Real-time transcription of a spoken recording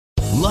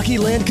Lucky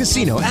Land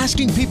Casino,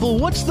 asking people,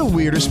 what's the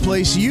weirdest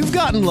place you've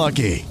gotten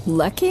lucky?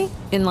 Lucky?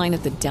 In line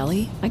at the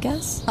deli, I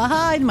guess?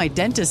 Aha, in my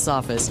dentist's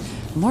office.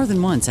 More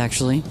than once,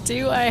 actually.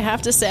 Do I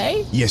have to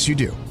say? Yes, you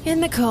do. In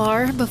the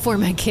car before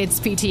my kids'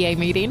 PTA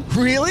meeting.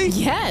 Really?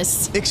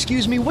 Yes.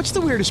 Excuse me, what's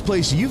the weirdest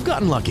place you've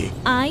gotten lucky?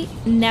 I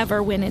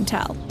never win and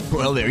tell.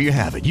 Well, there you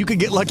have it. You can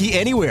get lucky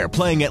anywhere,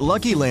 playing at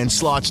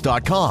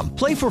LuckyLandSlots.com.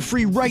 Play for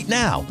free right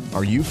now.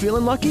 Are you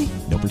feeling lucky?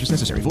 No purchase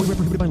necessary. Void where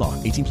prohibited by law.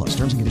 18 plus.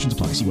 Terms and conditions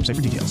apply. See website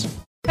for details.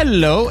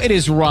 Hello, it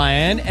is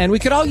Ryan, and we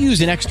could all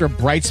use an extra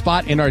bright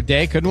spot in our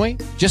day, couldn't we?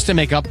 Just to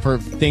make up for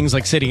things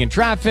like sitting in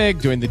traffic,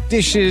 doing the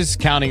dishes,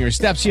 counting your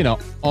steps, you know,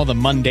 all the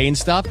mundane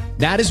stuff.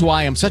 That is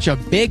why I'm such a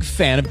big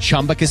fan of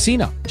Chumba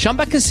Casino.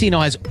 Chumba Casino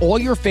has all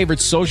your favorite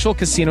social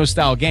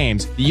casino-style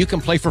games that you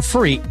can play for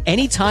free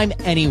anytime,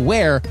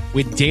 anywhere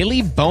with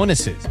daily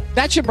bonuses.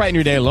 That should brighten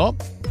your day a little.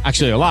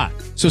 Actually, a lot.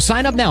 So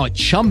sign up now at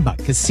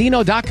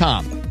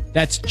ChumbaCasino.com.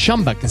 That's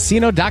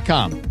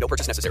ChumbaCasino.com. No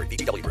purchase necessary.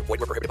 VGW Group.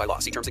 Void where prohibited by law.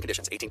 See terms and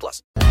conditions. 18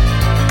 plus.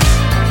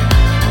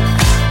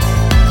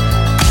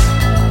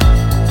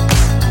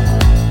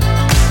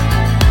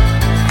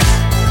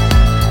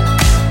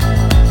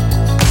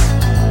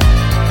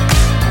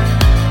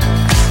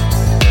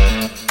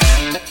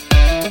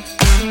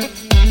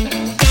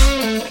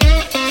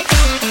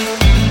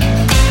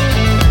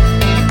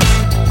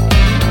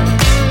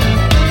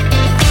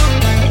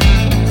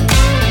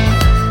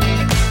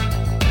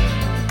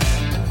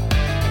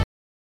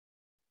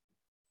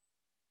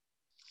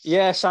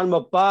 Yes, and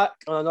we're back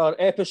on another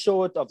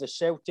episode of the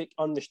Celtic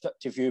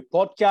Unrestricted View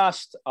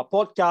podcast, a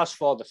podcast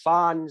for the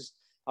fans,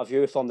 a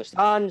view from the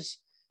stands.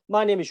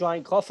 My name is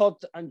Ryan Clifford,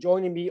 and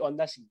joining me on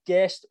this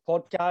guest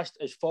podcast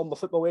is former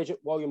football agent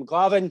William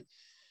Glavin.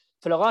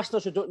 For the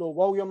listeners who don't know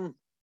William,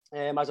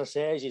 as I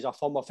said, he's a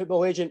former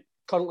football agent,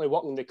 currently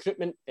working in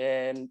recruitment.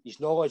 His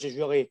knowledge is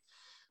really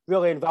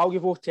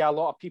invaluable to a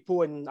lot of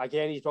people, and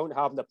again, he's bound to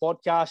have the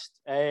podcast.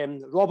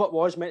 Robert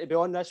was meant to be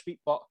on this week,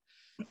 but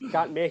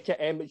can't make it.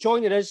 But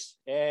joining us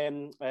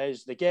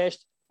is the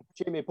guest,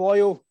 Jamie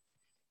Boyle.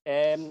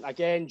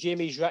 Again,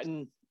 Jamie's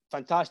written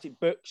fantastic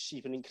books.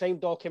 He's been in crime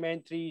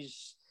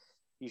documentaries.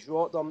 He's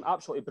wrote them,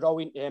 absolutely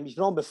brilliant. He's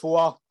been on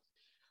before.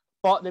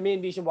 But the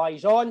main reason why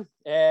he's on,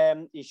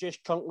 he's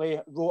just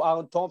currently wrote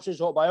Alan Thompson's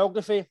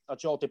autobiography, A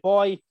Jolty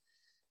Boy.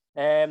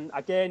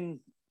 Again,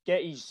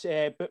 get his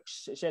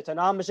books set on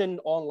Amazon,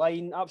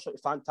 online.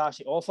 Absolutely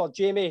fantastic offer.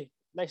 Jamie,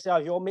 nice to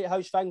have you on, mate.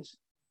 How's things?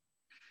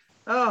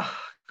 Oh,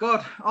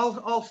 God,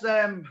 all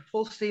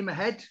full steam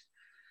ahead.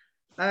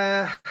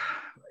 Tomo's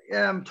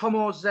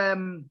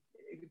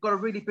got a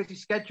really busy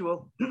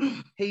schedule.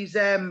 He's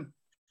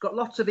got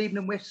lots of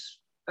evening whiffs.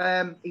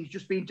 He's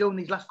just been doing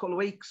these last couple of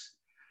weeks.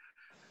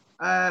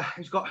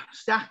 He's got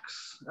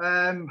stacks.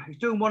 He's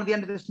doing one at the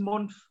end of this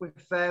month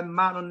with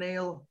Martin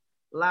O'Neill,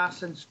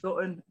 Larson,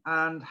 Sutton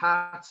and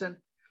Hartson.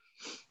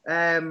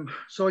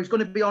 So he's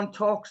going to be on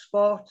Talk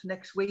Sport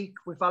next week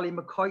with Ali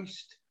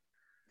McCoist.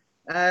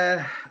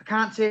 I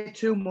can't say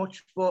too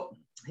much, but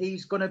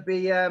he's going to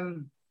be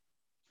in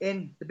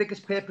the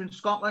biggest paper in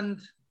Scotland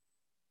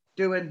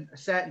doing a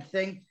certain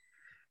thing.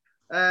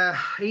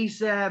 He's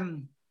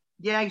going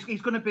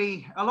to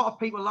be a lot of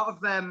people, a lot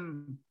of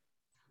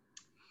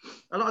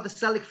the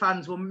Celtic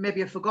fans will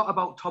maybe have forgot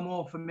about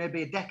Tomo for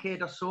maybe a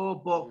decade or so,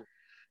 but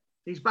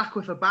he's back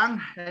with a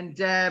bang,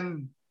 and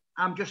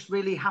I'm just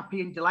really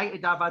happy and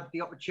delighted I've had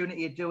the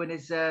opportunity of doing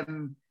his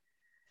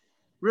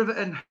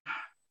riveting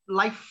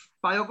life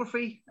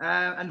biography,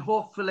 and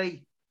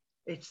hopefully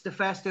it's the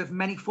first of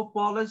many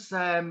footballers.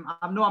 I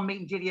know I'm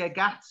meeting Didier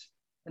Gat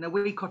in a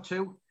week or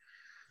two.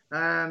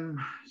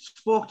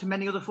 Spoke to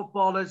many other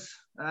footballers,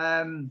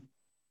 so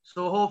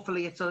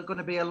hopefully it's going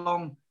to be a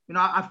long,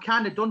 I've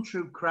kind of done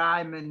true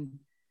crime and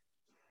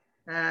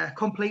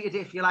completed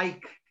it, if you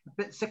like, a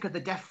bit sick of the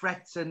death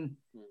threats and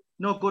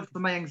no good for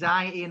my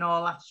anxiety and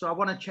all that, so I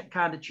want to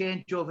kind of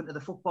change over into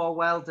the football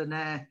world,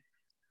 and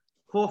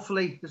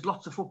hopefully there's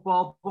lots of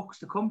football books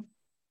to come.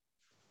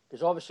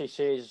 Because obviously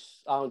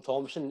says Alan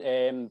Thompson,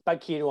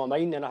 big hero of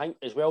mine, and I think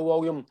as well,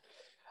 William,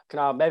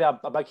 maybe a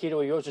big hero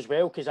of yours as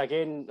well, because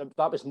again,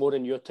 that was more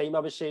in your time,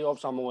 I would say.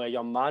 Obviously, I'm only a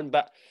young man,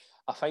 but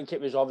I think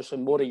it was obviously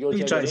more of your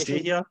generation. What are you trying to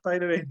say here, by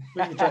the way?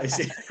 What are you trying to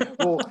say?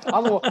 Well,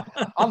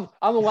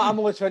 I'm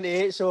only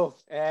 28, so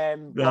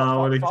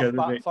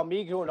for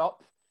me growing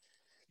up,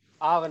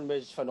 Alan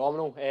was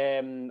phenomenal.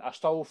 I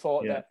still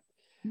thought that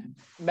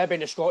maybe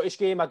in the Scottish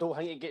game, I don't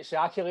think he gets the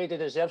accolade he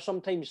deserves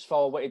sometimes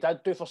for what he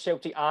did do for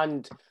Celtic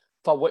and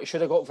for what he should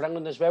have got for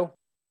England as well.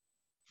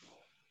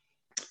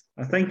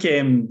 I think, I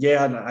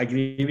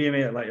agree with you,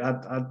 mate. Like,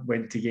 I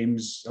went to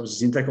games, I was a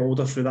season ticket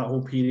holder through that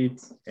whole period.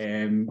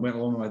 Went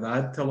along with my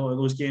dad to a lot of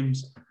those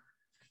games.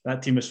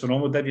 That team was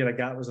phenomenal. Didier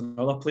Gat was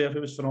another player who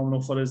was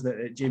phenomenal for us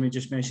that Jamie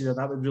just mentioned.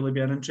 That would really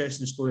be an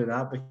interesting story,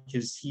 that,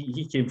 because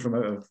he came from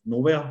out of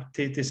nowhere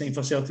to sign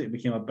for Celtic,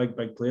 became a big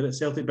player at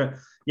Celtic. But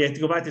yeah, to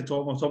go back to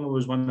Tomo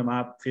was one of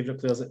my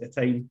favourite players at the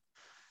time.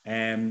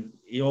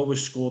 He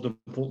always scored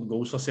important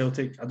goals for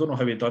Celtic. I don't know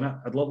how he'd done it.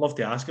 I'd love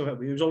to ask him it,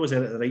 but he was always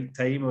there at the right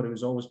time, or he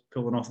was always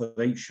pulling off the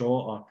right shot,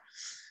 or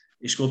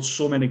he scored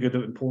so many good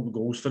important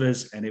goals for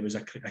us, and he was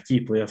a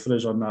key player for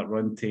us on that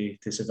run to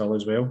Seville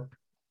as well.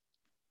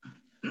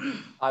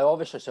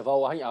 Obviously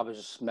Seville, I think I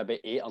was maybe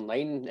 8 or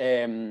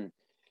 9.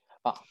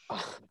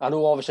 I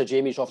know obviously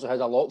Jamie's obviously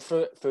had a lot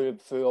through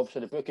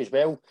obviously the book as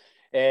well.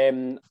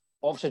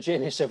 Obviously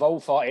Jamie, Seville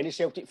for any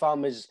Celtic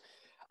fan was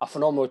a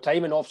phenomenal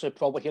time, and obviously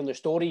probably hearing the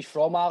stories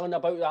from Alan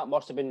about that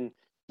must have been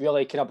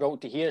really kind of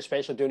brilliant to hear,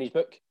 especially doing his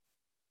book.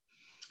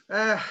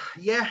 Yeah,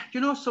 do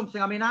you know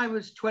something? I mean, I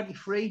was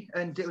 23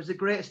 and it was the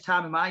greatest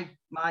time of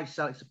my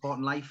Celtic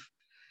supporting life.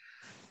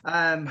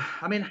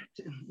 I mean,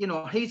 you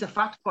know, he's a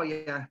fact for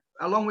you.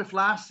 Along with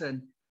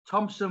Larsson,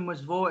 Thompson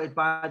was voted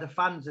by the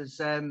fans as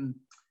the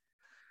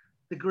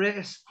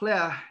greatest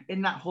player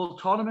in that whole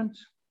tournament.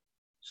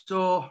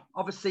 So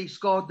obviously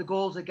scored the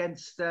goals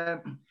against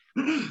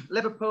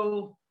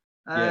Liverpool,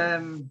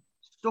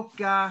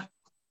 Stuttgart.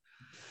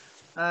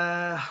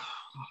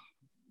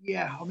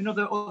 Yeah, I mean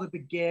other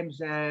big games.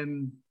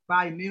 Bayern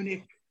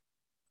Munich.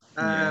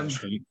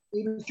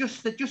 He was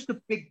just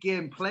a big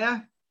game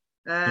player.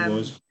 He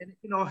was. And,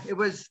 you know, it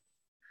was.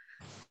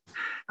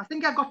 I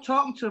think I got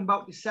talking to him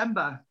about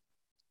December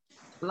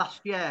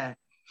last year,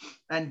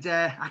 and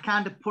I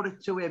kind of put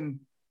it to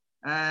him.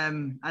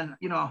 And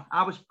you know,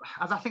 I was,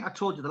 as I think I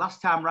told you the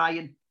last time,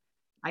 Ryan,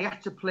 I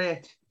had to play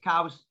it.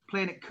 I was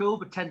playing it cool,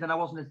 pretending I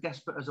wasn't as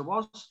desperate as I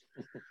was.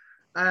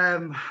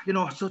 You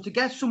know, so to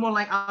get someone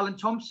like Alan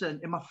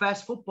Thompson in my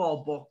first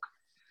football book,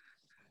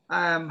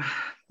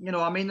 you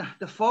know, I mean,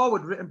 the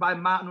foreword written by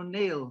Martin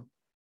O'Neill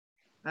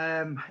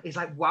is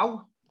like,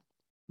 wow,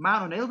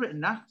 Martin O'Neill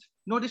written that.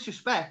 No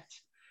disrespect,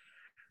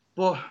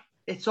 but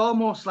it's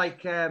almost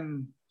like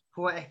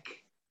poetic.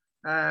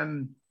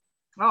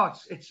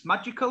 It's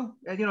magical,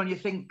 you know, and you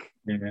think,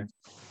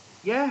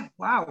 yeah,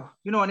 wow,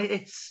 you know, and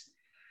it's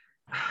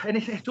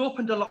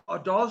opened a lot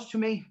of doors to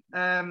me.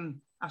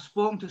 I've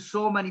spoken to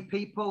so many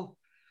people.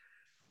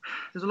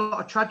 There's a lot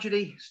of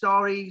tragedy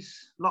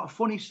stories, a lot of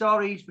funny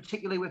stories,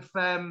 particularly with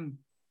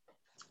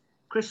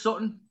Chris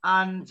Sutton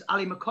and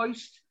Ali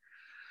McCoist.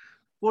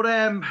 But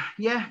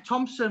yeah,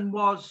 Thompson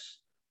was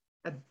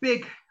a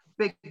big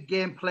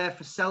game player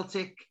for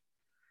Celtic.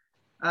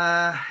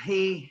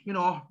 He, you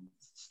know,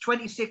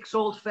 26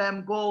 Old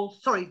Firm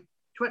goals,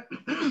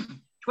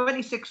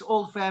 26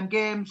 Old Firm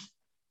games,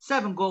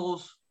 7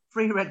 goals,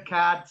 3 red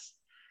cards.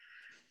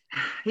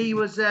 He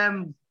was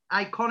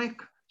iconic,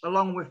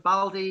 along with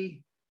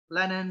Baldi,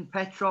 Lennon,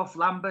 Petrov,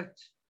 Lambert,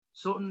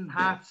 Sutton,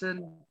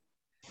 Hartson.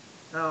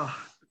 Oh,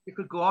 you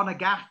could go on,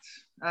 Agat.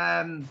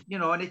 You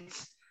know, and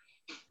it's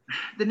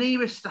the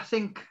nearest I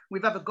think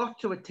we've ever got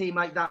to a team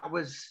like that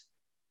was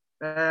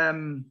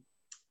when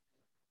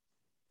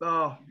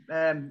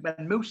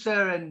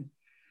Musa and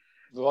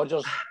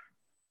Rogers.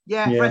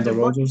 Yeah, Brendan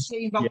Rodgers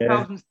team about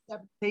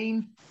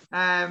 2017.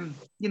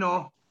 You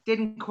know,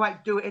 didn't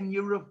quite do it in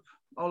Europe,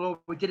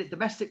 although we did it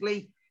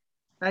domestically.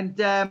 And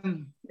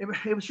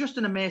it was just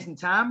an amazing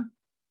time,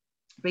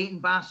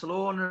 beating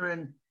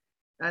Barcelona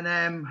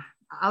and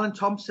Alan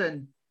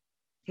Thompson.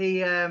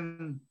 He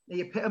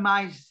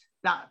epitomised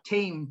that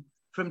team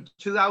from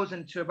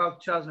 2000 to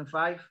about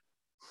 2005.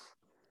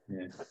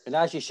 Yeah. And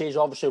as you say, he's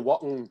obviously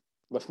working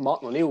with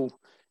Martin O'Neill.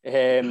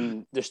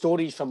 The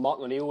stories from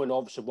Martin O'Neill and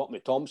obviously working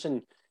with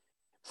Thompson,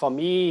 for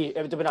me, it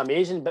would have been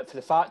amazing. But for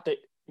the fact that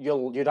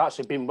you'd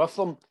actually been with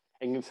them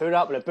and going through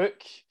that with a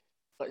book,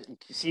 like,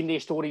 seeing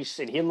these stories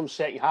and hearing them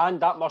second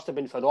hand, that must have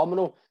been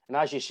phenomenal. And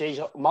as you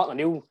say, Martin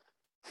O'Neill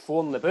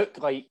phoned the book,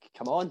 like,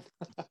 come on.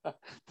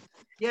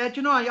 Yeah, do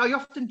you know, I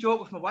often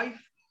joke with my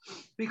wife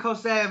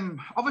because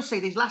obviously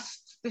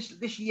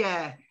this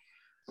year,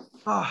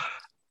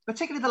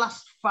 particularly the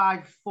last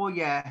 4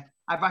 years,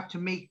 I've had to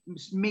meet and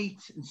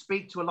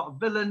speak to a lot of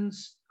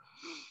villains,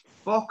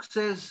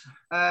 boxers,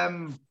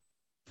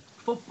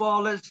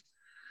 footballers,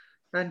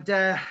 and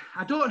I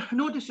don't,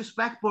 no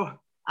disrespect, but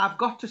I've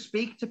got to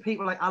speak to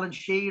people like Alan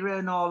Shearer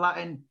and all that,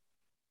 and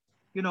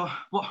you know,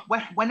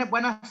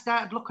 when I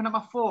started looking at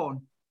my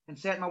phone and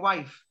said to my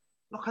wife,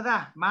 "Look at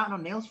that, Martin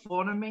O'Neill's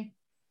phoning me,"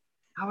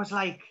 I was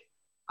like,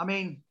 I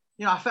mean,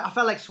 you know, I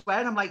felt like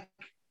swearing. I'm like,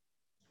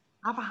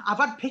 I've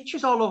had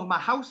pictures all over my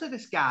house of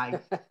this guy,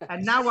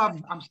 and now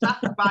I'm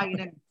starting buying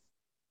him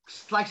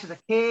slices of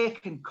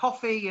cake and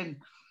coffee, and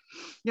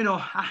you know,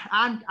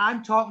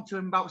 I'm talking to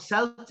him about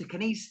Celtic,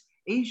 and he's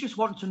just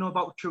wanting to know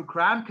about true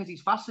crime because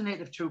he's fascinated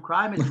with true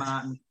crime, is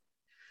Martin.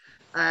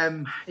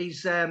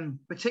 He's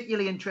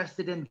particularly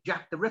interested in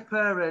Jack the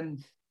Ripper,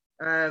 and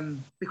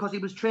because he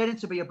was training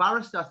to be a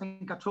barrister. I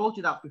think I told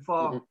you that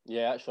before. Mm-hmm.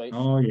 Yeah, that's right.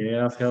 Oh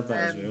yeah, I've heard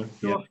that as well.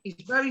 So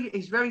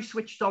he's very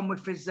switched on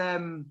with his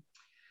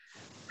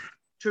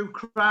true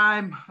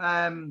crime.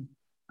 And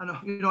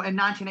you know, in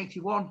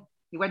 1981,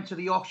 he went to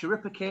the Yorkshire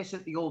Ripper case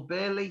at the Old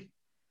Bailey.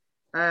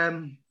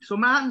 So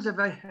Martin's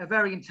a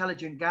very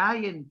intelligent guy,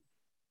 and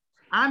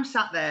I'm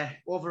sat there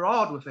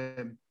overawed with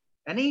him,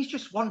 and he's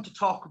just wanting to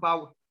talk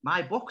about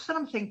my books, and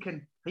I'm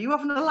thinking, are you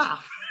having a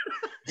laugh?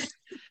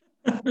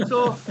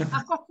 So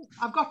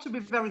I've got to be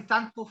very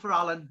thankful for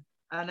Alan,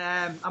 and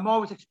I'm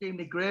always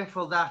extremely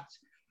grateful that,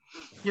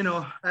 you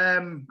know, I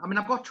mean,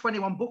 I've got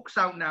 21 books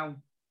out now,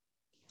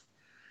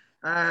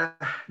 9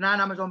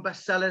 Amazon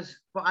bestsellers,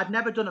 but I'd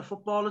never done a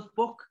footballer's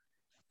book,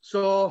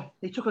 so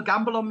he took a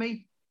gamble on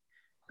me.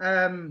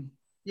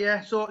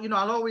 Yeah, so you know,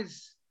 I'll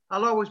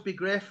always be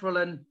grateful,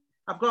 and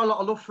I've got a lot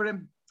of love for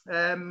him.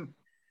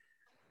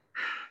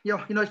 You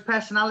know, his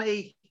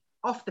personality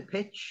off the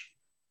pitch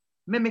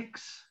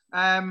mimics.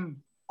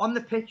 On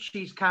the pitch,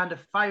 he's kind of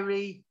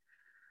fiery,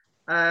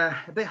 a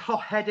bit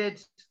hot-headed,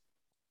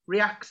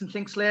 reacts and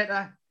thinks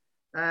later.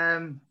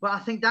 But I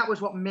think that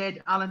was what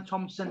made Alan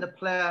Thompson the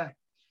player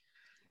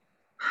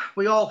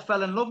we all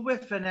fell in love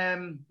with.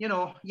 And you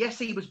know, yes,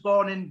 he was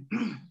born in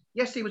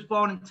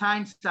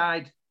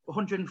Tyneside,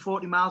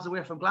 140 miles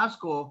away from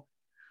Glasgow.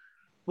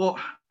 But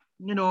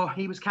you know,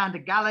 he was kind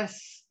of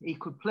gallus. He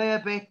could play a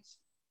bit.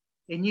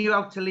 He knew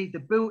how to lead the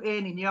boot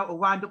in. He knew how to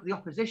wind up the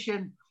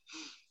opposition.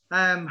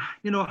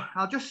 You know,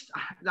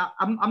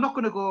 I'm not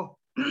going to go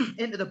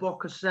into the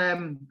book because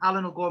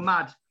Alan will go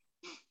mad.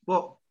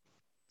 But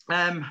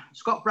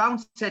Scott Brown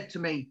said to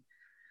me,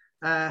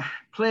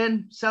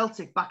 playing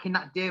Celtic back in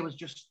that day was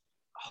just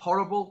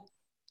horrible.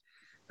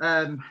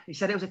 He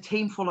said it was a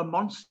team full of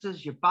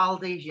monsters, your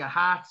Baldys, your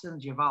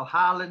Hartons, your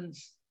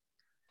Valhalans,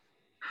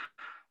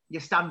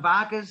 your Stan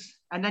Vargas,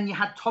 and then you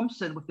had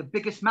Thompson with the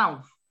biggest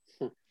mouth,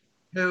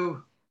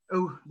 who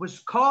was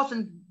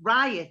causing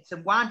riots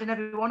and winding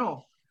everyone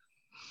up.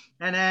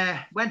 And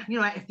when, you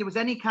know, if there was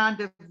any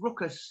kind of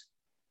ruckus,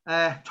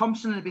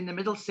 Thompson would be in the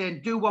middle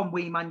saying, "Do one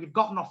wee man, you've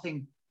got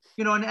nothing,"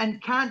 you know,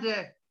 and kind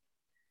of,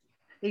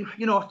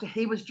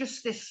 he was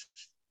just this,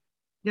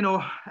 you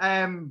know.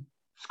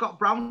 Scott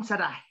Brown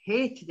said, I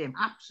hated him,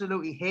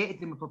 absolutely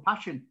hated him with a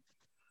passion.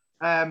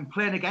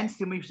 Playing against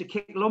him, we used to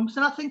kick lumps,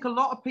 and I think a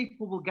lot of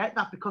people will get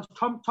that because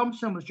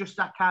Thompson was just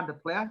that kind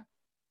of player.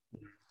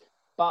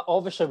 But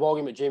obviously,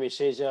 William, what Jamie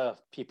says,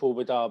 people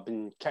would have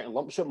been kicking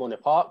lumps at him on the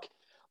park.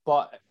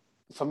 But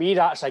for me,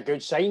 that's a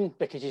good sign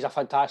because he's a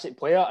fantastic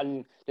player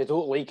and they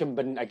don't like him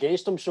being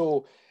against him.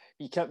 So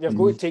you've got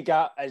to take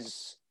that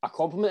as a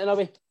compliment in a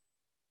way.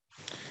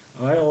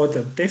 Oh,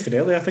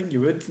 definitely. I think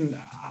you would. And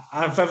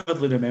I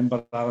vividly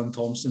remember Alan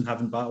Thompson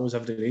having battles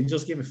every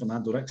Rangers game with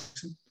Fernando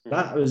Rickson.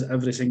 That was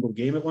every single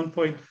game at one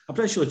point. I'm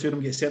pretty sure the two of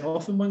them get sent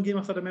off in one game,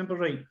 if I remember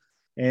right.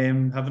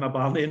 Having a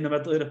Barney in the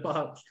middle of the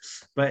park.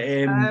 But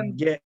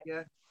yeah,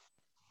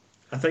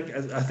 I think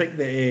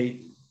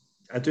that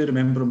I do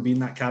remember him being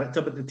that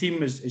character. But the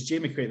team, as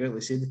Jamie quite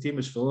rightly said, the team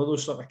was full of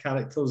those sort of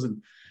characters,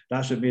 and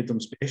that's what made them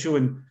special.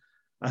 And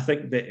I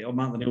think that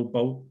Martin O'Neill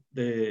built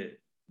the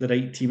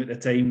right team at the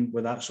time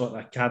with that sort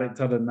of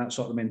character and that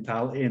sort of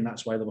mentality, and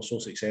that's why they were so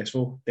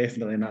successful,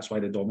 definitely, and that's why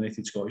they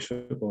dominated Scottish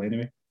football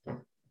anyway.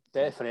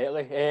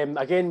 Definitely.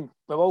 Again,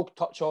 we will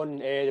touch on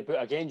the book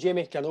again,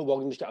 Jamie. I know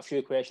William's got a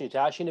few questions to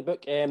ask you in the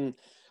book,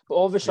 but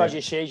obviously, as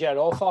you say, you're an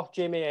author,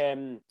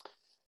 Jamie.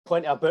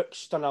 Plenty of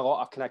books, done a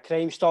lot of kind of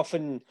crime stuff,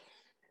 and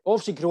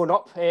obviously growing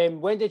up,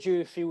 when did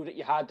you feel that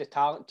you had the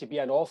talent to be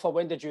an author?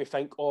 When did you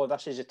think, oh,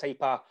 this is the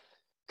type of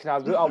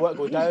kind of route I want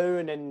to go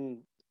down,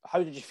 and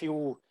how did you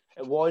feel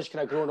it was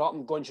kind of growing up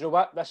and going, do you know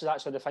what, this is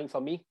actually the thing for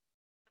me?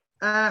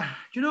 Do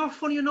you know,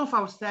 funny enough,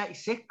 I was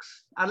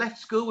 36. I left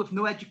school with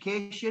no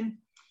education.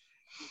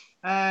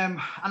 And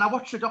I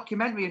watched a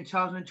documentary in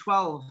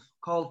 2012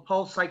 called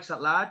Paul Sykes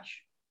at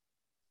Large.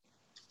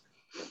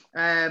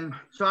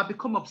 So I've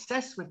become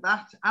obsessed with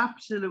that,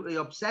 absolutely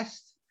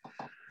obsessed.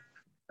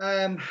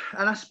 And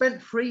I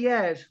spent 3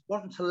 years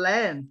wanting to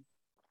learn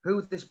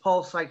who this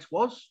Paul Sykes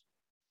was.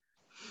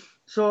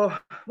 So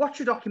watched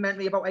a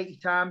documentary about 80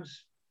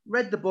 times,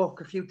 read the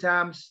book a few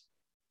times,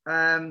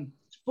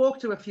 spoke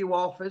to a few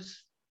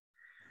authors.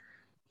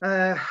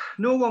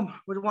 No one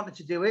would have wanted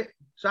to do it.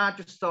 So I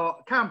just thought,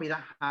 it can't be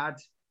that hard.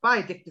 Buy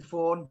a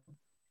dictaphone,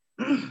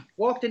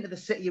 walked into the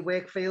city of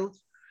Wakefield.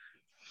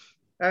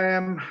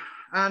 And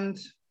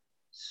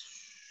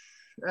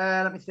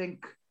let me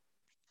think.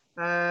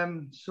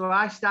 So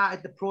I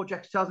started the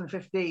project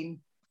 2015.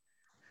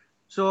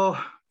 So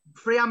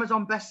 3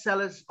 Amazon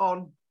bestsellers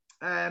on,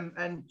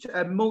 and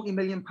a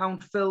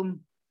multi-million-pound film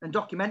and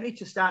documentary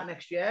to start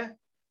next year.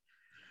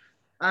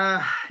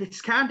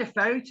 It's kind of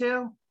fairy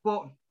tale,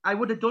 but I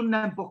would have done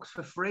them books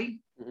for free.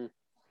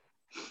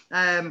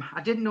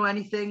 I didn't know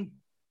anything.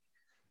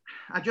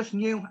 I just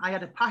knew I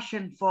had a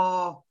passion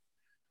for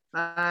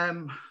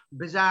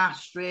bizarre,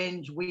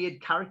 strange,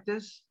 weird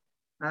characters.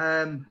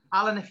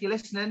 Alan, if you're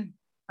listening,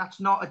 that's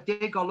not a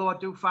dig, although I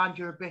do find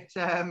you're a bit,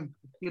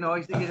 he's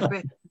a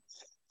bit,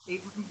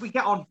 we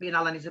get on being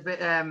Alan, he's a bit,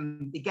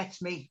 he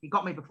gets me, he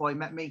got me before he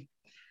met me.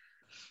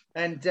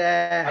 And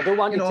I don't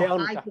want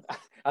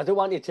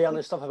you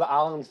telling stuff about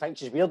Alan and think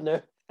she's weird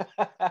now.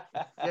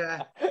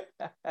 Yeah.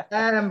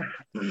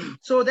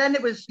 So then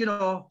it was,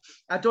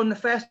 I'd done the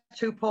first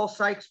 2 Paul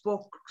Sykes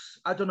books.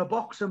 I'd done a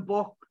boxing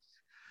book.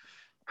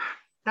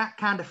 That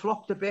kind of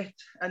flopped a bit.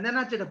 And then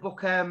I did a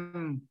book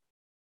on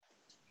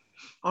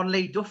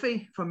Lee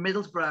Duffy from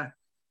Middlesbrough.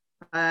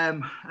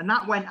 And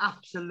that went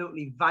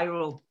absolutely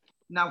viral.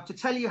 Now, to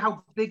tell you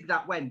how big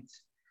that went,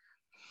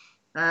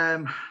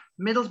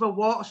 Middlesbrough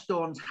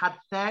Waterstones had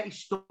 30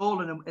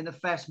 stolen in the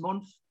first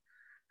month.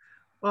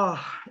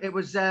 Oh, it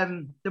was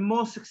the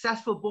most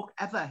successful book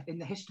ever in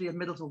the history of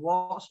Middlesbrough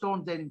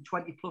Waterstones in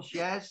 20 plus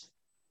years.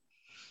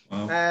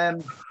 Wow.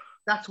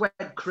 That's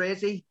went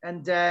crazy.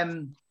 And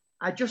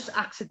I just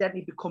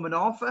accidentally become an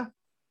author.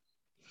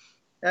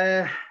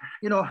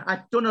 You know,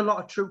 I'd done a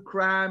lot of true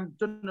crime,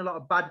 done a lot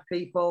of bad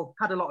people,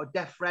 had a lot of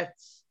death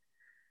threats.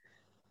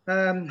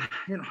 You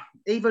know,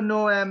 even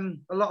though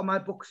a lot of my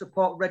books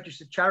support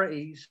registered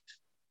charities,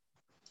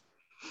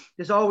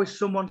 there's always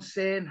someone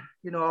saying,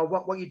 you know,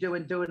 what you're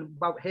doing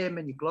about him,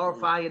 and you're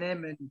glorifying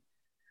him. And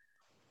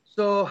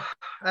so,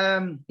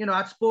 you know,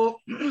 I'd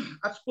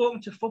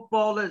spoken to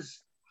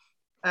footballers,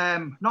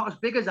 not as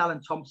big as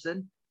Alan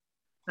Thompson,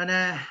 and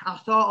I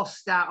thought I'll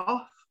start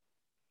off.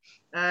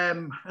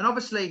 And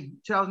obviously,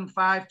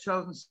 2005,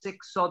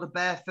 2006 saw the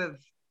birth of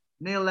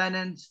Neil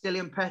Lennon,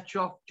 Stilian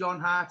Petrov, John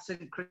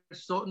Hartson, Chris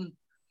Sutton.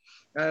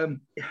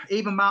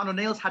 Even Martin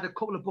O'Neill's had a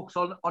couple of books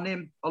on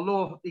him,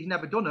 although he's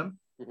never done them.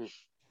 Mm-hmm.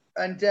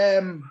 And,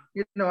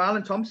 you know,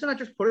 Alan Thompson, I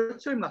just put it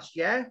to him last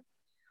year.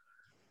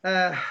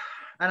 And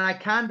I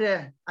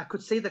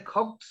could see the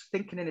cogs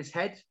thinking in his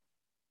head.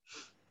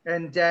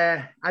 And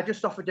I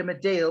just offered him a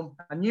deal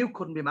I knew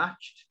couldn't be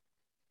matched.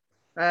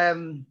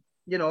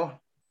 You know,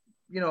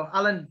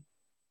 Alan,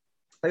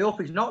 I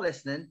hope he's not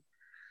listening.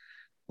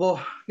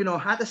 But, you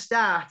know, at the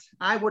start,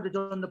 I would have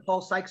done the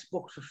Paul Sykes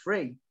books for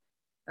free.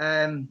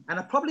 And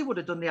I probably would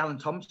have done the Alan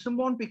Thompson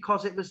one,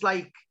 because it was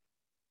like,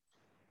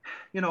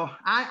 you know,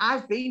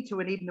 I've been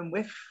to an evening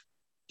with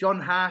John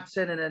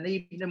Hartson and an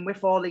evening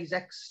with all these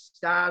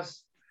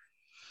ex-stars.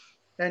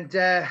 And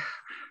to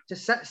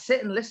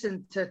sit and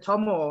listen to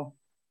Tomo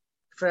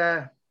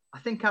for, I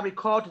think I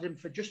recorded him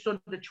for just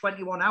under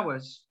 21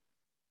 hours.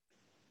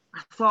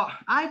 I thought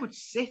I would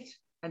sit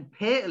and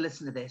pay to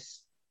listen to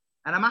this.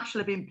 And I'm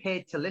actually being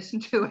paid to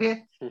listen to it.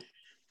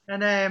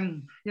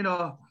 And, you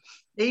know,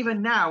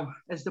 even now,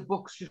 as the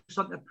book's just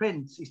on the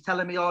print, he's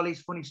telling me all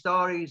these funny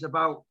stories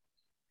about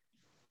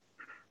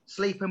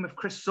sleeping with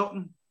Chris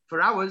Sutton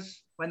for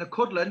hours when they're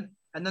cuddling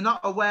and they're not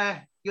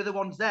aware the other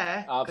one's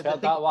there. I've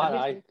heard that one,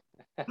 aye.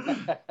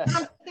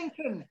 I'm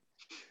thinking,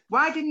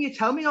 why didn't you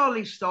tell me all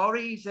these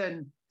stories?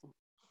 And,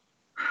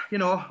 you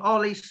know,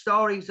 all these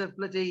stories of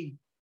bloody,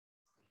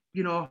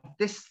 you know,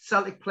 this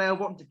Celtic player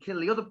wanting to kill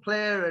the other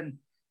player, and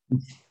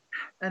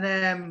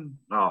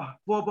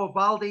Bobo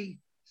Baldi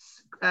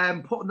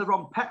putting the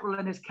wrong petrol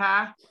in his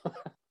car.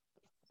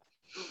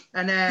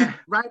 And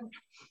right,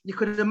 you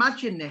could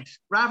imagine this.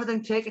 Rather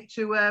than take it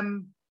to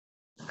a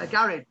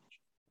garage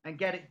and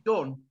get it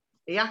done,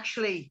 he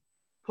actually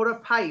put a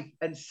pipe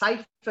and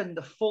siphoned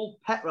the full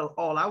petrol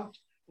all out.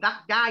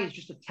 That guy is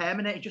just a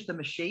Terminator, just a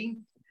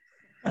machine.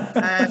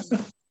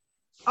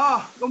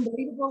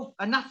 Unbelievable.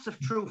 And that's a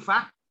true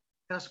fact.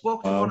 I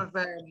spoke to one of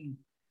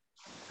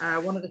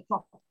the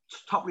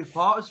top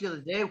reporters the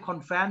other day who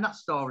confirmed that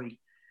story.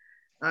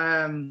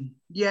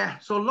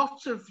 So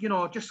lots of, you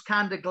know, just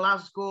kind of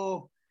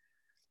Glasgow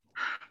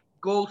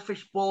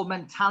goldfish bowl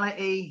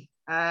mentality.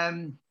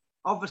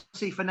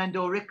 Obviously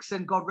Fernando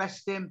Rickson, God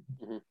rest him.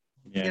 Mm-hmm.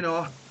 Yeah. You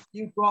know,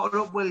 you brought it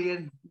up,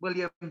 William,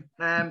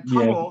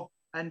 Tomo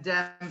and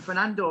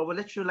Fernando were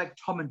literally like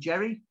Tom and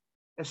Jerry.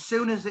 As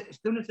soon as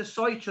they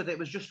saw each other, it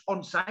was just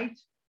on sight.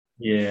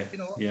 Yeah, you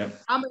know, yeah.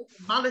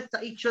 Mallets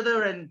at each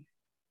other and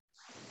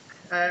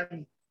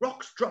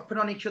rocks dropping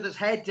on each other's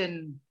head,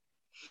 and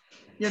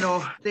you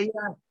know they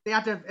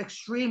had an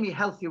extremely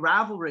healthy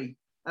rivalry,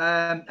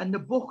 and the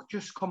book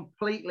just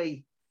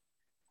completely,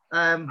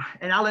 and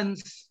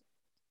Alan's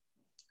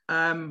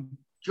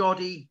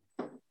Geordie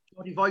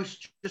voice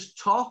just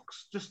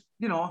talks, just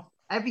you know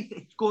everything,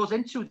 it goes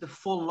into the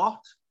full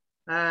lot,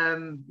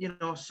 you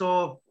know.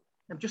 So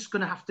I'm just going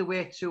to have to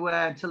wait to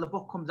until the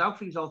book comes out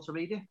for you all to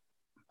read it.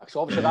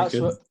 So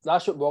obviously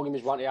that's what William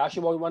was wanting to ask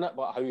you while you won it,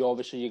 but how you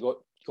obviously got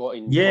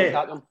in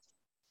contact with him.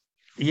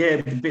 Yeah,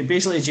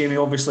 basically, Jamie,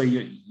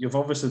 obviously you've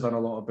obviously done a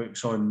lot of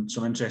books on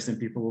some interesting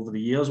people over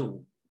the years.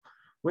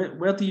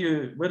 Where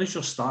is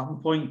your starting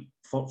point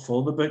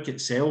for the book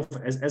itself?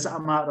 Is it a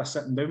matter of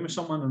sitting down with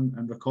someone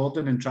and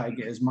recording and trying to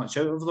get as much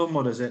out of them,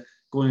 or is it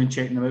going and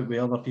checking them out with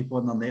other people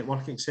in their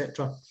network,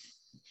 etc.?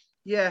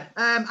 Yeah,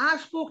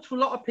 I've spoke to a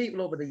lot of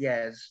people over the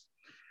years.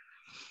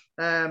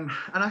 And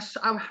I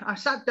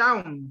sat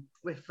down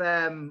with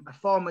a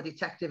former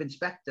detective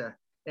inspector,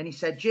 and he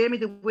said, Jamie,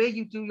 the way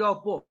you do your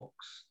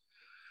books,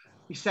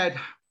 he said,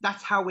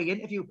 that's how we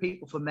interview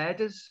people for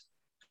murders.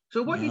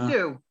 So what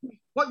you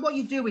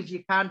do is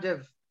you kind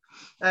of,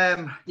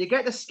 you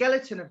get the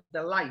skeleton of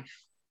their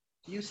life.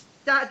 You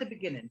start at the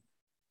beginning.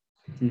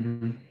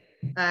 Mm-hmm.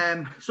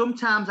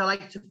 Sometimes I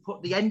like to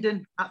put the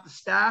ending at the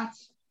start.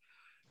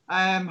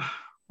 But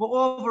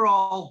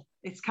overall,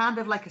 it's kind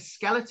of like a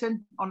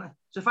skeleton on it.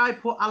 So if I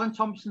put Alan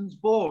Thompson's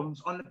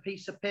bones on a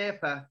piece of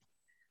paper,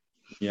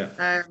 you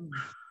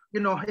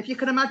know, if you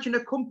can imagine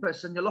a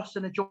compass and you're lost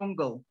in a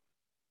jungle,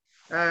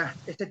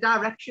 it's a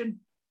direction.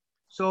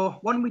 So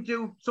when we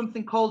do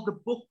something called the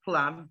book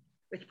plan,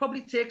 which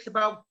probably takes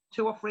about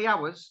 2 or 3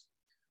 hours,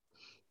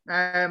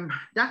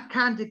 that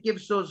kind of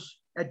gives us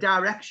a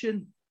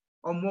direction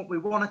on what we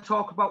want to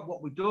talk about,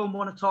 what we don't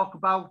want to talk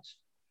about,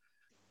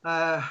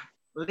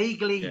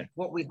 legally,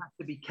 what we have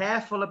to be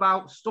careful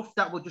about, stuff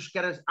that will just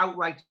get us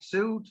outright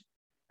sued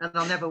and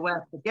I'll never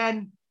work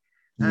again.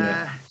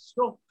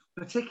 Stuff,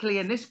 particularly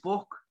in this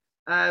book,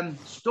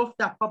 stuff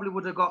that probably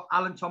would have got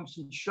Alan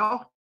Thompson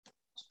shot.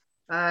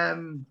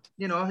 You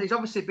know, he's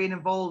obviously been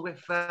involved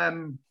with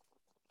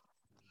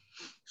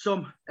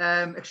some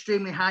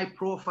extremely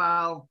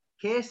high-profile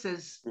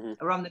cases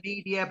around the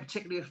media,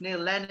 particularly with Neil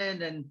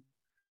Lennon and,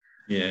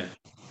 you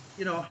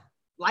know,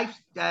 life's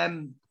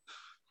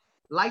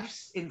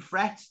in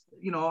threat.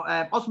 You know,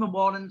 Osmond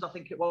Warnings, I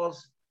think it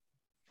was.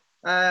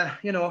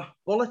 You know,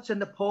 bullets in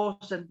the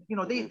post, and you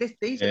know,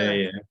 these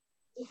are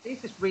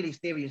just really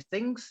serious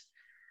things.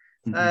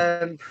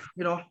 You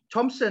know,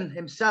 Thompson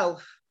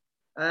himself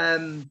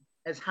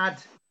has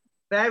had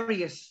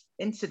various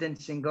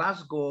incidents in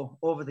Glasgow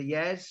over the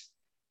years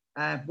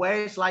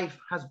where his life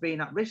has been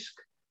at risk.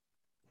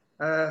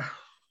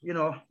 You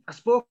know, I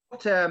spoke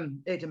to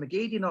Aidan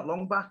McGeady not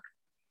long back,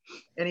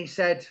 and he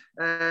said,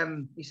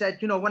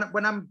 you know,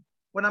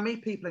 when I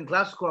meet people in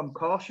Glasgow, I'm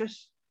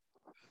cautious.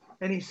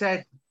 And he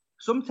said,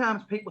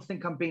 sometimes people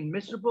think I'm being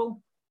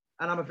miserable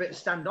and I'm a bit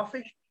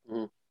standoffish.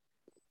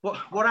 But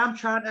what I'm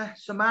trying to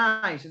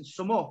surmise and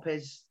sum up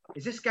is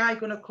this guy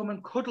going to come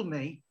and cuddle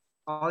me,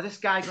 or is this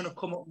guy going to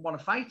come up and want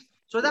to fight?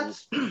 So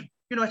that's, you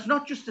know, it's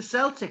not just the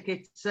Celtic.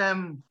 It's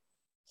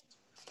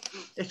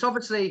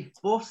obviously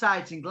both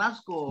sides in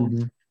Glasgow.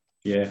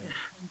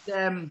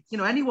 And, you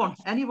know,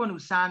 anyone who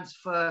signs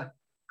for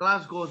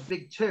Glasgow's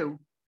Big Two,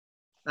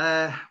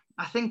 I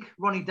think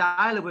Ronnie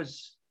Dyler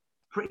was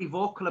pretty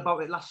vocal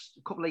about it last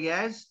couple of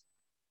years.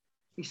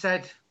 He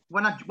said,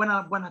 when I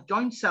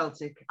joined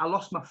Celtic, I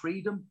lost my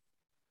freedom,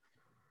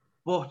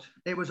 but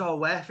it was all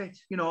worth it.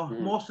 You know,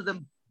 most of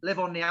them live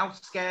on the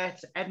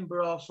outskirts,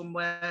 Edinburgh or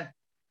somewhere.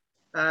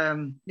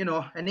 You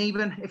know, and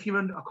even if you're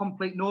a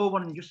complete no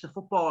one and just a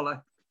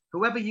footballer,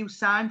 whoever you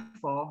sign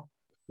for,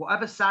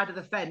 whatever side of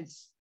the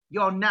fence,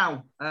 you're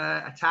now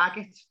a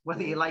target,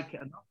 whether you like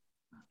it or not.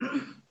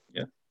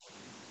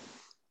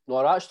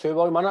 No, that's true,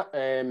 William,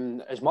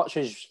 innit? As much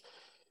as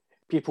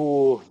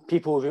people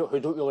who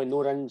don't really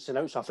know ins and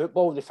outs of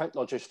football, they think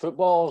they're just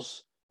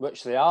footballers,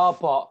 which they are,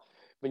 but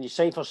when you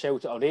sign for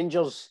Celtic or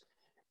Rangers,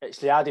 it's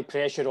the added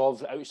pressure of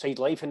the outside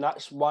life, and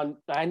that's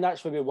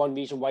maybe one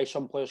reason why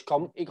some players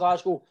come to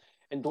Glasgow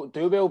and don't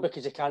do well,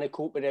 because they can't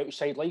cope with the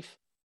outside life.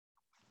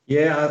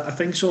 Yeah, I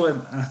think so,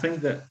 and I think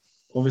that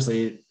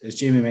obviously, as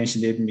Jamie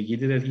mentioned, Aidan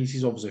McGeady there,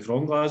 he's obviously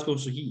from Glasgow,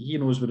 so he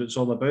knows what it's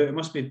all about. It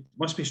must be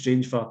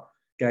strange for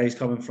guys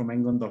coming from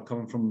England or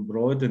coming from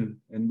abroad and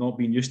not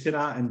being used to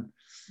that. And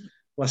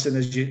listen,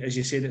 as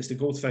you said, it's the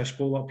Goldfish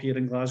Bowl up here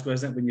in Glasgow,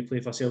 isn't it, when you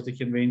play for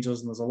Celtic and Rangers,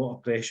 and there's a lot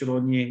of pressure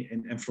on you,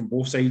 and from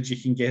both sides you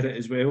can get it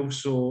as well.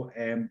 So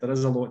there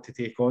is a lot to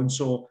take on.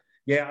 So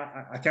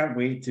yeah, I can't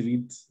wait to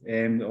read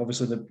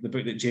obviously the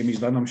book that Jamie's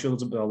done. I'm sure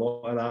there's a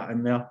lot of that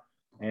in there.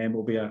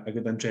 Will be a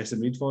good, interesting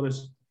read for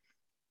us.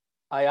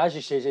 As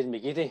you say, Aidan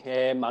McGeady,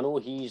 I know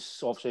he's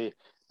obviously,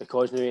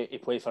 because now he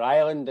played for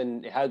Ireland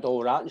and he had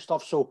all that and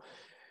stuff. So,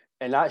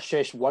 and that's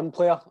just one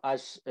player,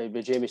 as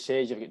Jamie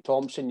says. You've got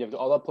Thompson, you've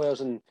got other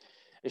players, and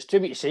it's true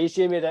what you say,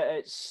 Jamie, that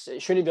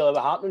it shouldn't be really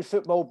happening in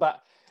football.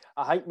 But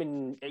I think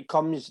when it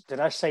comes to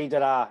this side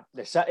of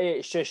the city,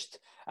 it's just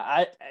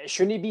it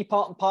shouldn't be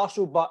part and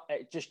parcel. But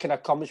it just kind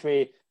of comes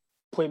with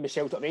playing with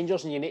Celtic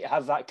Rangers, and you need to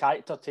have that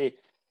character to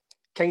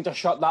kind of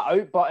shut that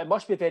out. But it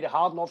must be very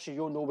hard, and obviously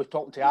you'll know, with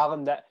talking to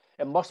Alan, that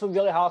it must be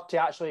really hard to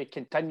actually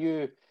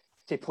continue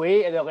to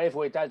play at the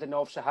level he did, and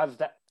obviously have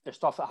the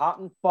stuff that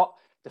happened. But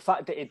the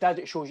fact that he did,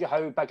 it shows you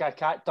how big a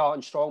character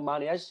and strong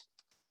man he is.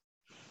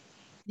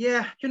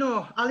 Yeah, you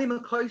know, Ali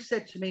McCoy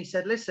said to me, he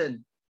said,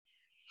 listen,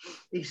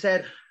 he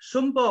said,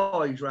 some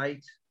boys,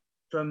 right,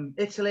 from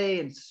Italy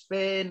and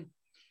Spain,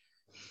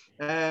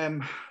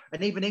 and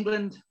even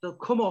England, they'll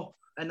come up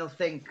and they'll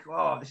think,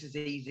 oh, this is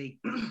easy,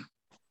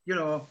 you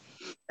know,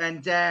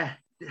 and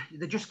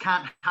they just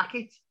can't hack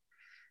it.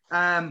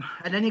 And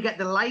then you get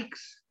the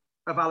likes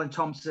of Alan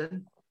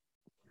Thompson,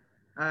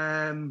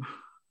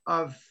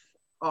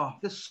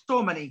 there's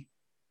so many,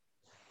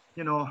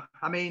 you know,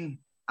 I mean,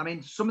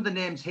 some of the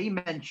names he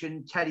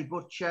mentioned, Terry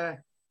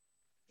Butcher,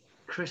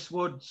 Chris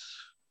Woods,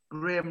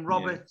 Graham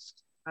Roberts,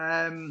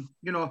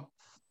 you know,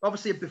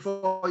 obviously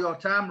before your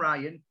time,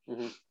 Ryan,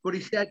 but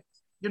he said,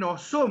 you know,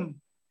 some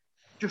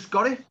just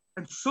got it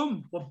and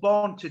some were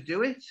born to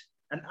do it.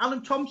 And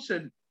Alan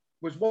Thompson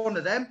was one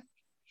of them.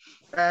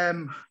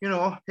 You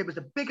know, it was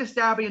the biggest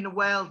derby in the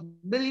world.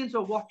 Millions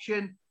are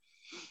watching.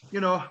 You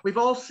know, we've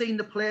all seen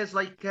the players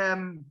like,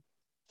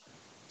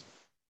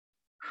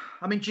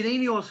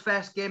 Juninho's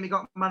first game, he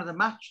got man of the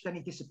match, then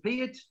he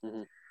disappeared.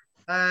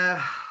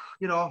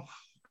 You know,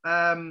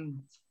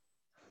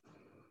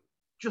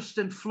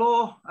 Justin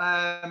Flo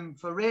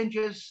for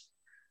Rangers.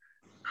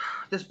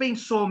 There's been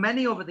so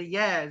many over the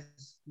years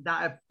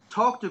that have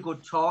talked a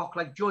good talk,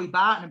 like Joey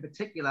Barton in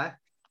particular.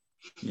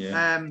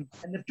 Yeah. And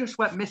they've just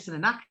went missing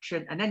in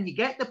action. And then you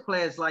get the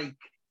players like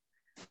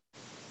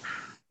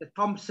the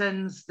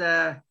Thompsons,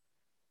 the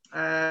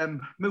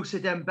Moussa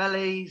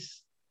Dembélés,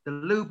 the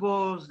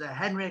Lubos, the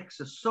Henriks,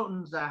 the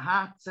Suttons, the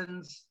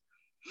Hartsons.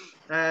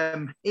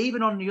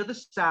 Even on the other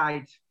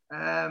side,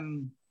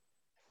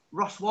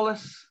 Ross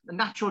Wallace, the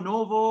Nacho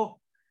Novo,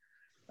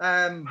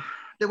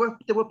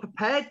 they were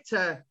prepared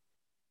to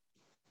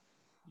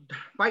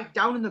bite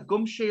down in the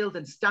gum shield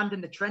and stand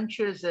in the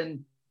trenches,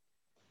 and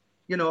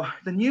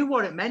they knew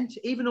what it meant,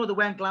 even though they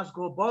weren't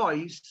Glasgow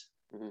boys.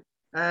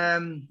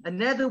 And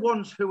they're the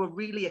ones who were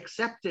really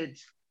accepted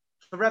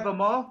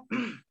forevermore.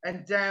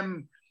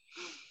 And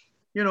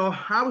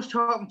I was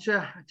talking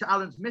to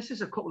Alan's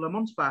missus a couple of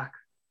months back.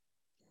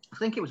 I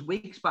think it was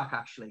weeks back,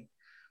 actually.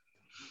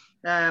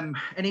 And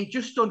he'd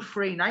just done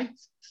 3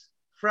 nights,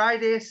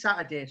 Friday,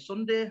 Saturday,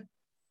 Sunday.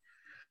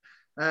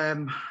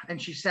 And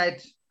she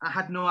said, I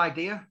had no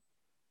idea.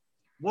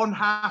 One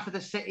half of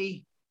the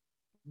city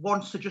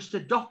wants to just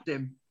adopt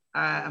him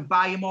and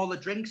buy him all the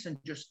drinks and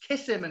just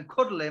kiss him and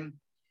cuddle him.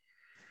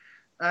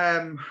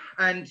 And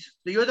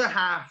the other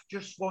half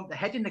just want the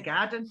head in the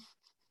garden.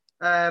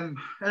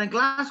 And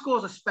Glasgow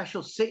is a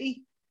special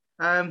city.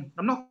 I'm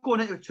not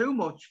going into it too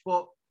much,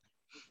 but,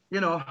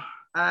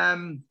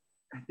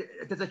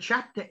 there's a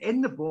chapter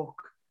in the book,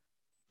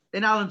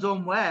 in Alan's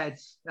own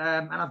words,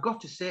 and I've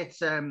got to say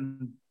it's,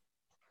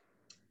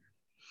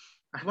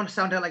 I want to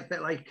sound a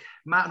bit like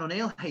Martin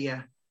O'Neill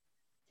here,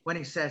 when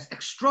he says,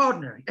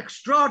 extraordinary,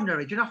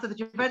 extraordinary, after the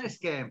Juventus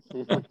game.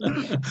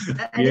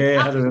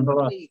 Yeah, I remember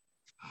that.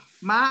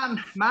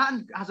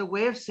 Martin has a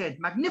way of saying,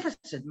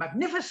 magnificent,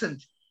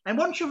 magnificent. And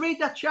once you read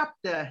that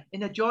chapter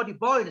in a Geordie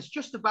Boy, it's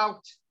just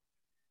about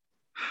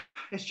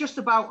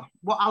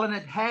what Alan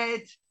had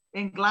heard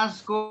in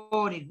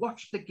Glasgow, and he'd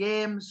watched the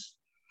games.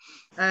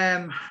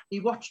 He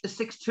watched the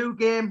 6-2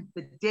 game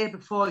the day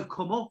before he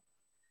come up.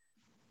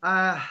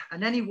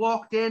 And then he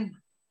walked in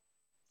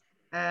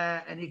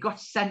and he got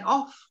sent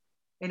off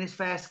in his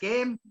first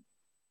game.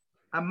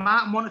 And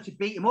Martin wanted to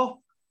beat him up.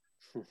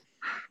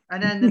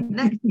 And then the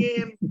next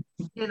game,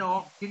 you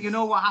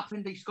know what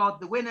happened. He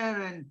scored the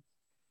winner and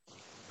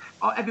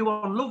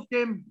everyone loved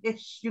him.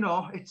 It's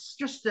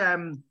just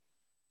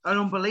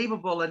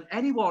unbelievable. And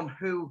anyone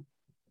who,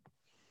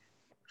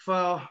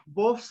 for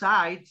both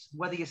sides,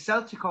 whether you're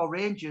Celtic or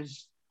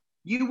Rangers,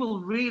 you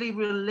will really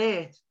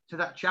relate to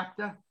that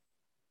chapter.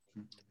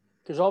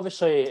 Because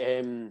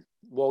obviously,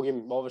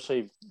 William,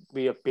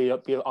 we have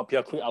been up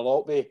here quite a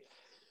lot with,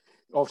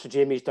 obviously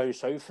Jamie's down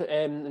south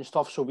and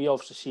stuff, so we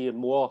obviously see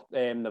more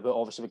about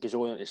obviously what goes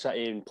on in the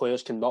city and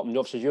players coming up, and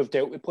obviously you've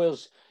dealt with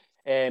players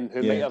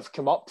who might have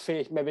come up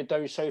for maybe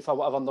down south or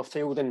whatever in their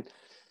field, and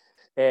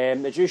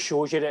it just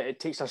shows you that it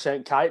takes a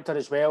certain character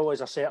as well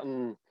as a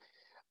certain,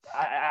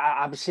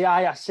 I would say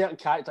a certain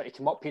character to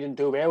come up here and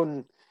do well,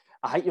 and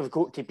I think you've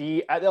got to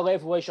be at the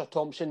level as your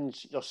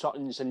Thompsons, your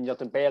Suttons and your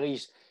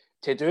Dembélés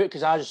to do it,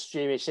 because as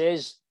Jamie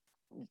says,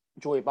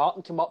 Joey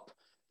Barton came up,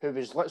 who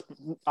was,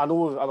 I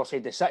know I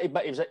said the City,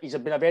 but he's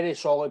been a very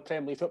solid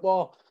Premier League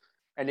footballer,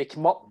 and he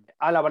came up,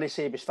 and I want to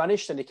say he was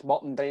finished, and he came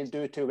up and didn't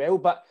do too well,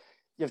 but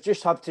you've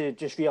just had to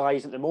just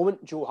realise at the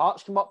moment, Joe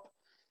Hart's come up,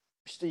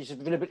 he's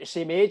been about the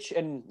same age,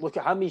 and look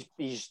at him,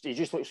 he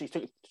just looks like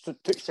he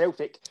took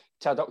Celtic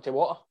to a duck to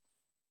water.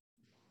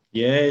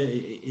 Yeah,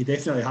 he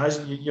definitely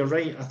has. You're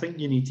right. I think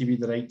you need to be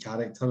the right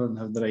character and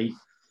have the right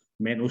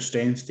mental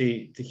strength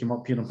to come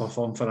up here and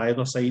perform for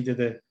either side of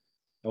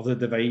the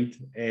divide.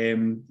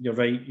 You're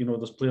right.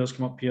 There's players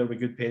come up here with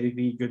good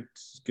pedigree,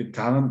 good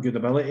talent, good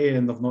ability,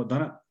 and they've not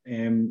done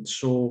it.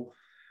 So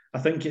I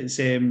think it's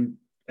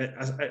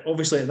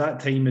obviously at that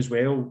time as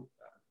well.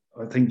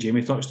 I think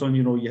Jamie touched on.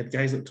 You had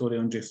guys like Tore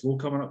Andre Flo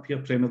coming up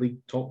here,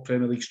 top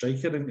Premier League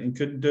striker, and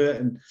couldn't do it.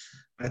 And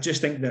I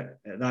just think that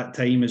at that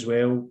time as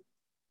well,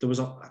 there was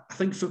I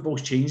think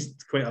football's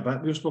changed quite a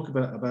bit. We've spoken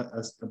about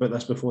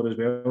this before as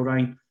well,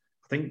 Ryan.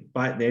 I think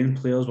back then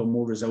players were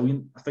more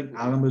resilient. I think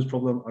Alan was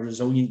probably a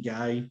resilient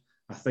guy.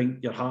 I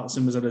think your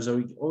Hartson was a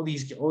resilient. All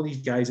these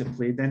guys that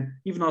played then,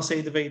 even our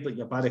side divide, like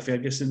your Barry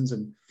Fergusons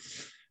and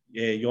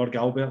Jorg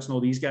Alberts and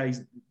all these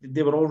guys,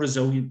 they were all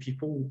resilient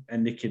people,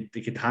 and they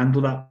could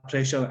handle that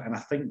pressure. And I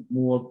think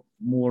more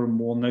and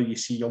more now you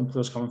see young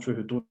players coming through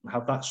who don't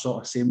have that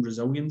sort of same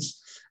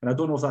resilience. And I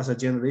don't know if that's a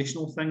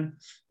generational thing,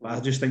 but I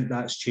just think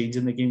that's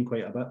changing the game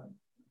quite a bit.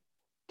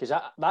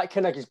 Because that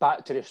kind of goes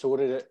back to the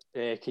story that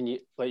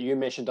like you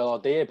mentioned the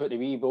other day about the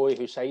wee boy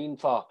who signed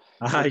for.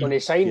 When he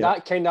signed,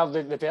 that kind of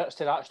reverts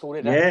to that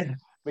story. That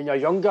when you're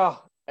younger,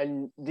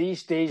 and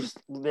these days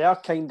they're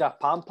kind of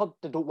pampered.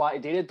 They don't want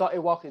to do the dirty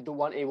work. They don't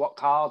want to work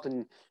hard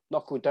and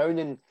knuckle down.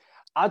 And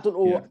I don't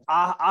know.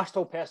 Yeah. I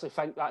still personally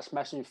think that's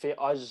missing for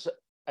us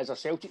as a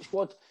Celtic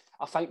squad.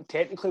 I think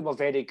technically we're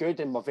very good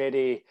and we're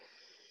very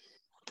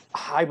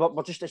high,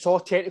 but it's all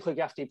technically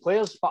gifted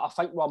players. But I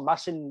think we're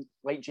missing,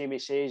 like Jamie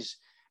says,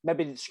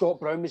 maybe Scott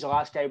Brown was the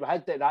last guy we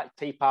had that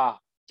type of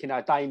kind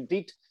of dying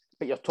breed.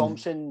 But your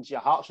Thompsons,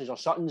 your Hartsons, your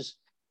Suttons,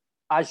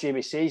 as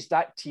Jamie says,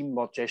 that team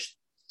were just,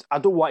 I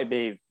don't want to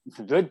be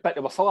rude, but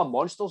they were full of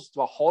monsters. They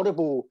were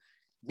horrible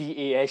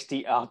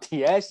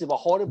Bastards. They were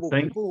horrible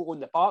people on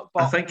the park,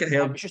 but I think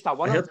it was just a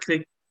winner. I heard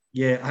Craig.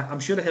 Yeah, I'm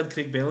sure I heard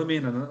Craig Bellamy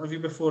in an interview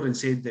before and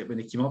said that when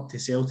he came up to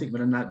Celtic,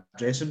 when in that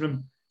dressing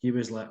room, he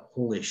was like,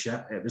 "Holy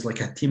shit!" It was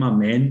like a team of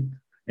men,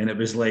 and it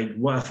was like,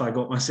 "What have I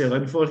got myself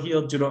in for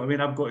here?" Do you know what I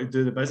mean? I've got to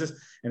do the business.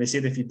 And he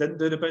said, if you didn't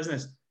do the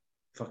business,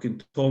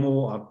 fucking Tomo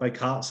or Big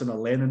Hearts and a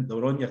Lennon, they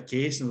were on your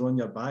case and they were on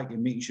your back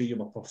and making sure you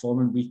were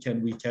performing week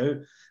in, week out.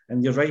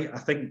 And you're right. I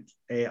think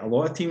a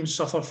lot of teams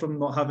suffer from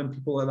not having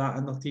people like that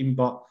in their team,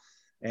 but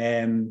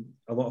a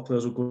lot of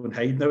players will go and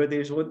hide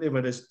nowadays, won't they?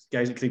 Whereas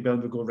guys like Craig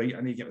Bellamy will go, right,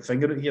 I need to get my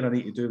finger out here, I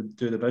need to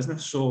do the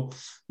business. So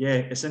yeah,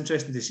 it's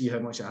interesting to see how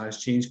much it has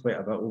changed quite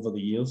a bit over the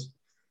years.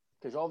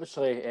 Because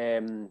obviously,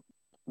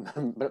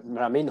 when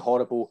I mean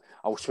horrible,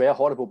 I'll swear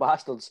horrible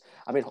bastards.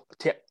 I mean,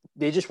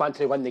 they just wanted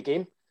to win the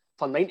game.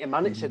 For 90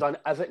 minutes, they'd done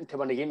everything to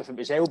win the game. If it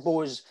was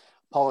elbows,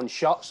 pulling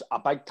shots, a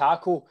big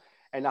tackle.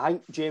 And I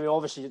think, Jamie,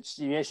 obviously,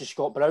 you mentioned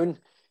Scott Brown.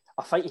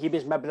 I think he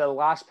was maybe the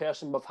last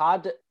person we've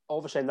had.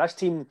 Obviously, in this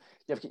team,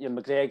 you've got your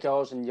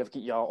McGregors and you've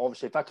got your,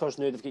 obviously, Vickers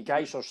now. They've got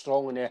guys who are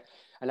strong in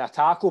a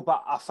tackle.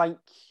 But I think,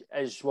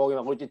 as William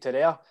alluded to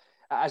there,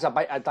 it is a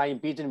bit of dying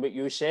breed in what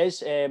you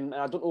says. And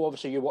I don't know,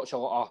 obviously, you watch a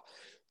lot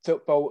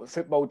of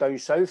football down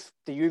south.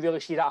 Do you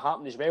really see that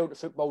happen as well, that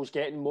football's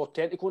getting more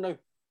technical now?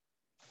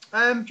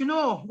 Do you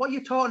know what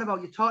you're talking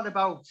about? You're talking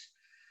about,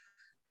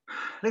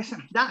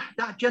 listen,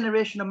 that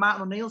generation of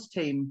Martin O'Neill's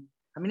team.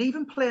 I mean,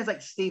 even players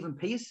like Stephen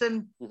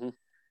Pearson, and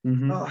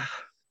then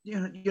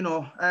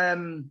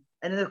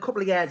a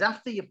couple of years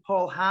after, your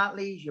Paul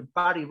Hartley's, your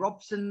Barry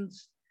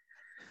Robsons.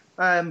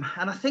 And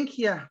I think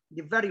you're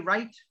very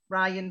right,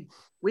 Ryan.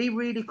 We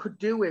really could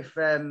do with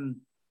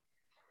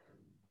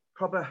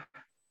probably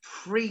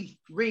 3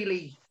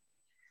 really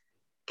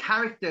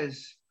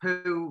characters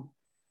who,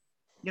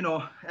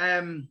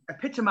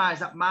 epitomise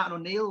that Martin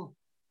O'Neill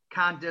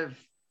kind of,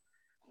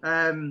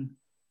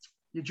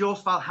 your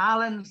Joseph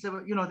Valhalens. They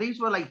were, these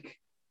were like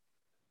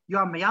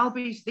Johan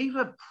Mialbys. These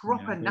were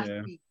proper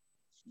nasty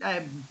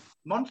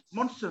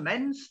monster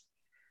men's.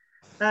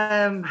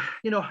 And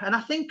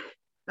I think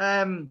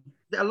a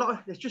lot of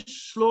it's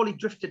just slowly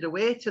drifted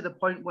away to the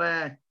point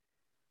where,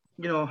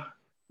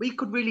 we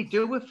could really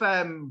do with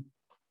sort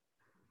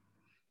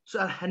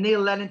of a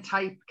Neil Lennon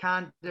type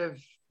kind of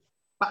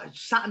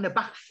sat in the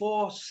back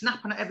four,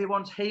 snapping at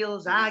everyone's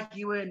heels,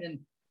 arguing,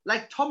 and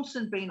like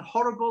Thompson being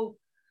horrible.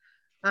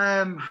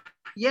 I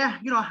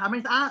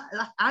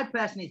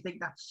personally think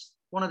that's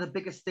one of the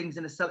biggest things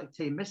in the Celtic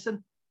team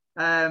missing.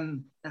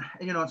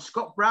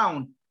 Scott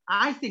Brown,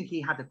 I think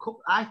he had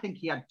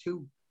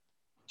two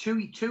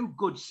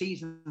good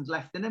seasons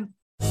left in him.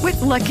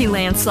 With Lucky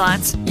Land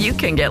Slots, you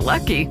can get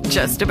lucky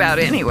just about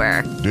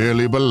anywhere.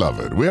 Dearly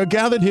beloved, we are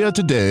gathered here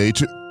today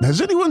to... Has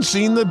anyone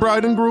seen the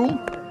bride and groom?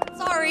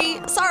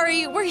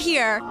 Sorry, we're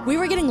here. We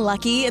were getting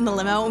lucky in the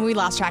limo and we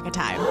lost track of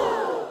time.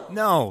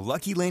 No,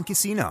 Lucky Land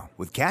Casino,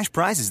 with cash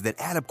prizes that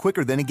add up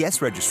quicker than a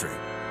guest registry.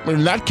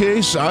 In that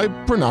case, I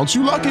pronounce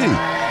you lucky.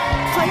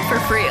 Play for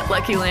free at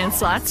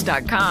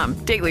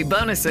LuckyLandSlots.com. Daily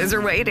bonuses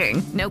are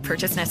waiting. No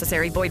purchase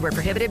necessary. Void where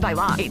prohibited by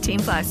law.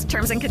 18+.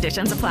 Terms and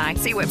conditions apply.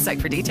 See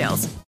website for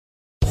details.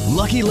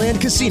 Lucky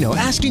Land Casino,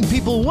 asking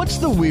people, what's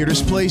the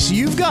weirdest place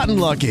you've gotten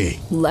lucky?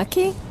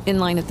 Lucky? In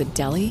line at the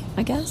deli,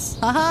 I guess?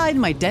 Aha, in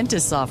my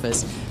dentist's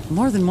office.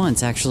 More than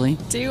once, actually.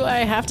 Do I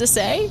have to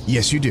say?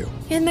 Yes, you do.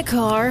 In the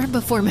car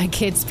before my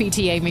kids'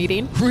 PTA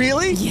meeting.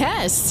 Really?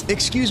 Yes.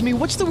 Excuse me,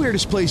 what's the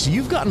weirdest place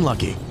you've gotten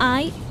lucky?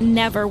 I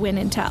never win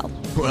and tell.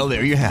 Well,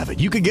 there you have it.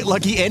 You can get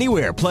lucky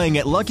anywhere, playing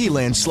at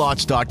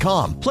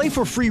LuckyLandSlots.com. Play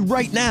for free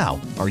right now.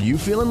 Are you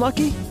feeling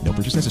lucky? No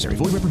purchase necessary.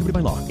 Void where prohibited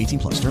by law.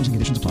 18+. Terms and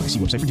conditions apply. See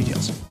website for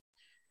details.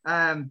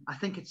 I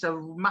think it's a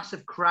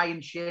massive crying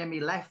shame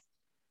he left.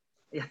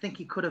 I think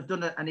he could have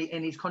done it, and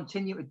he's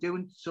continued to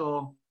do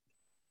so.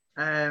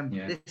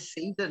 This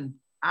season,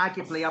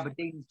 arguably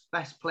Aberdeen's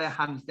best player,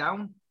 hands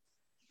down.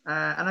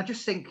 And I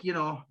just think,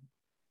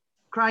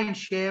 crying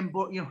shame,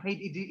 but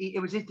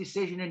it was his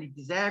decision and he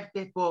deserved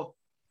it. But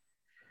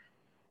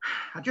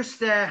I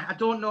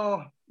don't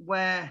know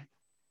where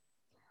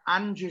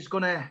Ange is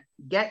gonna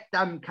get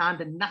them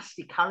kind of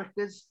nasty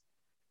characters.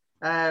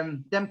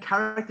 Them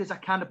characters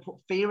that kind of put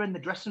fear in the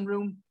dressing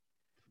room.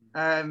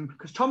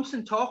 Because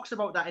Thompson talks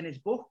about that in his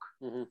book.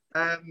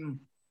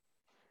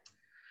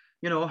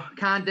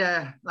 Kind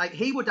of like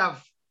he would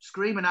have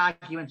screaming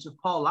arguments with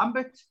Paul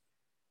Lambert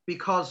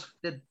because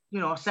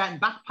certain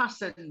back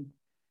pass, and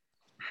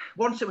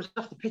once it was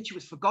off the pitch, it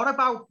was forgot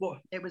about. But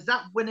it was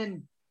that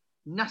winning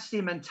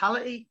nasty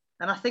mentality,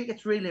 and I think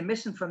it's really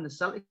missing from the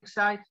Celtic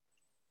side.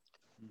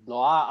 No,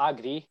 I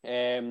agree.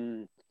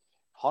 100%.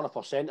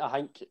 I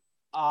think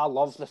I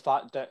love the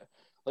fact that,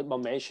 like I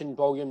mentioned,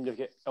 William, you've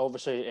got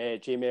obviously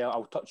Jamie.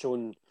 I'll touch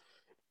on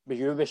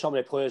with some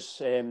of the players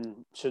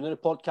soon in the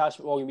podcast.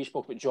 William, we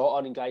spoke about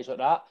Jota and guys like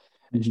that.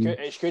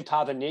 It's good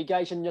having new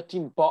guys in your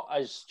team, but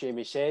as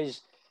Jamie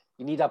says,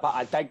 you need a bit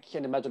of dig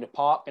in the middle of the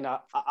park. And I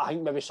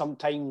think maybe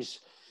sometimes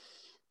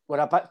we're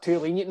a bit too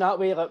lenient that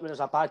way. Like when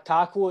there's a bad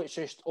tackle, it's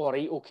just all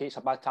right, okay, it's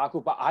a bad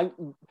tackle. But I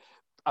think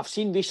I've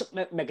seen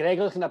recently McGregor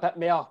looking a bit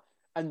more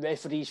in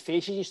referees'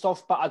 faces and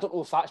stuff, but I don't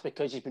know if that's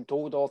because he's been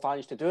told all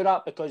fans to do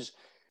that, because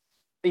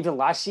even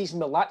last season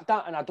we lacked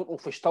that, and I don't know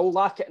if we still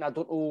lack it, and I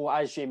don't know,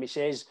 as Jamie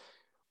says,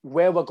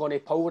 where we're going to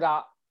pull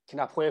that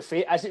kind of player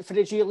fate. Is it for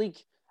the J League?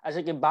 Is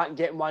it going back and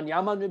getting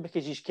Wanyama now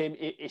because he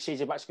says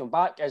he's about to come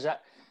back? Is it?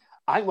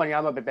 I think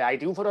Wanyama would be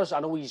ideal for us. I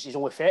know he's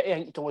only 30, I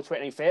think he's only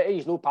 29, 30,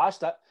 he's no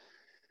past it.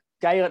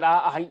 Guy like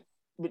that, I think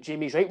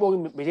Jamie's right,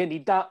 William, we didn't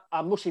need that.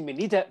 I'm not saying we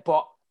need it,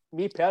 but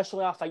me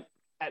personally, I think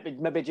it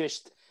would maybe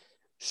just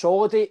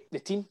solidate the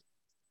team.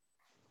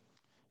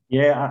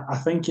 Yeah, I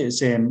think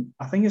it's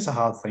a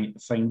hard thing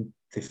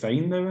to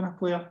find now in a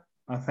player.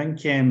 I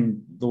think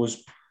there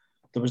was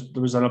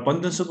an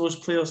abundance of those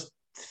players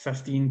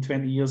 15,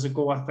 20 years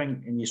ago, I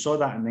think, and you saw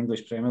that in the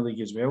English Premier League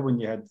as well when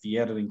you had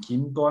Vieira and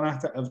Keane going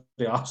at it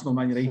every Arsenal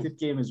Man United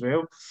game as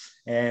well.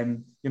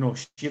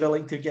 Shearer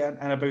liked to get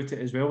in about it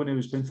as well when he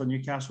was playing for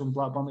Newcastle and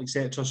Blackburn,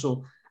 etc.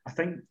 So I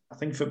think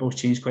football's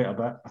changed quite a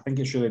bit. I think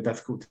it's really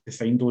difficult to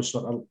find those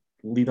sort of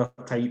leader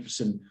types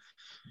and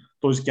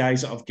those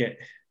guys that have got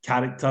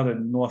character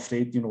and not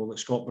afraid, like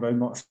Scott Brown,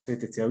 not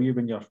afraid to tell you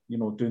when you're,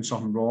 doing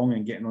something wrong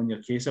and getting on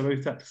your case about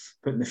it,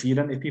 putting the fear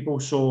into people.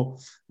 So,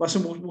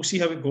 listen, we'll see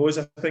how it goes.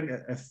 I think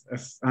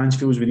if Ange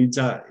feels we need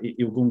that,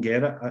 he'll go and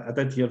get it. I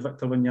did hear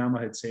Victor Wanyama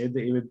had said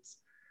that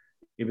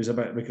he was a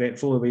bit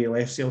regretful the way he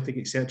left Celtic,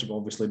 etc. But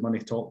obviously money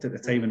talked at the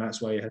time and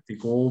that's why he had to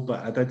go.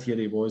 But I did hear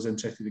he was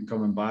interested in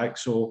coming back.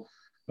 So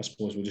I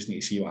suppose we'll just need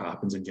to see what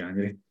happens in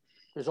January.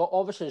 There's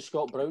obviously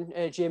Scott Brown,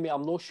 Jamie.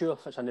 I'm not sure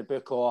if it's in the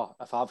book or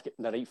if I've got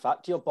the right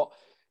fact here, but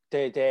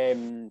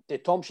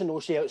did Thompson know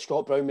say that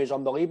Scott Brown was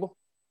unbelievable?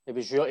 It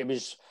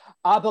was.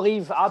 I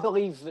believe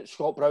that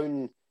Scott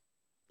Brown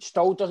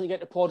still doesn't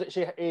get the plaudits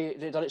he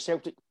done at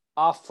Celtic.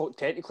 I thought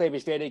technically he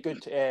was very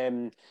good.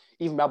 Even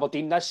with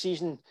Aberdeen this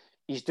season,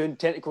 he's doing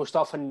technical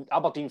stuff, and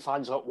Aberdeen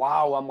fans are like,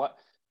 wow. I'm like,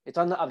 he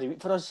done that every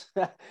week for us.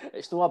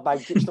 It's not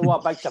a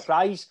big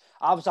surprise.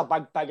 I was a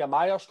big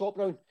admirer of Scott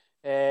Brown.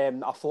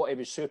 I thought he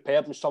was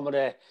superb in some of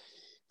the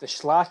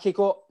slack he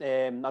got.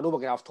 I know we're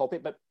going to have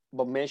topic, but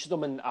we've mentioned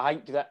him, and I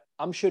think that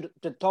I'm sure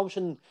did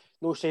Thompson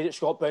know say that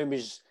Scott Brown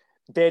was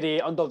very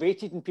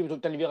underrated and people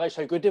didn't realise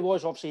how good he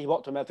was. Obviously, he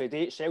worked him every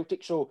day at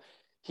Celtic, so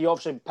he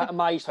obviously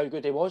epitomised how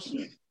good he was.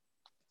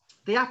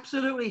 They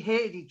absolutely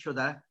hated each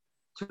other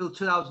till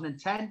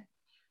 2010.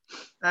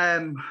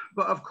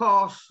 But of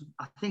course,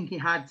 I think he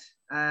had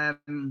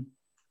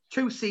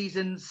 2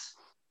 seasons,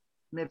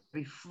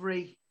 maybe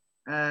 3.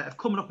 Of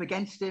coming up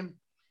against him.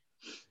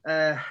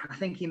 I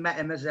think he met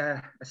him as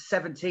a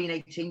 17,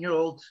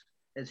 18-year-old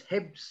as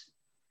Hibs.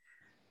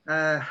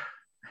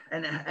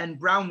 And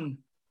Brown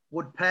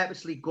would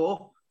purposely go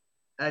up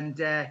and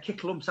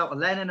kick lumps out of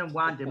Lennon and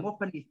wind him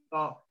up. And he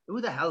thought,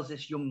 who the hell's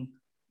this young,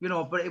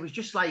 but it was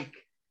just like,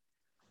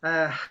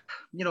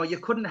 you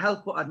couldn't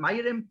help but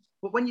admire him.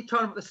 But when you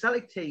talk about the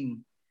Celtic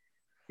team,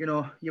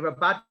 your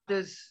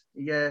Abadas,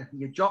 your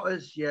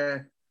Jotas,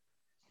 your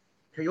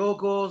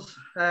Kyogos.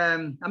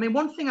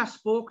 One thing I've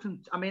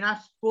spoken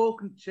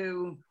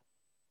to,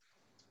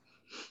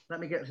 let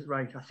me get this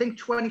right, I think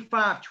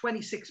 25,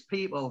 26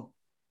 people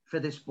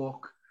for this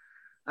book.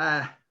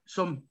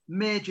 Some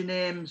major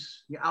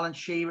names, your Alan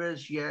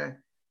Shearers,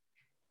 your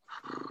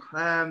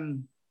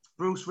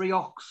Bruce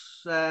Riox,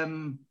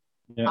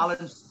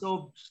 Alan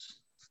Stubbs,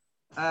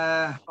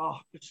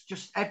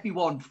 just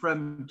everyone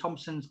from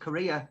Thompson's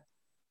career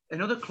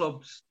in other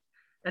clubs.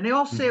 And they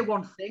all say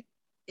one thing,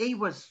 he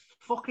was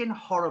fucking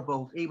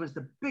horrible. He was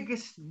the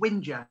biggest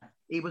whinger.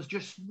 He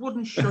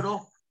wouldn't shut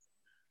up.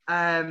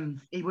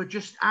 He would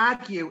just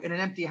argue in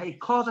an empty house. He'd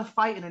cause a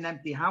fight in an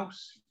empty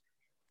house.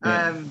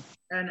 And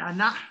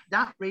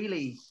that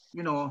really,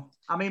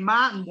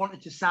 Martin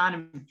wanted to sign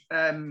him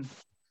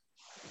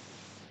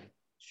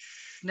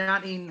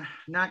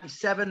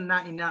 1997,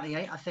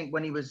 1998, I think,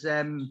 when he was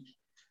at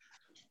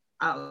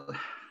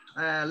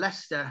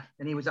Leicester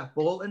and he was at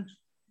Bolton.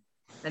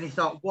 And he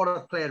thought, what a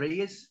player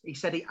he is. He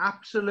said he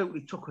absolutely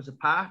took us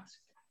apart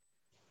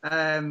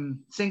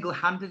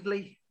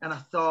single-handedly. And I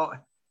thought,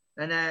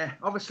 and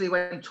obviously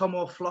when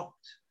Tomo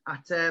flopped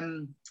at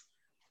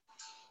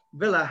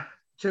Villa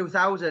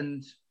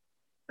 2000,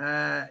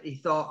 he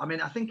thought,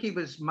 I think he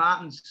was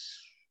Martin's,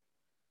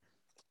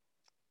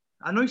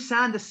 I know he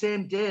signed the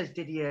same day as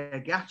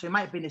Didier Gatto. It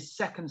might have been his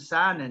second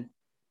signing.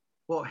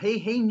 But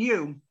he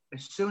knew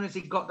as soon as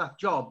he got that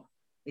job,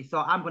 he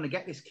thought, I'm going to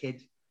get this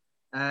kid.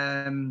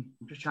 I'm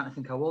just trying to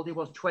think how old he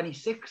was,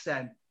 26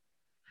 then.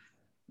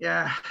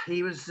 Yeah,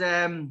 he was,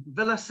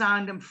 Villa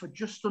signed him for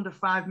just under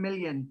 5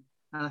 million.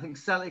 And I think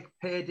Celtic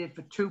paid it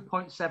for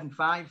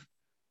 2.75.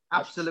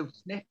 Absolute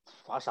snip.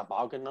 That's a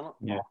bargain, isn't it?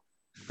 Yeah.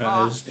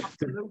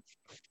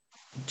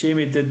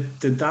 Jamie, did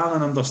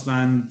Darren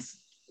understand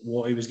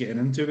what he was getting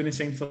into when he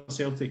signed for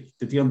Celtic?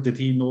 Did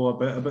he know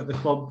about the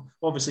club?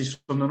 Obviously,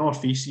 from the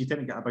North East, you tend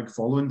to get a big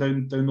following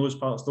down those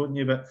parts, don't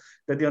you? But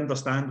did he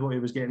understand what he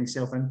was getting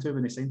himself into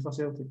when he signed for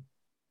Celtic?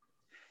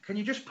 Can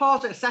you just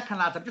pause it a second,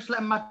 lads? I'm just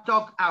letting my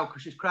dog out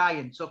because she's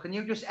crying. So can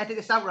you just edit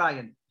this out,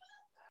 Ryan?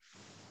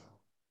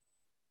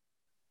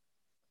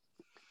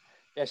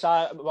 Yes,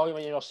 William,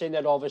 when you were saying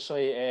there,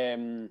 obviously,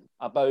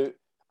 about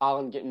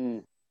Alan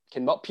getting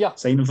up here.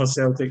 Signing for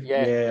Celtic.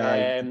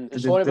 Yeah. Did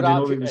they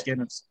know he was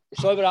getting it?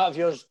 Sorry about that of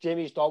yours.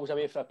 Jamie's dog was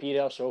away for a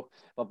period, so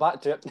we're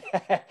back to it.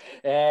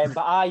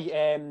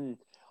 But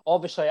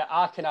obviously,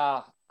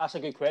 that's a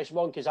good question,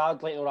 one, because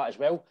I'd like to know that as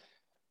well.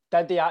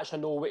 Did they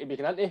actually know what he'd be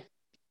getting into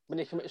when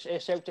they came to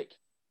Celtic?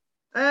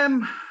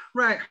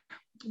 Right.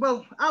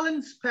 Well,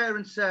 Alan's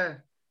parents, I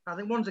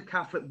think one's a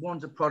Catholic,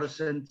 one's a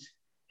Protestant.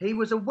 He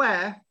was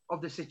aware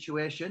of the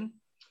situation.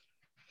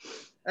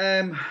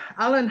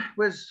 Alan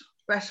was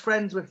best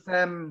friends with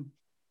a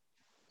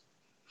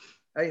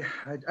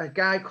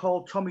guy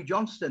called Tommy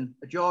Johnston,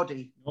 a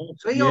Geordie.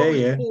 So he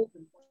always told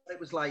him what it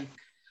was like.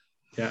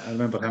 Yeah, I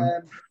remember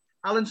him.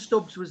 Alan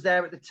Stubbs was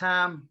there at the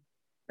time.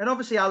 And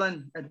obviously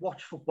Alan had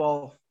watched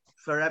football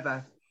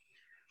forever.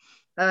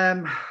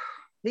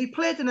 He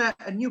played in a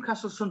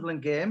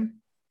Newcastle-Sunderland game.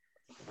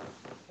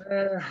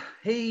 I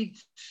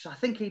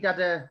think he'd had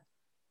I'm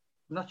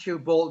not sure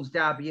who Bolton's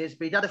derby is,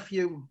 but he'd had a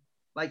few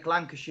like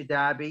Lancashire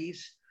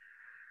derbies.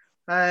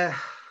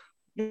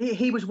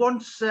 He was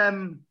once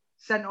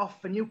sent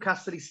off for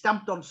Newcastle. He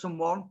stamped on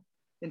someone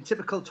in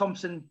typical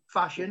Thompson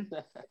fashion.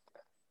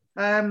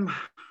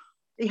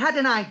 He had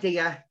an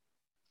idea,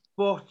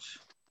 but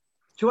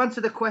to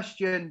answer the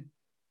question,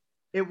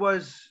 it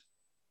was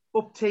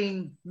up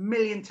to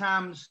million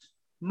times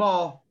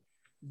more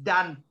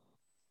than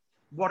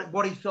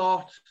what he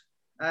thought.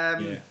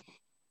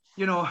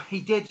 You know,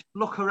 he did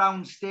look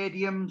around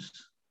stadiums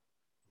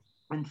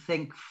and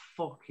think,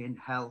 fucking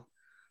hell.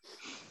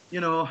 You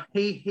know,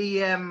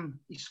 he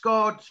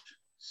scored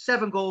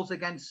 7 goals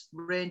against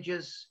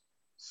Rangers,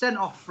 sent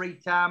off 3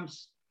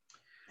 times.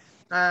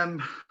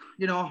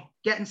 You know,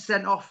 getting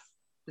sent off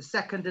the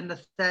second and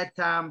the third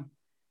time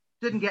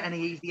didn't get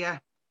any easier.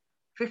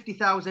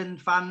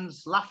 50,000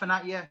 fans laughing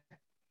at you,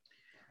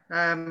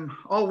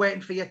 all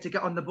waiting for you to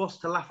get on the bus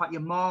to laugh at you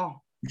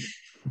more.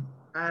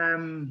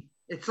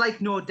 It's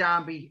like no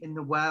derby in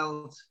the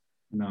world.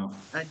 No.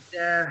 And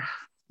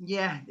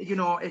yeah, you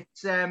know, it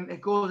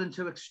goes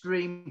into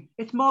extreme.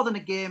 It's more than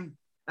a game.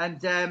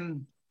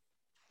 And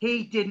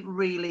he didn't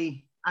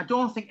really. I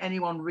don't think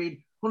anyone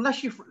really,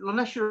 unless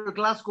you're a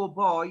Glasgow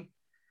boy,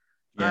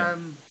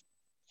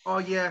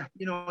 or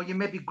you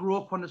maybe grew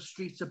up on the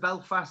streets of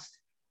Belfast.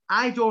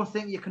 I don't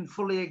think you can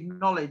fully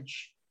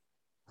acknowledge.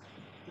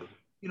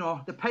 You know,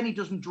 the penny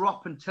doesn't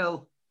drop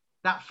until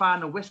that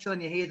final whistle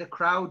and you hear the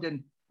crowd,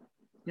 and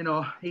you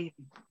know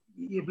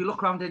you'd be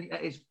looking around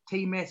at his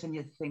teammates and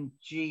you'd think,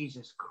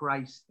 Jesus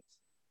Christ.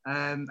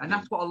 And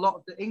that's what a lot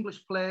of the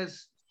English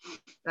players,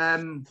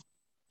 Jamie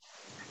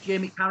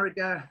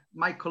Carragher,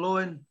 Michael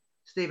Owen,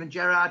 Stephen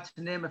Gerrard,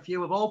 to name a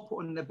few, have all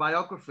put in their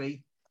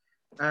biography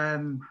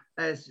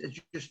as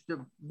just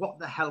what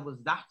the hell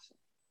was that?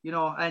 You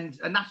know, and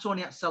that's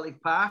only at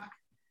Celtic Park.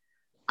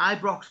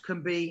 Ibrox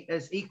can be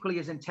as equally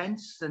as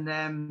intense, and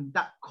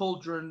that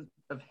cauldron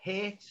of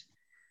hate.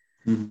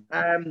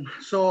 Mm-hmm.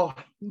 So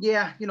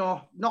yeah, you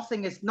know,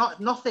 nothing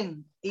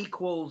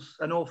equals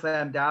an Old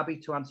Firm derby,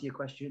 to answer your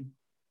question.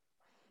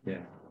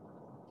 Yeah,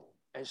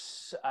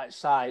 it's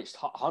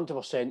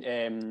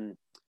 100%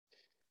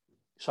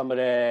 some of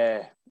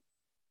the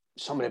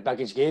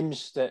biggest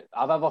games that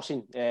I've ever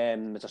seen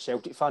as a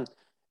Celtic fan.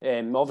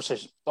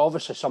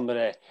 Obviously some of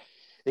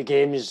the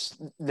games,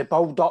 the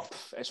build up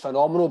is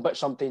phenomenal, but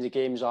sometimes the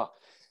games are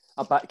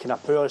a bit kind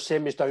of poor.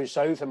 Same as down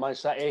south in Man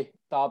City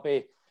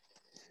derby.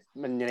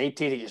 Man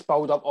United, it's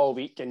build up all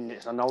week and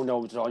it's a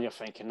 0-0 draw and you're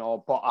thinking,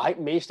 no. But I think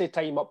most of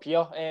the time up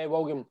here,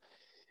 William,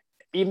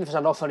 even if it's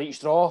a nothing each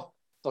draw,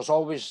 there's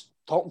always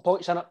talking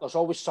points in it. There's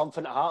always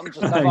something that happens.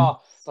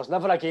 There's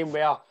never a game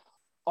where,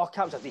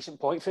 cap's a decent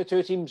point for the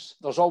two teams.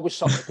 There's always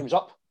something that comes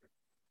up.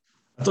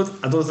 I don't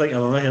think I've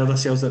ever heard a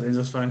Celtic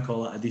Rangers fan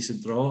call it a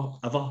decent draw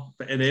ever,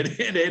 but in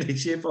any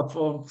shape or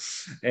form.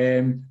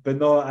 But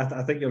no,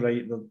 I think you're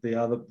right. They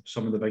are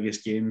some of the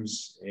biggest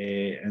games,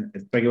 and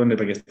it's one of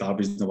the biggest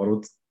derbies in the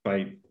world,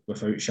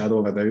 without shadow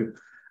of a doubt.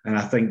 And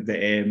I think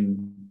that,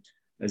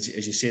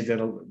 as you said there,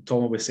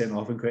 Tom was sent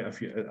off in quite a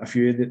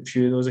few of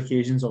those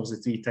occasions,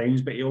 obviously 3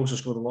 times. But he also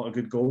scored a lot of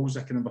good goals.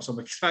 I can remember some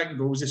of the cracking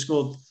goals he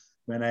scored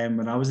when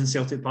I was in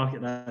Celtic Park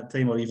at that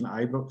time, or even at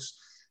Ibrox.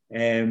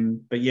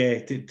 But yeah,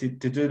 to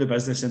do the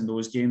business in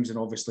those games, and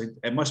obviously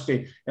it must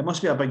be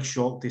a big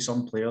shock to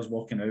some players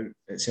walking out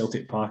at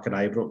Celtic Park or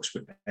Ibrox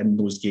in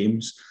those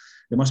games.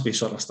 They must be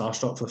sort of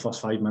starstruck for the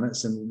first 5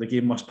 minutes, and the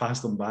game must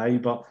pass them by.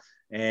 But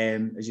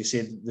as you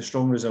said, the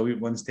strong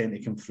resilient ones tend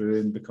to come through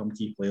and become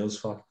key players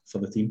for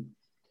the team.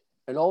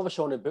 And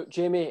obviously on the book,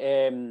 Jamie,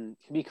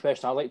 the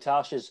question I'd like to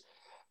ask is,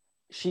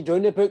 see,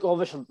 doing the book,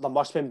 obviously there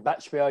must have been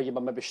bits where you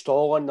were maybe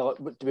stalling, like,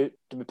 do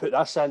we put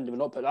this in, do we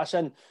not put this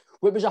in?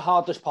 What was the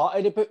hardest part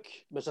of the book?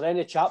 Was there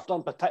any chapter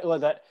in particular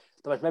that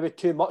there was maybe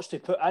too much to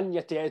put in, you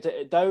had to edit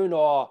it down,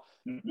 or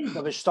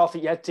there was stuff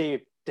that you had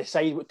to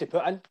decide what to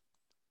put in?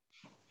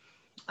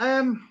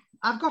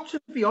 I've got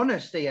to be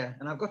honest here,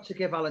 and I've got to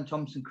give Alan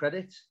Thompson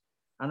credit.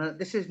 And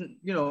this isn't,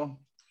 you know,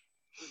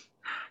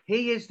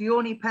 he is the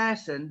only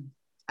person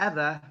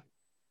ever,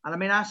 and I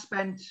mean, I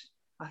spent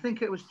I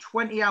think it was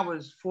 20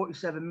 hours,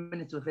 47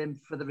 minutes with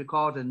him for the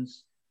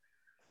recordings.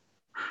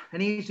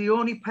 And he's the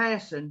only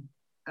person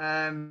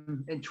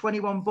in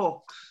 21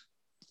 books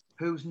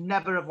who's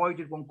never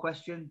avoided one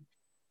question.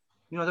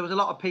 You know, there was a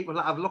lot of people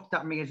that have looked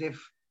at me as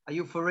if, are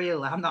you for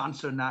real? I'm not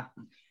answering that.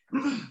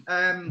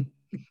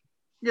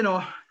 You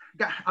know,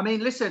 I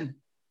mean, listen,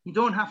 you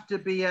don't have to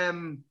be,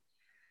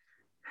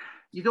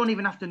 you don't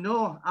even have to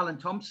know Alan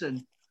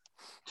Thompson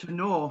to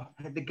know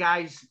that the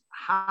guy's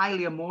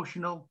highly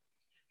emotional.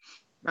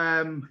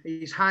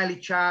 He's highly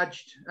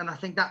charged, and I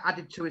think that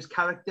added to his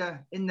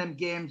character in them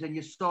games. And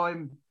you saw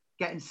him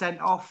getting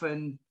sent off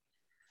and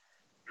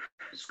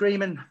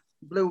screaming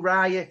Blue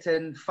Riot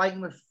and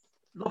fighting with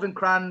Loving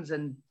Crans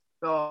and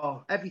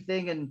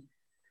everything. And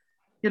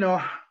you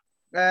know,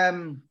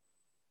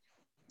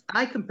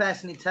 I can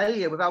personally tell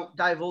you, without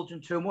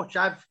divulging too much,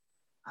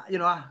 you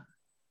know,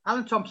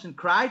 Alan Thompson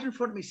cried in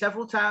front of me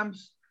several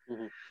times,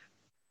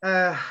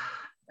 laughed.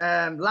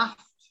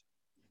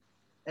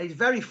 He's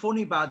very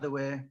funny, by the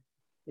way.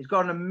 He's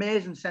got an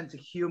amazing sense of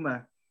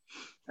humour.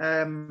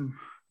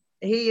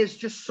 He is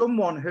just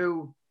someone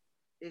who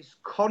is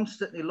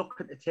constantly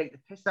looking to take the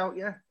piss out of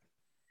you.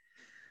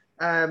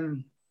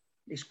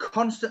 He's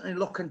constantly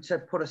looking to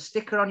put a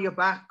sticker on your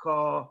back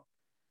or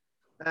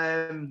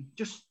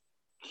just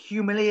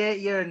humiliate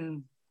you.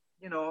 And,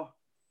 you know,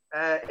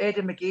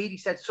 Aidan McGee, he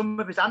said some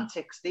of his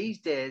antics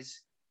these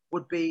days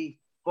would be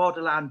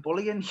borderline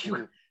bullying.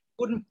 You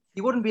wouldn't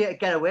be able to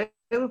get away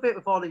with it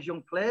with all his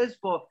young players,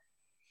 but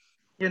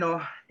you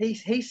know,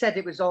 he said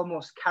it was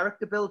almost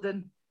character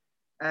building.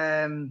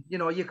 You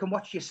know, you can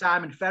watch your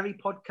Simon Ferry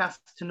podcast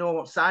to know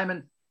what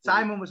Simon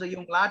was a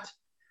young lad.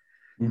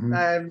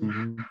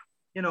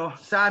 You know,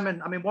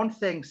 Simon, I mean, one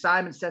thing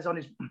Simon says on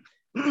his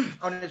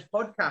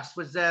podcast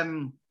was, I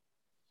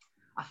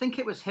think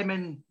it was him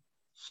and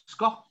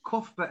Scott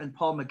Cuthbert and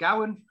Paul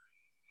McGowan,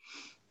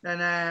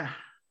 and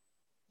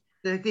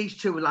these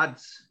two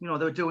lads, you know,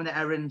 they were doing the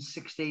errands,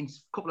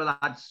 couple of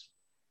lads,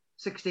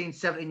 16,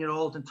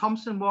 17-year-olds, and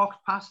Thompson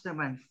walked past and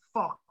went,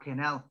 fucking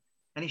hell.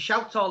 And he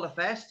shouts all the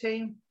first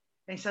team.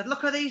 And he said,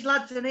 look at these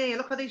lads in here.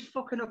 Look at these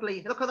fucking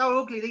ugly. Look at how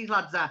ugly these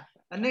lads are.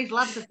 And these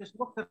lads are just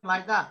looking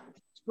like that,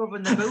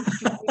 scrubbing the boots,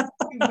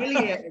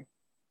 humiliated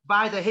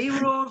by the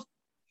heroes.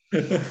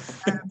 You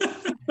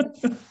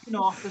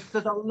know,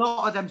 there's a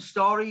lot of them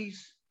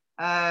stories.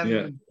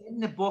 In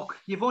the book,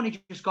 you've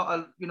only just got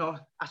to, you know,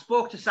 I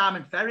spoke to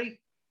Simon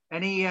Ferry,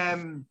 and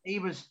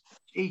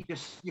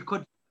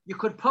you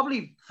could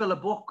probably fill a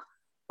book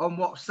on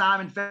what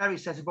Simon Ferry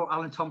says about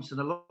Alan Thompson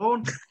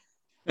alone.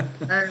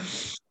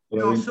 You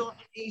know, so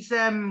he's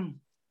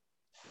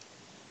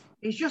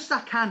just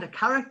that kind of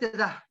character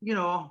that, you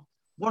know,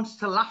 wants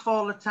to laugh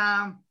all the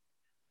time.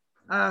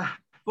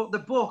 But the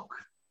book,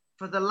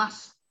 for the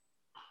last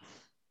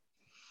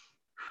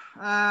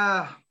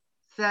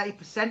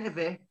 30% of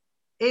it,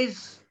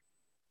 is,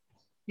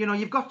 you know,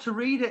 you've got to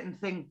read it and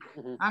think,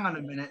 hang on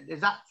a minute,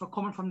 is that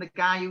coming from the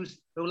guy who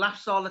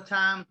laughs all the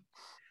time?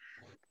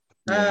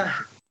 And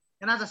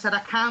as I said, I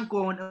can't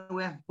go into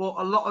it, but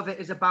a lot of it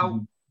is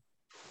about,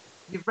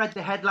 you've read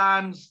the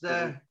headlines,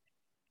 the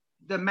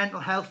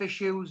mental health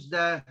issues,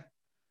 the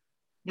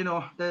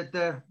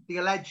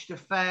alleged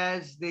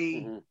affairs,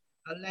 the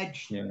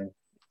alleged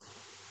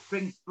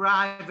drink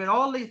driving,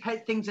 all these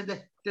things.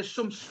 There's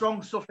some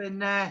strong stuff in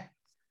there.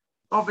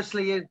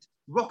 Obviously, his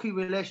rocky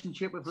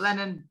relationship with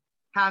Lennon,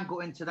 can't go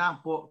into that,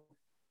 but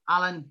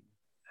Alan,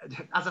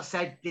 as I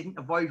said, didn't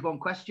avoid one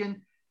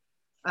question.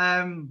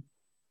 It's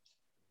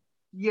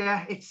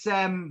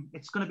going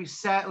to be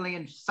certainly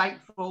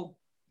insightful.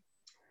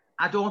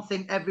 I don't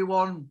think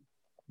everyone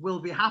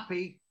will be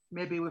happy,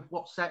 maybe with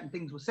what certain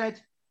things were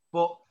said,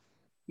 but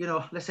you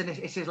know, listen,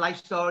 it's his life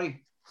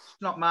story.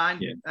 It's not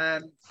mine.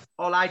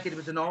 All I did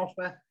was an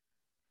offer,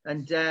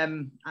 and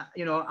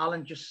you know,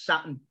 Alan just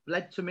sat and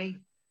bled to me,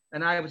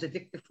 and I was a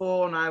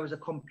dictaphone, I was a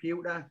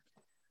computer.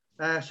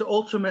 So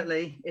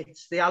ultimately,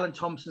 it's the Alan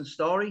Thompson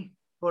story.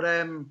 But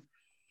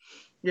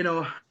you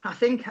know, I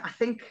think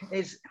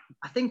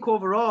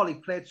overall he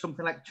played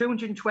something like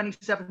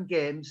 227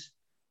 games,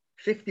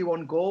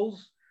 51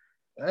 goals.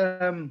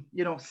 You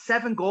know,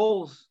 7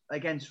 goals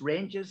against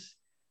Rangers.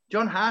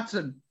 John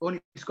Hartson only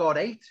scored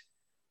 8.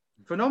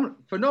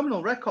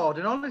 Phenomenal record,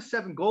 and all his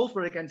 7 goals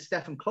were against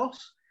Stefan Klos.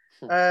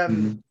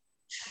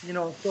 You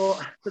know, so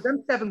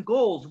them 7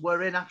 goals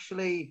were in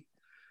actually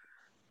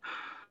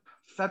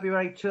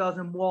February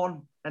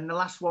 2001, and the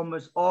last one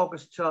was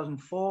August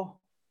 2004.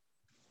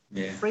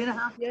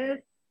 3.5 years.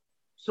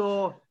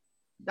 So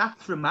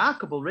that's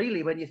remarkable,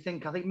 really, when you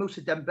think. I think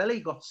Moussa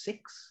Dembele got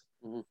 6.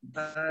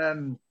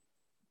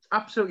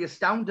 Absolutely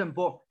astounding.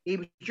 But he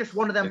was just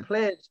one of them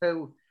players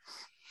who,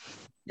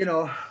 you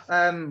know,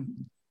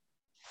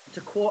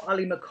 to quote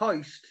Ali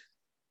McCoist,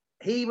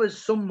 he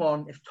was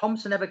someone, if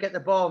Thompson ever get the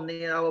ball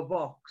near our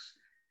box,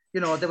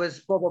 you know, there was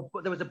a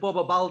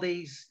Bobo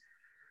Baldi's,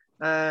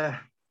 I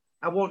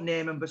won't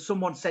name him, but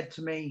someone said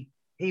to me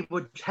he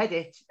would head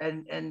it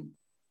and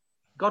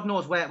God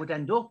knows where it would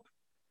end up.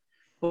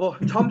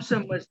 But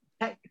Thompson was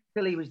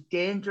till he was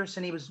dangerous,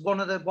 and he was one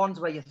of the ones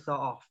where you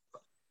thought,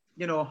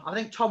 I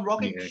think Tom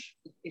Rogic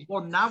is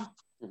one now.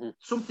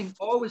 Something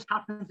always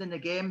happens in the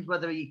games,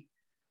 whether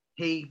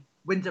he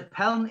wins a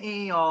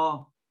penalty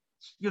or,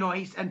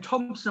 and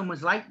Thompson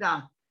was like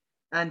that.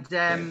 And,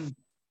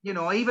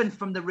 even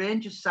from the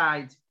Rangers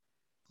side,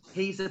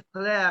 he's a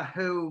player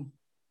who,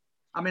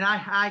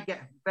 I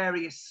get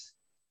various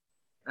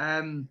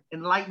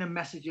enlightening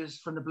messages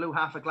from the Blue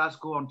Half of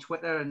Glasgow on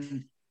Twitter,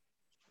 and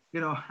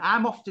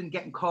I'm often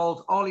getting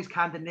called all these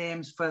kind of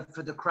names for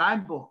the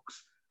crime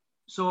books.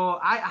 So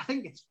I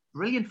think it's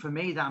brilliant for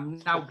me that I'm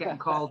now getting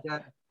called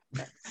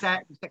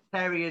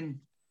sectarian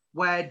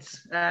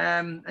words.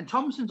 And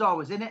Thompson's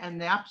always in it,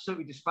 and they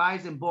absolutely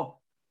despise him. But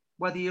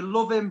whether you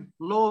love him,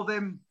 loathe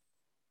him,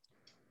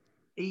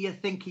 you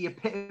think he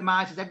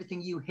epitomises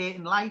everything you hate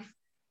in life,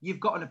 you've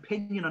got an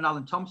opinion on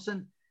Alan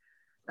Thompson.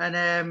 And,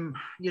 and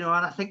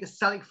I think the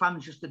Celtic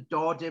fans just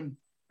adored him.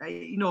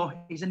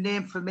 He's a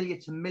name familiar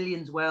to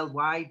millions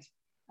worldwide.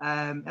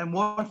 And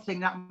one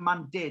thing that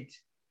man did,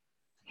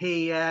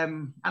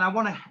 and I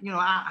want to,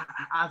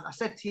 I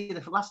said to you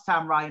the last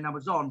time, Ryan, I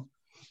was on,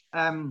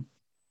 and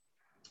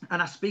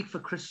I speak for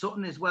Chris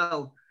Sutton as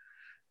well,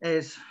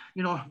 is,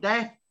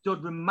 they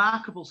did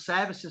remarkable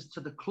services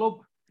to the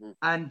club.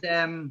 And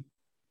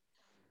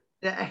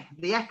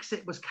the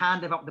exit was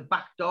kind of up the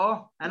back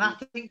door. And I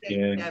think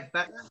they're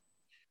better.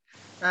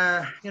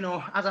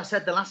 As I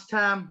said the last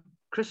time,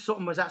 Chris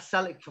Sutton was at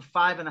Celtic for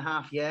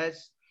 5.5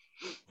 years.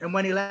 And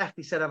when he left,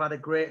 he said, I've had a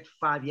great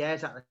 5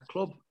 years at the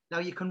club. Now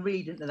you can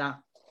read into that,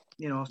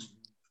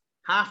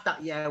 half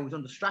that year was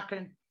under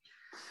Strachan.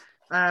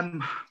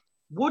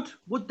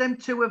 Would them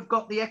two have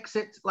got the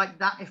exit like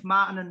that if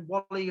Martin and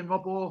Wally and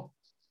Robbo?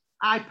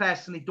 I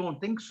personally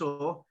don't think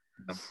so.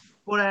 No.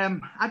 But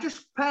I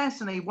just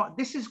personally,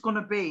 this is going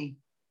to be,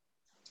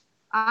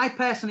 I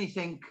personally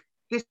think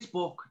this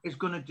book is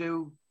going to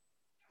do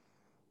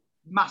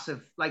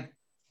massive,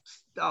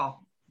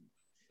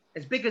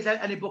 as big as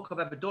any book I've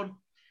ever done.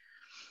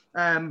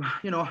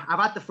 I've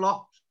had the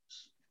flops,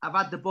 I've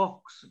had the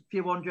books, a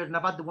few hundred, and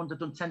I've had the ones that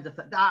done tens of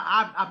thousands.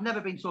 I've never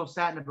been so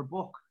certain of a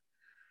book.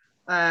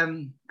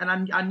 And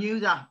I knew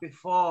that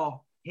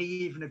before he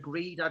even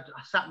agreed. I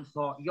sat and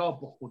thought, your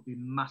book would be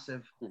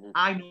massive.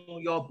 I know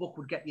your book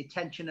would get the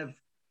attention of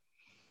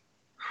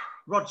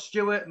Rod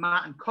Stewart,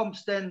 Martin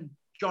Compston,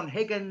 John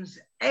Higgins.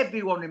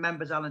 Everyone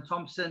remembers Alan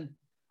Thompson.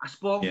 I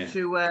spoke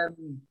to a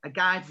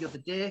guy the other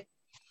day.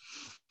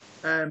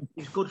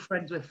 He's good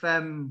friends with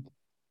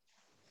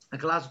a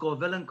Glasgow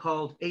villain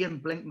called Ian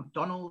Blink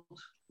McDonald.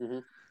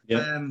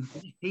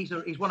 He's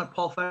one of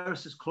Paul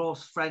Ferris's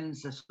close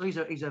friends. So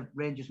he's a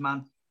Rangers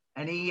man,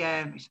 and he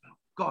said,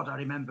 God, I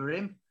remember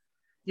him.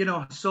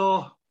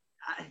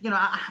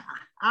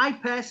 I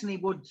personally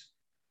would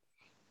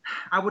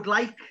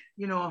like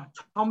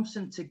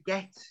Thompson to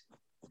get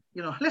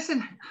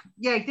listen.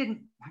 He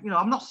didn't.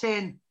 I'm not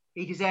saying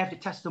he deserved a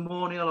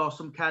testimonial or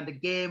some kind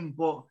of game,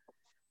 but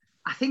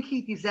I think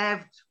he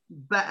deserved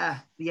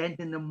better the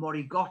ending than what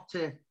he got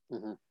to.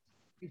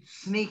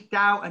 Sneaked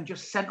out and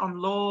just sent on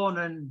loan,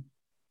 and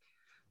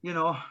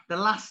the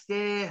last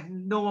day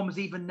no one was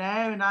even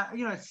there, and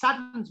it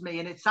saddens me,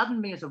 and it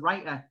saddened me as a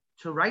writer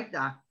to write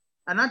that.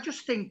 And I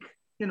just think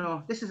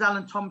this is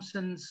Alan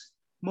Thompson's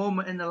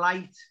moment in the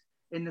light,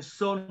 in the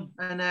sun,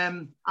 and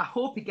I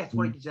hope he gets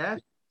what he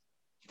deserves.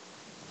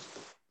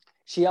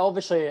 See,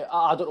 obviously,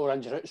 I don't know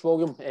ins and outs,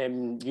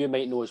 William. You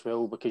might know as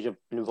well because you've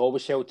been involved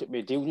with Celtic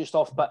with deals and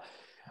stuff, but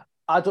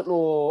I don't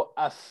know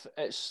if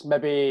it's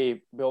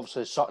maybe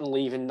obviously Sutton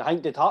leaving. I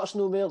think did Hearts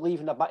know we're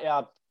leaving a bit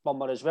of a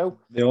bummer as well.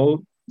 They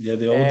all did,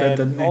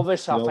 didn't they?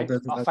 Obviously,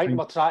 I think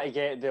we're trying to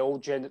get the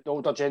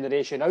older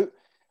generation out.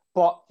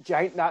 But do you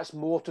think that's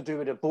more to do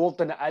with the board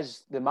than it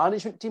is the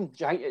management team?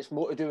 Do you think it's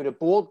more to do with the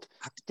board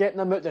getting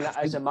them out than it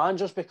is the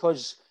managers?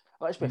 Because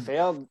let's be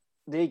fair,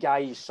 the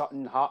guys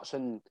Sutton, Hearts,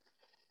 and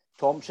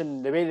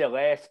Thompson, the way they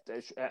left,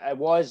 it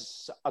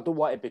was, I don't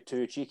want to be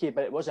too cheeky,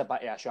 but it was a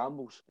bit of a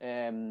shambles.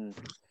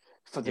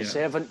 For the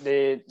servant,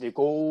 the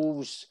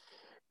goals,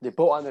 they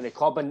bought into the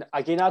club. And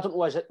again, I don't know,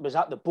 was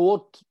that the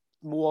board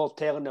more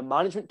telling the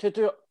management to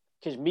do it?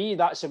 Because me,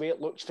 that's the way it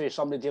looks for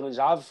some of the dealings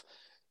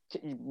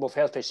we've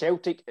heard for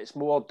Celtic. It's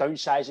more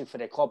downsizing for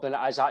the club than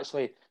it is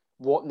actually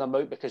wanting them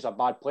out because they're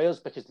bad players,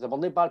 because they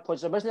weren't bad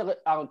players. There wasn't like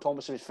Alan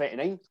Thompson was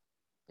 39.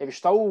 He was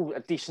still a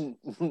decent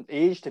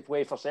age to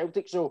play for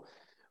Celtic. So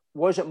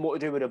was it more to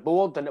do with the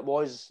board than it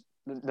was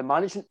the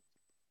management?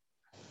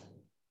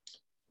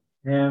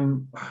 I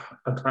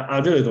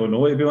really don't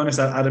know, to be honest.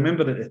 I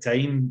remember at the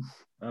time,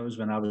 that was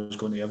when I was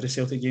going to every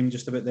Celtic game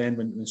just about then,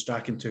 when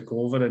Strachan took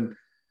over, and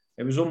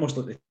it was almost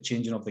like the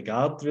changing of the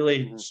guard,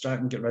 really.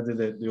 Strachan get rid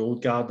of the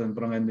old guard and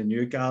bring in the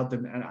new guard,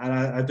 and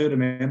I do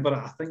remember,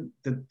 I think,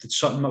 did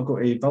Sutton not go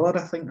to Villa,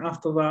 I think,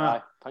 after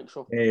that? I think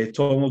so.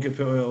 Tom will get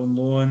put out on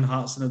loan,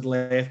 Hartson had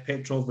left,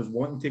 Petrov was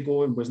wanting to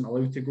go and wasn't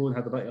allowed to go, and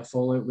had a bit of a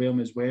fallout with him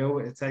as well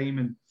at the time,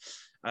 and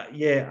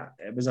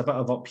it was a bit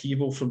of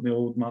upheaval from the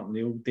old Martin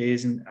Neil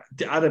days. And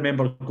I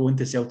remember going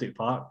to Celtic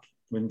Park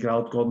when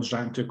Gordon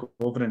Strachan took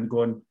over and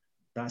going,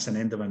 that's an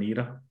end of an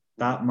era.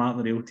 that Martin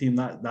O'Neill team,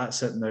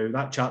 that's it now.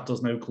 That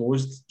chapter's now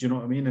closed. Do you know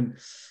what I mean?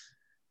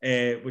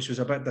 And which was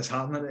a bit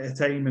disheartening at the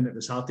time, and it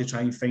was hard to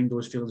try and find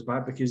those feelings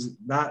back, because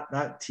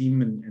that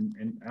team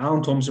and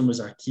Alan Thompson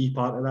was a key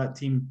part of that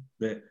team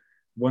that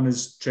won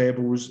his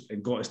trebles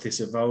and got us to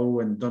Seville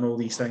and done all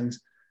these things.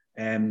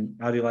 I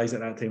realised at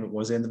that time it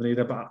was the end of an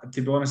era, but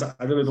to be honest,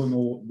 I really don't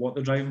know what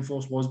the driving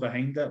force was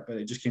behind it, but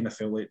it just kind of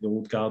felt like the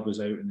old guard was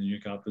out and the new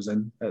guard was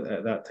in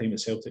at that time at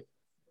Celtic.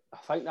 I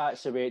think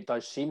that's the way it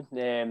does seem,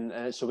 and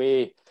it's the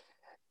way.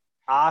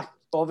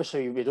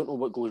 Obviously we don't know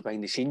what goes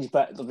behind the scenes,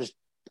 but there was.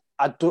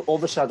 I don't know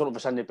if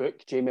it's in the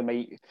book. Jamie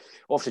might.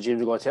 Obviously, James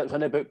will go to tell it's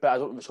in the book, but I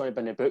don't know if it's going to be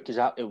in the book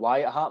exactly why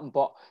it happened.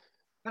 But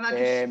can I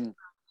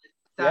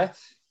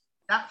just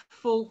that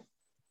full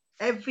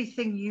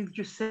everything you've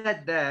just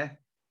said there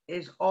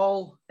is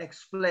all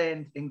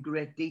explained in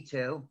great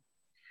detail.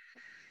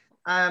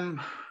 And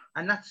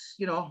that's,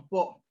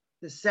 but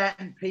there's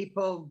certain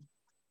people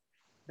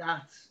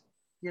that,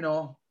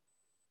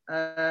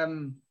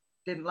 didn't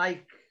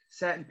like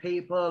certain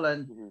people,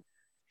 and,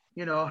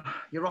 your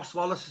Ross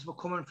Wallaces were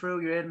coming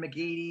through, your Aidan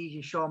McGeady's,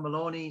 your Sean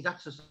Maloney's,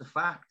 that's just a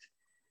fact.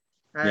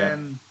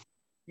 And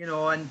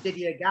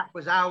Didier Gap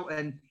was out,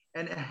 and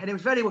it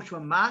was very much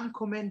when Martin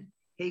come in,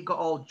 he got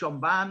all John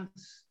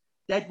Barnes,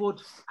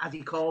 Deadwood, as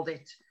he called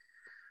it.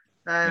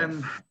 There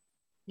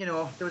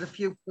was a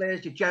few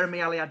players, your Jeremy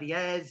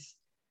Aliadiez.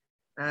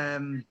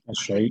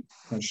 That's right.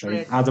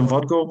 Adam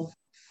Virgo.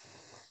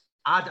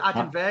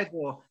 Adam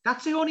Virgo.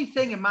 That's the only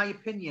thing, in my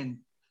opinion,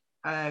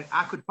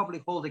 I could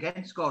probably hold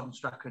against Gordon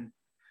Strachan.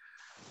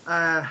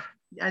 And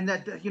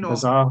that,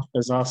 bizarre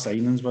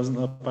signings, wasn't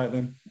there, back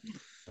then?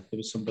 There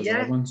was some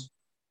bizarre ones.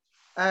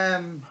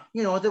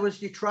 There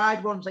was your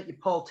tried ones like your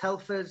Paul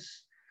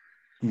Telfers.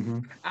 Mm-hmm.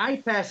 I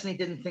personally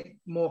didn't think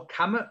more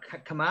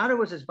Kamara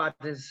was as bad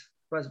as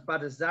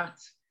that.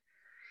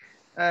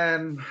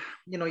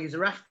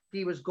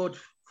 Uzarafti was good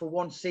for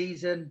one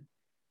season.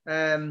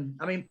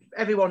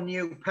 Everyone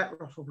knew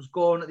Petrov was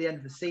going at the end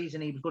of the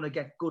season. He was going to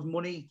get good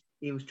money.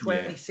 He was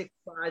 26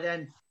 by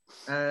then.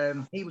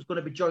 He was going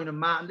to be joining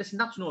Martin. Listen,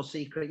 that's no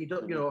secret. You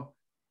don't, you don't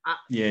have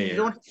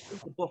to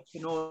read the book to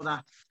know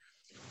that.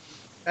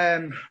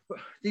 But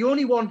the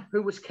only one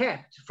who was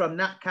kept from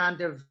that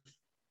kind of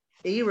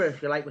era,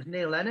 if you like, was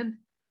Neil Lennon.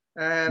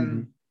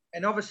 And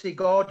obviously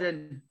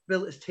Gordon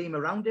built his team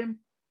around him.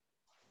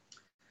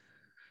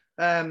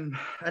 And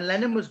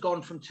Lennon was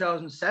gone from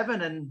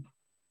 2007, and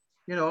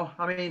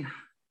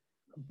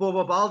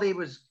Bobo Baldi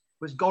was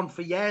gone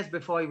for years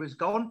before he was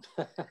gone.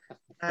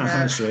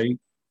 That's right.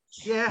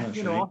 Yeah, That's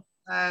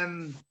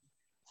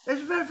it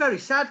was very, very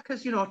sad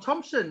because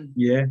Thompson,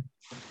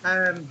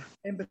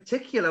 in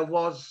particular,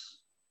 was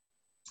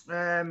he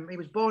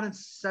was born in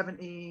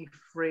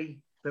 1973.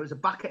 But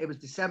it was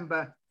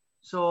December.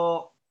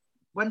 So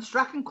when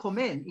Strachan come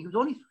in, he was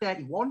only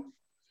 31.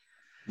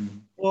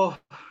 Well,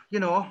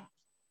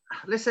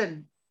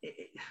 listen,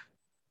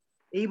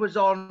 he was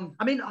on.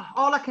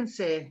 All I can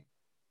say,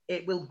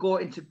 it will go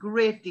into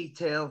great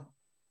detail,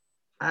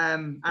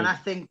 and I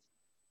think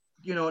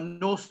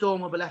no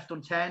stone will be left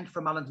unturned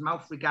from Alan's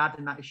mouth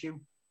regarding that issue.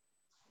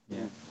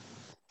 Yeah,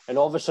 and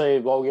obviously,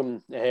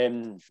 William,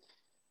 to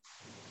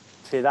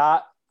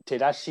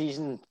this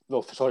season,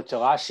 to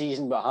last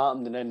season, what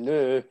happened, and then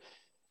now,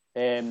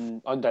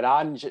 under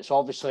Ange, it's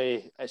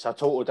a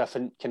total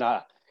different kind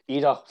of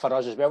era for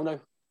us as well now.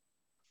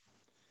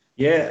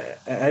 Yeah,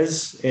 it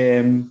is.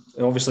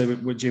 Obviously,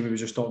 what Jamie was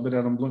just talking about,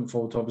 and I'm looking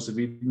forward to obviously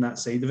reading that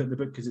side of it in the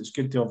book, because it's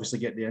good to obviously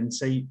get the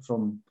insight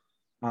from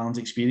Alan's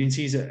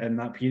experiences in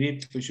that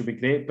period, which will be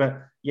great.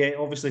 But yeah,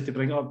 obviously to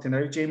bring it up to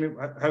now, Jamie,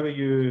 how are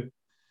you?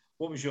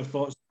 What was your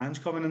thoughts on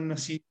Ange coming in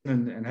this season,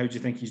 and how do you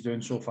think he's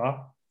doing so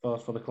far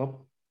for the club?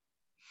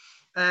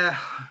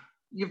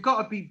 You've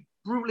got to be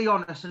brutally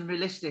honest and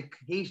realistic.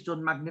 He's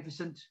done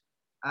magnificent.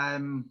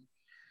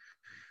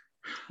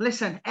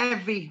 Listen,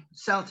 every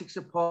Celtic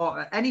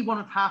supporter, anyone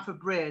with half a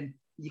brain,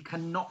 you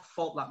cannot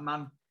fault that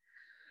man.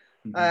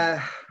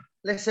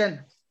 Listen,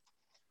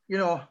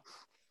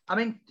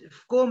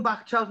 going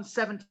back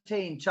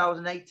 2017,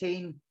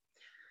 2018,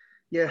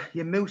 your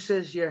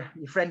Mooses, your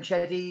French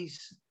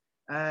Eddies,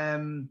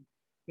 there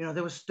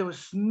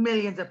was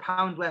millions of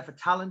pounds worth of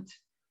talent,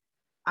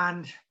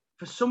 and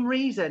for some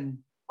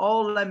reason,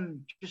 all of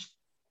them just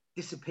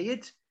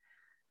disappeared.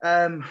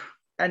 I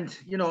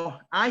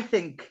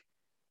think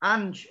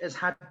Ange has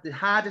had the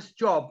hardest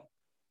job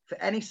for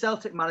any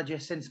Celtic manager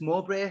since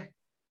Mowbray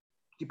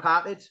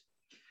departed.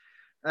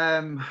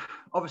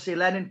 Obviously,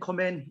 Lennon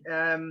come in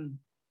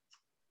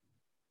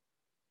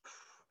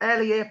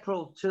early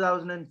April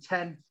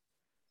 2010.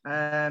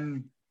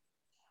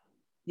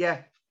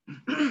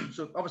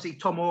 So obviously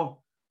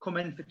Tomo come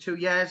in for 2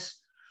 years.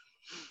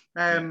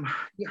 But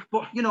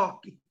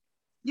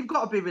you've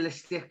got to be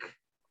realistic.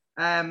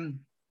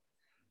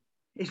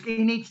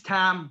 He needs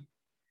time.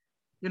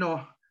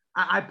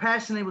 I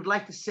personally would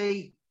like to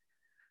see.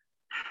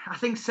 I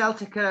think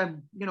Celtic, there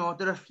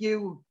are a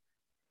few.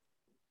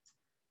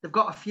 They've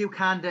got a few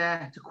kind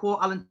of, to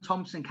quote Alan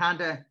Thompson,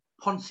 kind of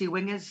poncy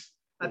wingers,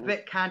 a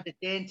bit kind of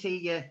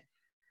dainty.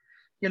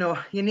 you know,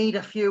 you need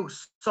a few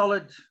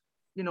solid,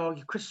 you know,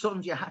 your Chris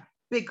Suttons, your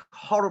big,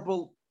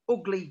 horrible,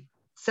 ugly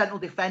central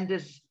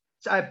defenders,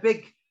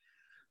 big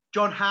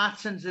John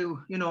Hartsons, who,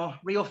 you know,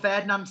 Rio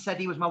Ferdinand said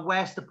he was my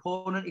worst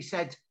opponent. He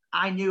said,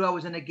 I knew I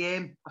was in a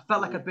game. I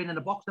felt like I'd been in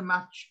a boxing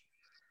match.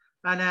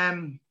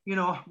 And, you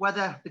know,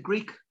 whether the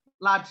Greek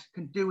lad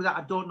can do that,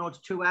 I don't know. It's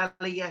too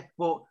early yet.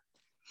 But,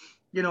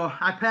 you know,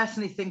 I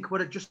personally think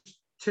we're just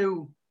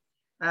too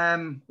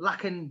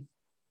lacking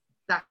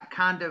that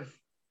kind of,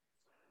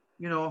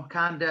 you know,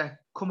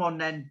 come on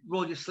then,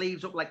 roll your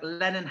sleeves up like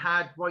Lennon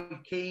had, Roy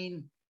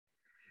Keane,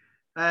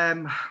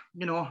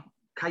 you know,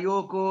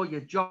 Kyogo,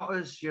 your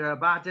Jotas, your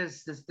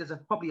Abadas. There's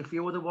probably a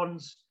few other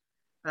ones.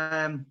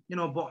 You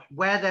know, but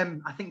wear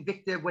them. I think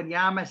Victor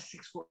Wanyama,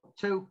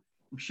 6'2".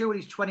 I'm sure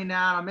he's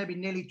 29 or maybe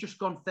nearly just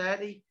gone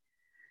 30.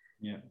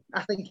 Yeah,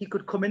 I think he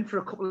could come in for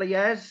a couple of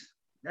years.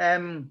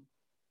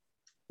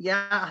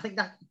 Yeah, I think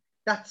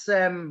that's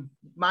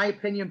my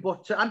opinion.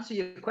 But to answer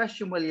your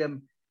question,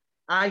 William,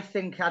 I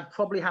think I'd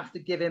probably have to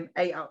give him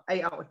 8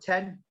 out of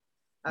 10.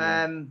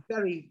 Yeah.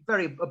 Very,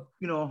 very,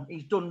 you know,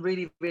 he's done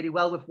really, really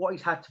well with what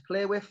he's had to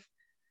play with.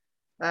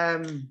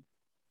 And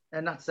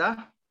that's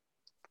that.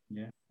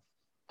 Yeah.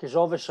 Because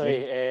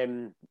obviously,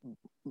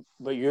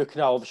 what you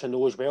can obviously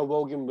know as well,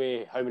 William,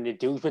 with how many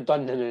deals we've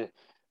done in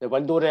the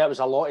window there, it was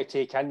a lot to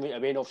take in. I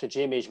mean, obviously,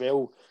 Jamie as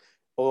well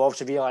will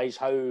obviously realise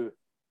how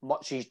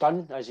much he's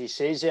done, as he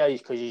says there,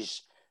 because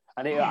he's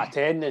an 8 out of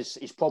 10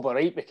 he's probably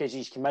right, because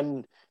he's come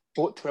in,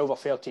 bought 12 or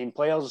 13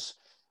 players,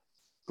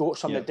 got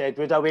some of the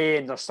deadwood away,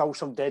 and there's still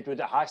some deadwood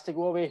that has to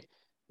go away,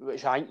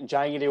 which I think in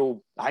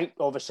January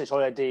obviously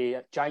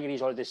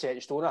January's already set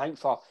in stone, I think,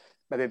 for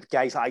maybe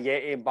guys like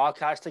Ayeti and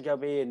Barkas to give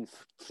away and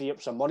free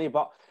up some money.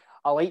 But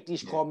I like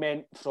this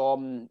comment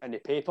from in the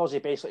papers. He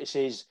basically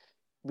says,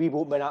 we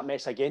won't be in that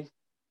mess again.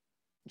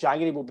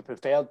 January will be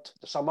prepared.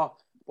 The summer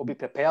will be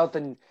prepared.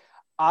 And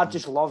I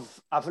just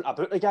love everything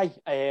about the guy.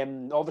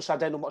 Obviously, I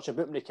didn't know much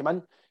about him when he came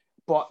in,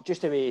 but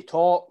just the way he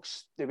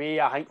talks, the way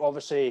I think,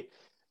 obviously,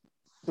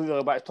 don't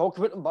really want to talk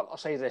about him, but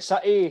outside of the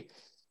city,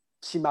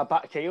 seem a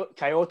bit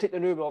chaotic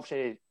now, but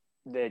obviously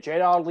the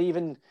Gerrard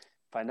leaving,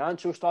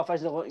 financial stuff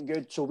isn't looking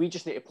good, so we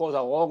just need to pause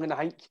along, and I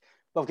think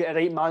we've got the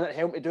right man at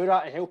helm to do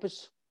that and help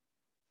us.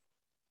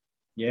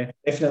 Yeah,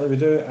 definitely we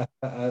do.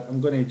 I'm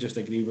going to just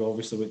agree with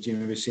obviously what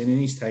Jamie was saying. In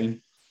his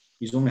time,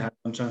 he's only had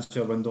one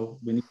transfer window.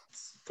 We need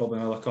probably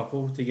another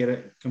couple to get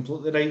it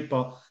completely right,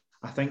 but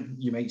I think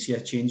you might see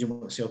a change in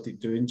what Celtic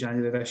do in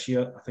January this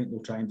year. I think they'll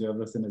try and do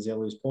everything as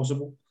early as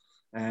possible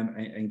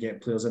and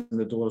get players in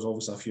the doors.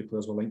 Obviously, a few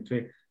players were linked to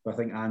it, but I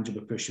think Ange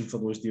will be pushing for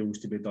those deals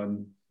to be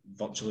done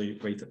virtually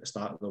right at the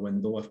start of the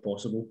window if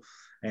possible.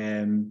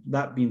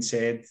 That being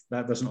said,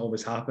 that doesn't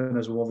always happen,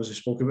 as we've obviously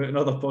spoke about in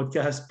other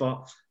podcasts,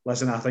 but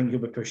listen, I think he'll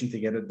be pushing to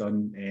get it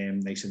done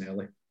nice and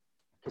early.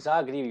 Because I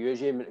agree with you,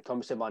 Jamie, when it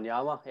comes to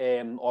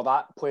Wanyama, or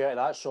that player like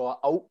that, so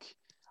Alk,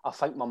 I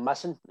think we're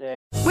missing.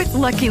 With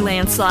Lucky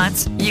Land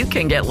Slots, you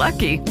can get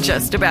lucky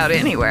just about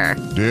anywhere.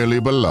 Dearly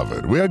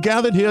beloved, we are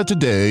gathered here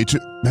today to...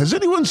 Has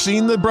anyone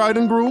seen the bride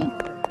and groom?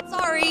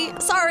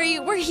 Sorry,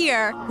 we're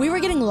here. We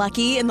were getting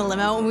lucky in the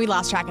limo and we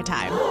lost track of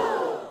time.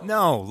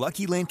 No,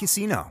 Lucky Land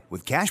Casino,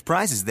 with cash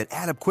prizes that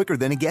add up quicker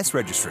than a guest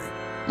registry.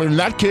 In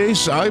that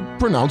case, I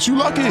pronounce you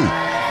lucky.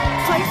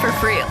 Play for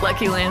free at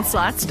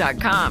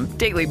LuckyLandSlots.com.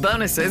 Daily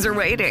bonuses are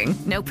waiting.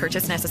 No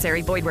purchase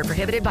necessary. Void where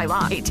prohibited by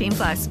law.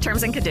 18+.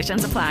 Terms and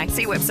conditions apply.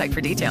 See website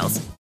for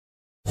details.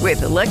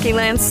 With Lucky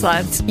Land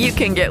Slots, you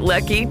can get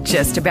lucky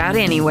just about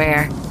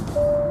anywhere.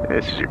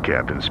 This is your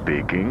captain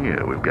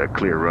speaking. We've got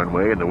clear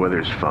runway and the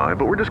weather's fine,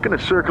 but we're just going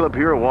to circle up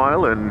here a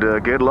while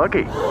and get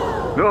lucky.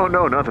 No,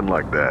 nothing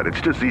like that. It's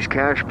just these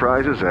cash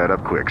prizes add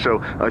up quick. So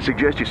I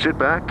suggest you sit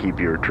back, keep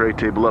your tray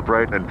table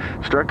upright, and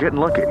start getting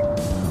lucky.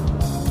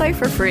 Play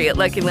for free at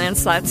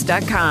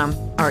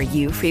LuckyLandSlots.com. Are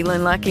you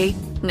feeling lucky?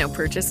 No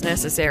purchase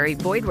necessary.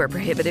 Void where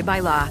prohibited by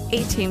law.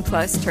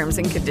 18+ terms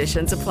and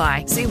conditions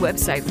apply. See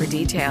website for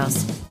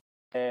details.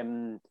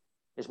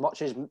 As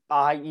much as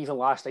even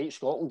last night's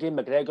Scotland game,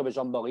 McGregor was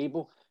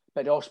unbelievable,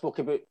 but they all spoke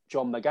about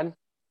John McGinn.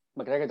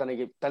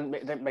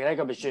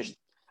 McGregor was just,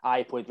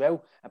 he played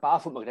well, but I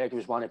thought McGregor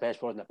was one of the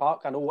best players in the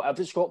park. I know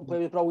every Scotland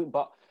player was brilliant,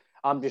 but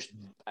I'm just,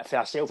 for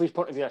a selfish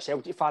point of view, a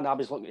Celtic fan, I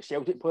was looking at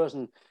Celtic players,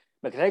 and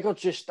McGregor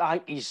just, I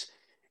think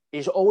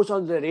he's always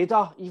on the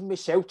radar. Even with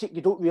Celtic,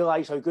 you don't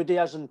realise how good he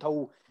is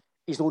until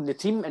he's on the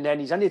team, and then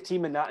he's in the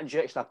team and that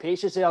injects their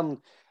paces there, and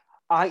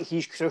I think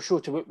he's crucial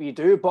to what we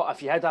do. But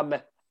if you had him,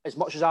 as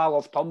much as I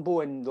love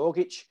Tumbo and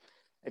Rogic,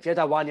 if you had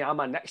a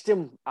Wanyama next to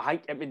him, I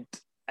think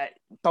it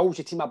builds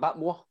the team a bit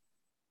more.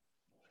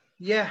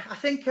 Yeah, I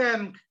think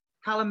Callum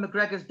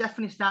McGregor's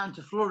definitely starting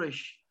to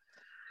flourish.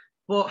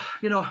 But,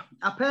 you know,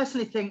 I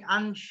personally think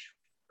Ange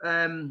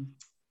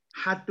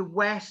had the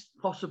worst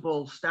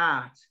possible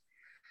start.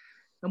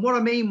 And what I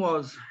mean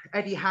was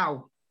Eddie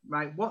Howe,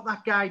 right? What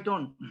that guy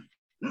done,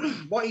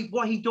 what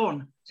he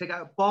done to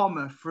get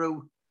Bournemouth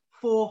through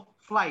 4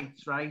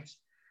 flights, right?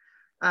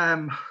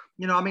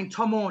 You know, I mean,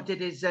 Tomo did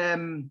his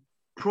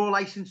pro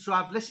license, so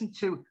I've listened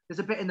to, there's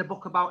a bit in the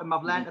book about him,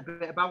 I've learned a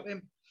bit about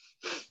him.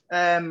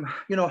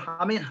 You know,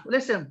 I mean,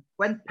 listen,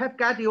 when Pep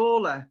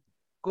Guardiola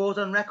goes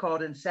on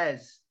record and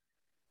says,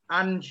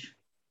 Ange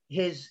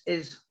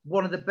is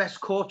one of the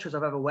best coaches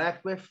I've ever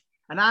worked with,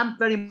 and I'm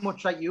very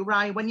much like you,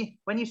 Ryan.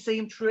 When you see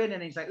him training,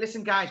 and he's like,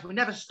 listen, guys, we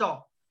never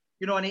stop.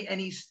 You know, and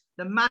he's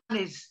the man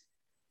he's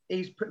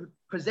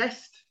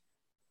possessed.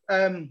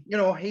 You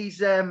know, he's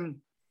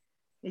done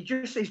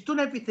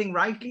everything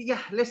right.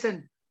 Yeah,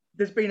 listen,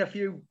 there's been a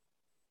few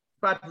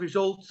bad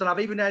results, and I've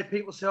even heard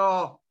people say,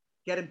 "Oh,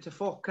 get him to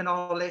fuck," and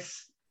all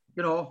this.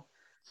 You know,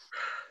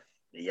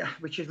 yeah,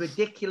 which is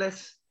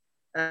ridiculous.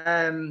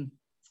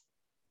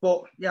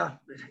 But yeah,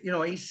 you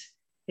know, he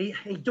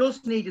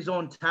does need his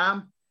own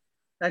time.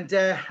 And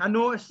I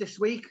noticed this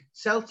week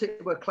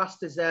Celtic were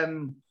classed as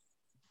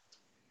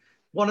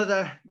one of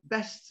the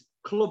best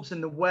clubs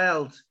in the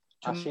world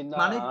to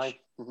manage.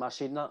 I've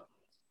seen that.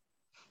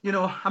 You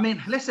know, I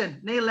mean, listen,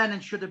 Neil Lennon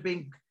should have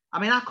been. I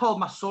mean, I called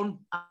my son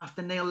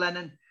after Neil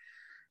Lennon,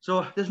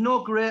 so there's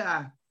no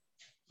greater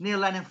Neil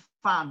Lennon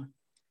fan.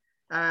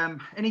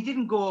 And he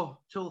didn't go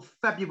till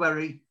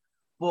February,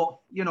 but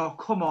you know,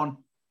 come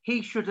on,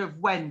 he should have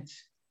went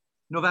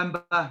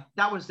November.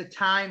 That was the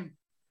time.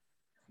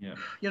 Yeah.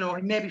 You know,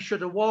 he maybe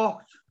should have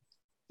walked,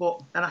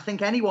 and I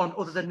think anyone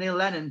other than Neil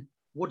Lennon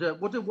would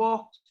have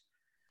walked.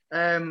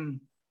 You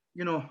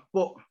know,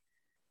 but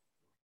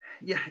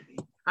yeah,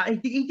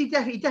 he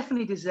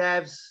definitely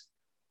deserves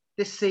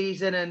this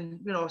season, and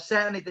you know,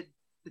 certainly the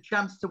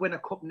chance to win a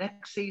cup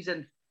next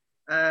season.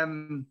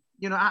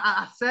 You know,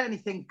 I certainly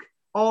think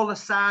all the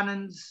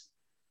signings,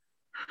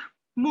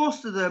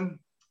 most of them,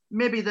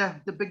 maybe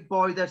the big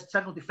boy, the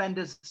central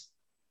defenders,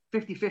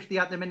 50-50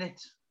 at the minute.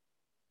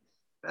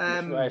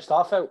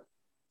 Starfelt.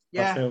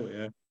 Yeah. Starfelt,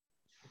 yeah.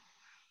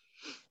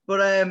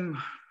 But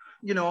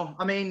you know,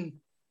 I mean,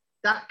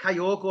 that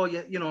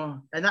Kyogo, you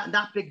know, and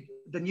that big,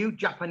 the new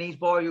Japanese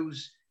boy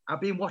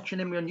I've been watching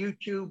him on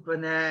YouTube,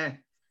 and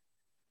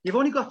you've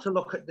only got to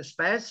look at the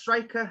Spurs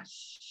striker,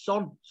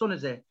 Son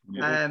is it?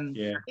 Yeah.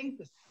 I think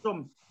there's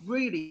some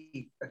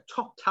really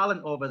top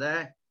talent over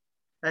there.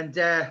 And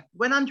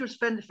when Andrews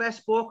first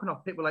spoken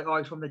of, people were like, oh,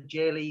 he's from the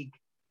J League.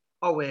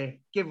 Oh, wait,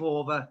 give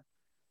over.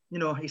 You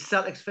know, he's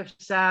Celtic's fifth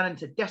signing,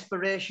 to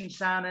desperation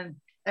signing.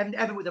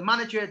 Ever with the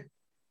manager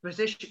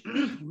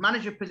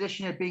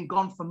position had been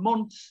gone for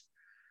months.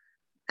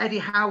 Eddie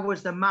Howe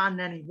was the man,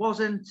 then he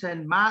wasn't,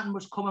 and Martin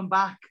was coming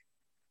back.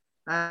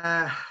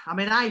 I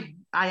mean,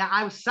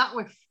 I was sat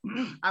with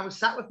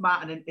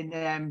Martin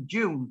in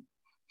June,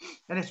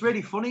 and it's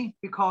really funny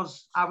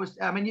because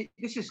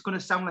this is going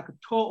to sound like a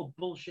total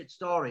bullshit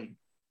story,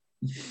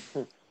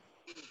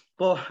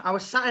 but I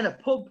was sat in a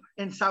pub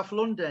in South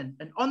London,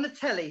 and on the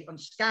telly on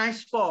Sky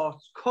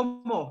Sports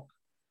come up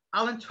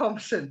Alan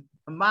Thompson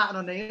and Martin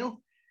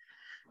O'Neill.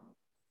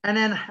 And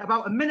then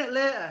about a minute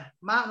later,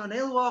 Martin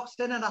O'Neill walks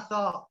in, and I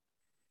thought,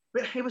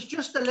 it was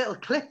just a little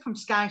clip from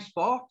Sky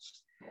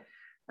Sports.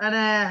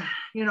 And,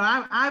 you know,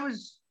 I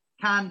was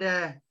kind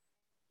of,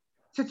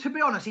 to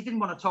be honest, he didn't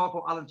want to talk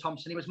about Alan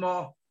Thompson. He was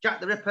more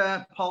Jack the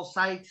Ripper, Paul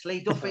Sykes, Lee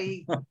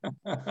Duffy.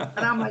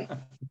 And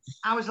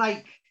I was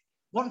like,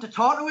 wanting to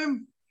talk to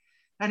him.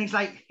 And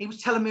he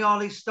was telling me all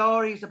these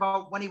stories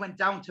about when he went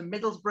down to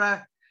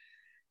Middlesbrough.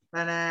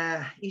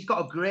 And he's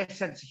got a great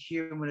sense of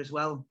humor as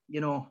well.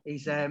 You know,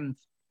 he's, you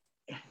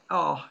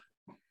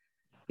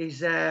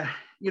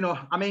know,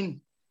 I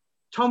mean,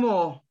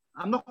 Tomo,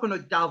 I'm not going to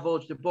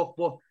divulge the book,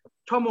 but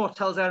Tomo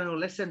tells everyone,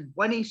 listen,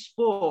 when he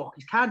spoke,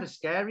 he's kind of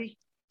scary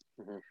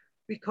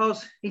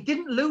because he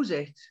didn't lose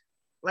it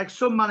like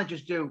some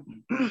managers do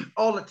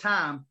all the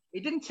time. He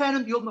didn't turn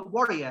into the Ultimate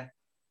Warrior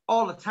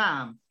all the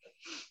time.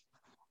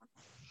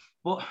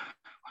 But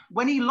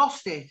when he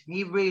lost it,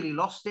 he really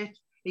lost it.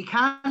 He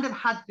kind of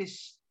had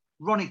this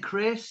Ronnie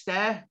Cray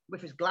stare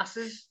with his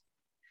glasses.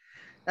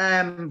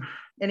 And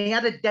he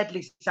had a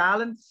deadly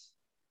silence.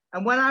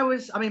 And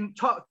when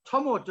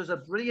Tomo does a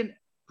brilliant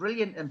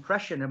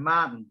impression of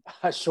Martin.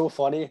 That's so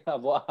funny. I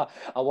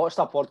watched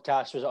that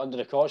podcast. Was it Under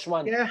the Cosh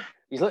one? Yeah.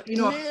 He's like, you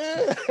know,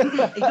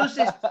 he does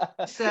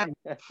this.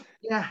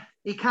 Yeah.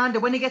 He kind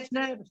of, when he gets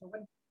nervous,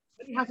 when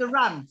he has a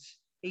rant,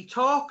 he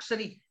talks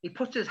and he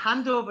puts his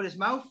hand over his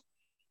mouth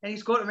and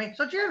he's going to me.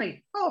 So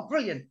Jeremy, oh,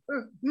 brilliant,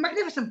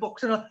 magnificent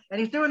books and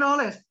he's doing all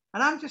this,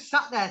 and I'm just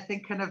sat there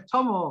thinking of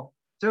Tomo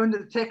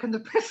taking the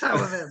piss out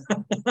of him.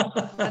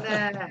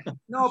 And,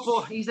 no,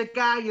 but he's a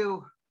guy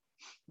who,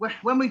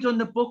 when we done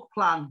the book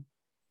plan,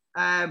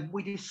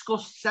 we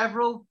discussed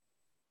several.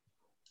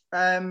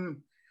 There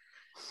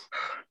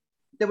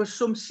was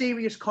some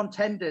serious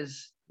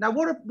contenders. Now,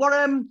 what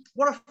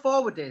a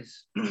forward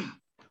is,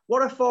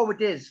 what a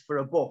forward is for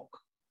a book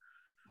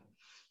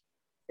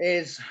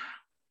is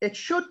it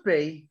should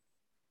be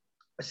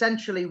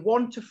essentially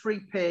 1 to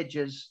 3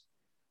 pages,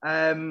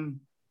 and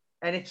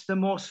it's the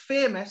most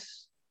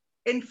famous,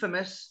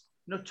 infamous,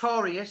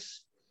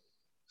 notorious,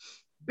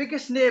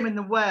 biggest name in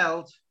the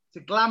world to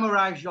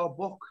glamorize your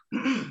book.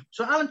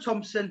 So Alan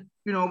Thompson,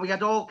 you know, we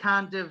had all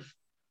kind of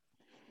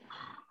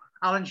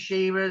Alan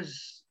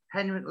Shearers,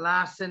 Henrik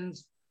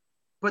Larssons,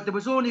 but there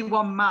was only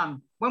one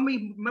man when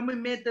we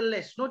made the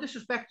list, no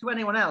disrespect to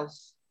anyone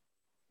else,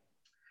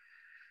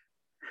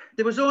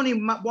 there was only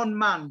one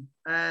man,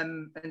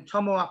 and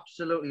Tomo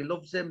absolutely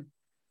loves him,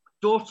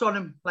 dotes on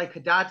him like a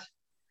dad.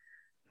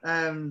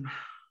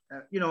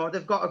 You know,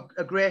 they've got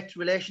a great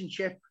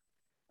relationship.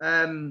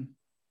 You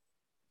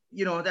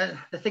know,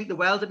 they think the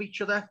world of each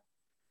other.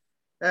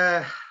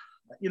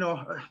 You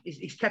know,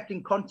 he's kept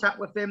in contact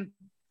with him.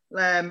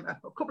 A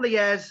couple of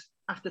years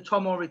after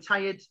Tomo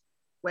retired,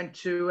 went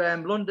to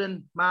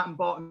London. Martin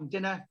bought him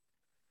dinner.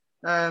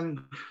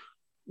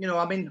 You know,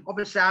 I mean,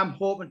 obviously, I'm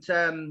hoping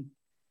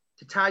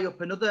to tie up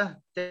another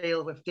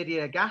deal with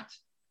Didier Gat,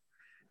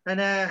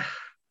 and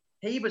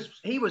he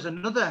was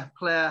another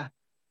player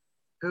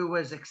who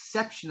was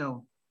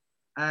exceptional.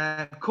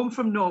 Come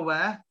from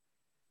nowhere,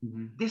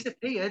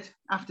 disappeared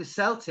after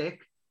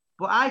Celtic,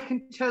 but I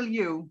can tell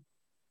you,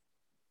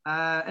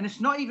 and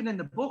it's not even in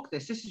the book.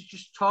 This is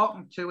just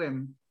talking to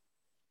him.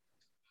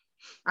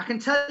 I can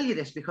tell you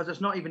this because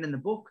it's not even in the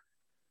book.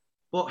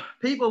 But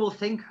people will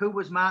think, who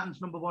was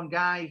Martin's number one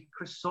guy?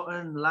 Chris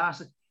Sutton,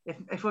 Larson.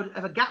 If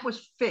a Gat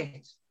was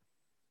fit,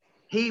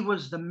 he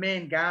was the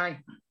main guy.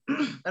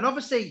 And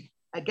obviously,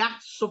 a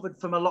Gat suffered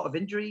from a lot of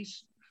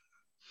injuries.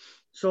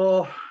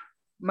 So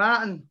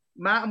Martin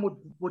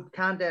would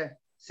kind of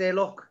say,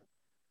 look,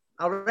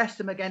 I'll rest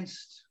him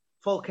against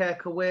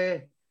Falkirk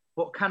away,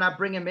 but can I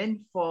bring him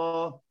in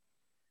for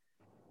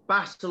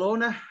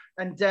Barcelona?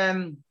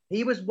 And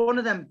he was one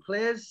of them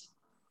players,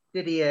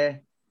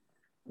 Didier,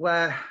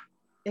 where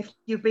if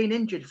you've been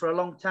injured for a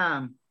long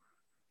time,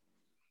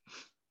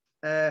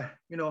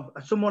 you know,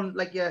 someone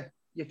like your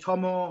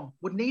Tomo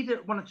would need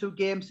 1 or 2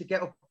 games to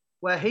get up,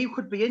 where he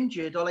could be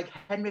injured, or like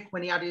Henrik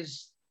when he had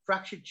his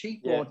fractured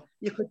cheekbone.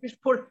 Yeah.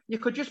 You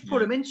could just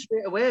put him in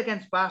straight away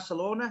against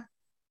Barcelona.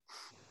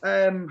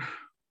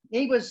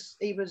 He was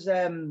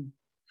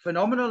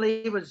phenomenal.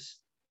 He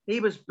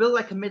was built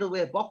like a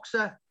middleweight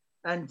boxer,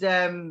 and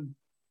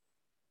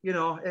you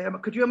know,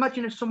 could you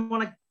imagine if someone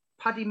like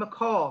Paddy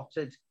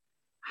McCourt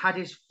had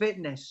his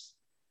fitness?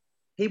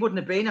 He wouldn't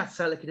have been at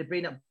Celtic. He'd have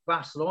been at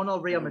Barcelona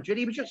or Real Madrid.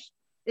 He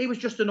was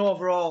just an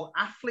overall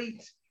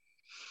athlete.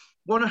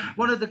 One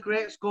of the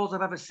greatest goals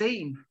I've ever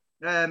seen,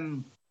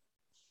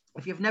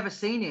 if you've never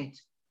seen it,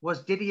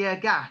 was Didier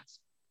Gat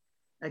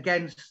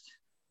against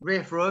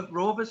Raith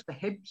Rovers for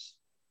Hibs.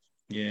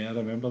 Yeah, I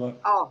remember that.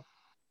 Oh,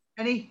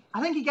 and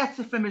I think he gets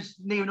it from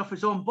near enough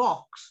his own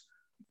box.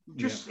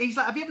 He's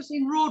like, have you ever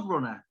seen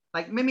Roadrunner?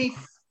 Like Mimi,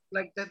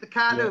 like the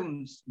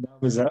cartoons. Yeah,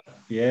 that was it.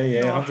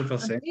 Yeah,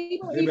 100%.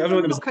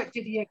 Even look at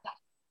Didier Gat.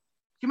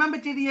 Do you remember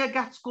Didier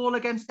Gat's goal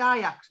against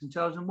Ajax in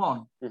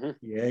 2001? Mm-hmm.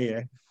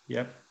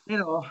 Yeah. You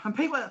know, and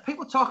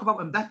people talk about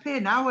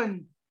Mbappe now,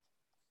 and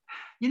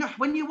you know,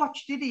 when you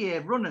watch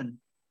Didier running,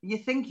 you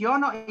think you're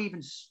not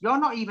even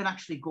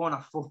actually going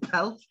a full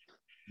pelt.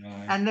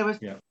 Right. And there was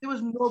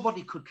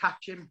nobody could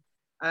catch him.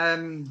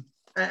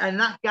 And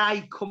that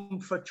guy come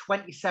for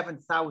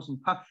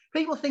 £27,000.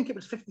 People think it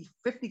was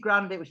 50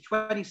 grand. It was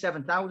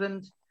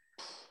 27,000.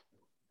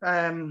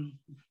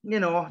 You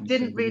know,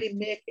 didn't really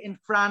make it in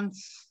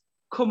France.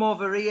 Come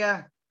over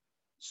here.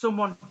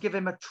 Someone give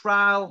him a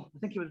trial. I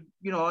think he was,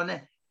 you know,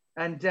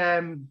 and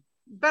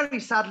very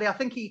sadly, I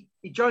think he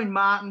joined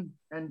Martin,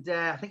 and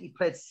I think he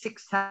played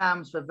 6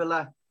 times for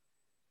Villa.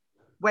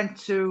 Went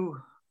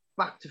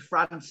back to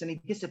France, and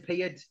he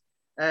disappeared.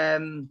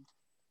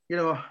 You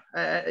know,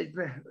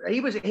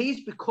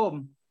 he's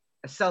become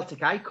a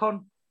Celtic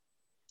icon.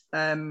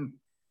 You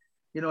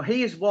know,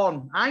 he is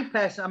one. I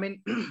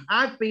mean,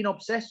 I've been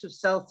obsessed with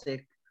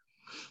Celtic.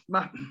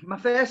 My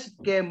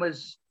first game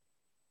was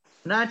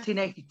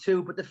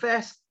 1982, but the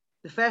first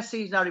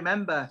season I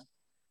remember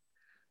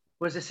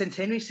was the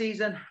centenary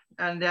season,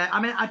 and I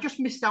mean, I just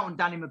missed out on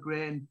Danny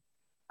McGrain.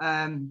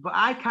 But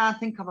I can't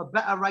think of a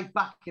better right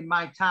back in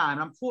my time.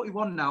 I'm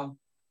 41 now.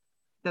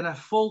 Than a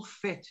full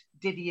fit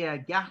Didier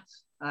Gat.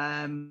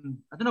 I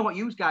don't know what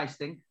you guys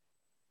think.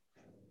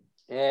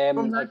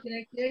 From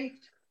 1988?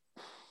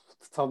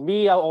 For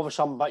me,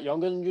 obviously I'm a bit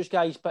younger than you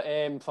guys, but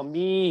for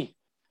me,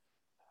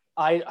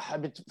 I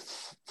would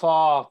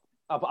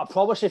I'd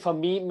probably say for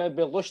me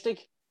maybe Lustig.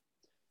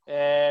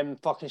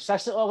 For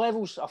consistent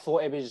levels, I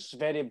thought it was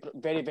very,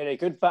 very, very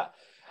good. But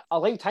I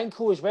liked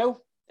Hinkel as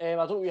well. I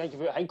don't know what you think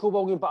about Hinkel,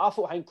 William, but I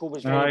thought Hinkel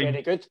was very,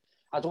 very good.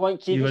 I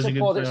don't think Keegan's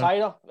supported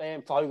either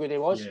for how good he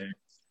was. Yeah.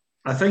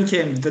 I think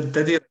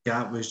Didier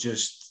Gat was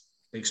just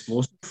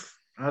explosive.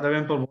 I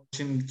remember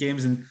watching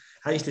games, and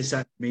I used to sit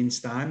in the main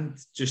stand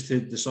just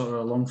to sort of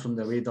along from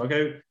the away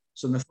dugout.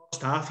 So in the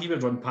first half, he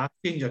would run past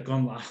you, and you're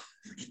going, like,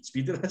 the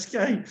speed of this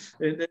guy.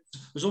 It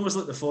was almost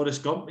like the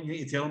Forrest Gump, and you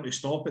need to tell him to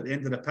stop at the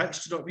end of the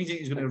pitch. Do you know what I mean?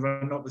 He's going to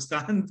run up the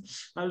stand.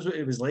 That was what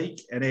it was like.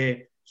 And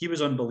he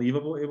was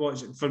unbelievable to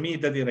watch. For me,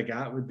 Didier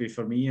Gat would be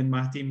for me in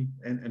my team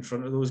in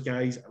front of those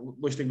guys.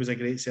 Lustig was a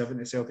great servant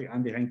at Celtic.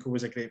 Andy Hinkel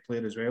was a great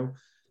player as well.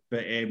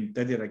 But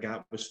Didier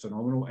Gat was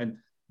phenomenal. And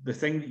the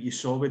thing that you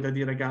saw with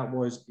Didier Gat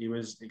was he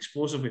was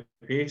explosive with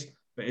pace,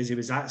 but as he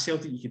was at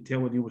Celtic, you could tell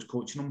when he was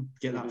coaching him,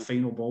 get that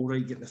final ball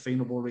right, get the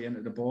final ball right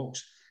into the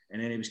box,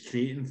 and then he was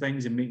creating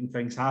things and making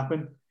things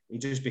happen. he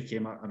just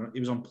became, he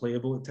was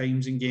unplayable at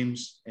times in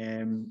games,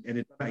 and he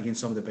did that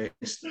against some of the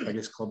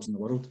biggest clubs in the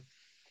world.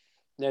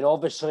 Then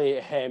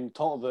obviously,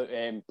 talking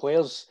about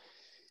players,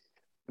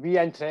 be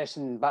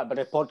interesting bit about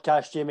the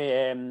podcast,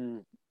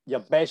 Jamie. Your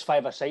best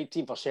five-a-side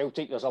team for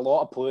Celtic. There's a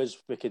lot of players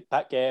we could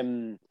pick.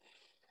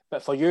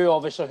 But for you,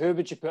 obviously, who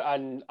would you put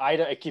in?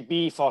 Either it could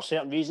be for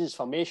certain reasons,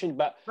 formation,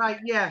 but right,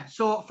 yeah.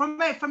 So from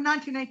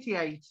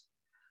 1988,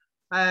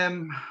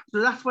 so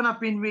that's when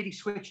I've been really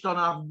switched on.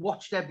 I've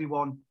watched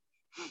everyone.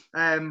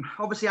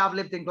 Obviously, I've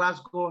lived in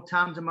Glasgow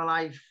times in my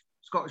life,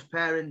 Scottish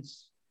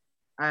parents.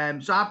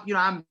 So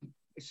I'm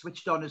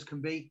switched on as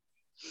can be.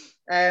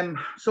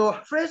 So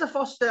Fraser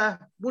Foster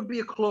would be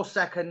a close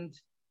second,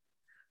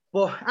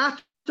 but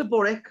Artur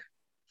Boruc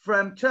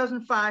from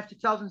 2005 to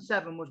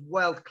 2007 was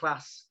world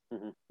class.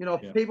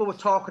 Mm-hmm. People were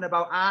talking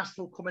about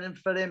Arsenal coming in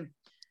for him.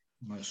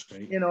 That's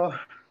right.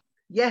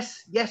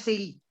 Yes,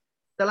 the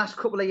last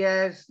couple of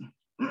years,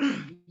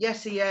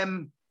 yes, he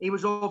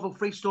was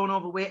three stone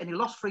overweight and he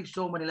lost 3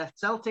 stone when he left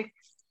Celtic.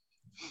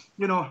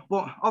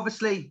 But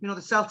obviously,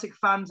 the Celtic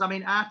fans,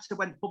 Artur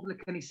went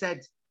public and he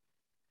said,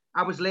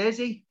 I was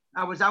lazy.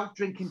 I was out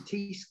drinking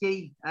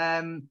tea-ski,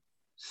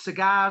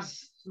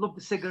 cigars, loved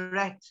the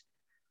cigarette.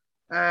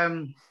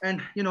 And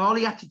all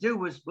he had to do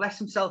was bless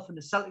himself, and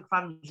the Celtic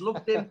fans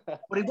loved him.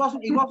 But he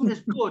wasn't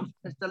as good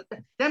as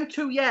them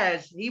 2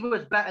 years. He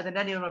was better than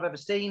anyone I've ever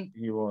seen.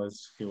 He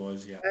was,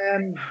 yeah.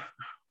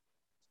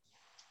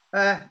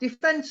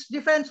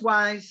 Defense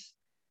wise,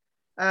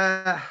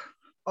 I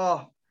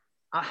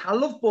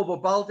love Bobo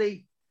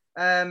Baldi.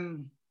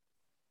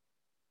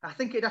 I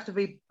think it'd have to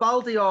be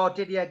Baldi or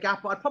Didier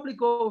Gappo. I'd probably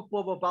go with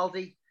Bobo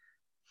Baldi.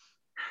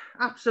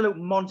 Absolute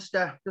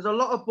monster. There's a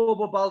lot of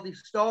Bobo Baldi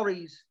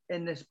stories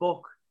in this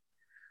book.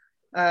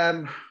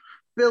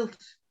 Built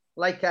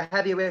like a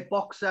heavyweight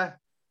boxer.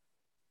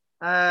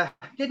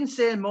 Didn't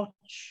say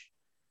much.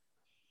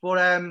 But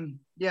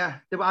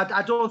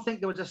I don't think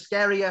there was a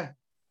scarier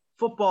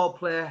football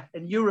player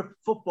in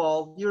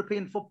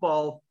European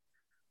football.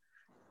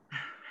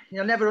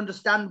 You'll never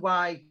understand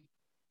why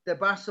the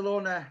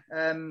Barcelona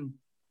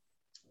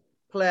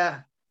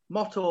player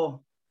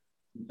Motto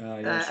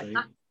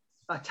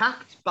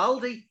attacked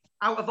Baldi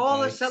out of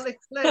all the Celtic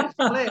players.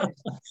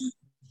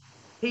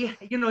 He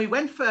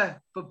went for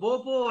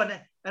Bobo,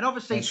 and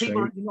obviously that's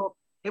people, right.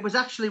 It was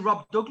actually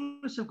Rob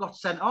Douglas who got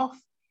sent off.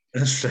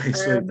 That's right,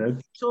 so he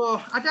did.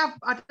 So I'd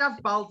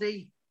have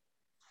Baldi.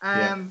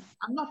 I'm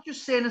not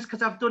just saying this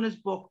because I've done his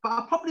book, but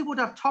I probably would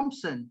have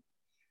Thompson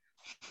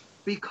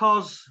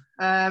because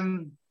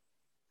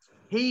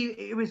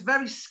he was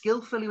very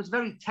skillful. He was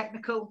very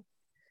technical.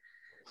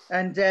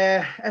 And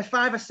a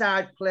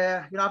five-a-side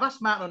player, I've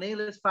asked Martin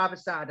O'Neill as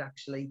five-a-side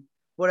actually,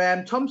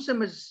 but Thompson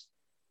was,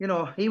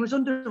 he was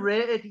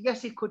underrated.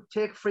 Yes, he could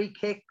take free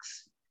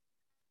kicks,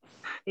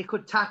 he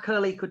could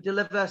tackle, he could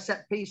deliver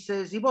set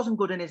pieces. He wasn't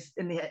good in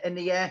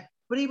the air,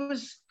 but he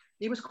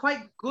was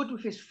quite good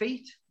with his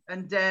feet.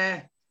 And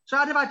so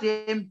I'd have had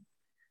him,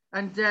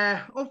 and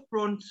up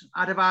front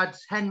I'd have had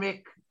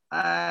Henrik,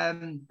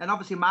 and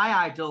obviously my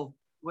idol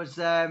was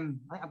I think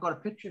I've got a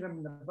picture of him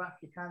in the back.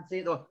 You can't see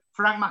it though.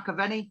 Frank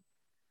McAvenny.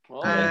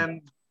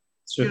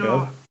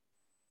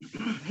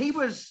 He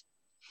was.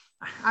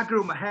 I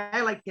grew my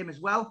hair like him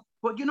as well.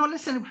 But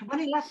listen, when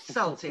he left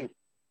Celtic,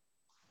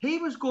 he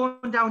was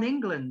going down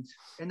England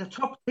in the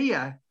top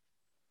tier,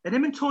 and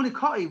him and Tony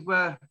Cottee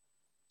were.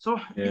 So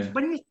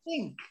when you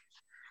think,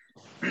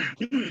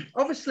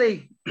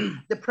 obviously,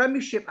 the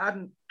Premiership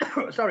hadn't.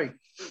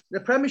 The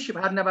Premiership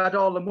hadn't ever had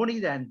all the money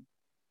then,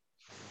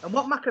 and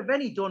what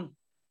McAvenny done.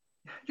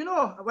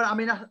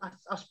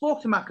 I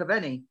spoke to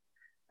McAvenny.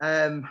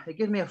 He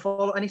gave me a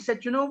follow, and he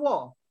said, "You know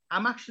what?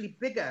 I'm actually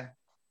bigger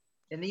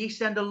in the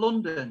East End of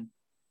London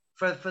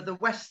for the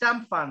West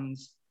Ham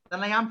fans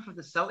than I am for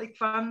the Celtic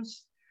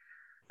fans."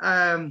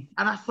 And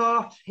I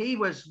thought he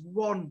was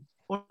one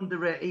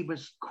underrated. He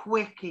was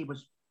quick. He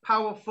was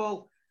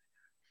powerful.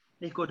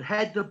 He could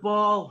head the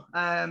ball.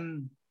 I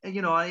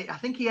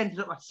think he ended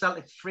up at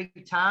Celtic 3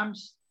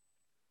 times.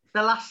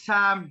 The last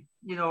time,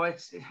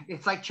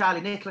 it's like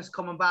Charlie Nicholas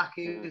coming back.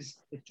 It's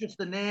just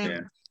the name.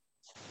 Yeah.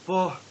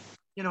 But,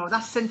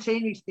 that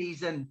centenary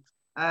season,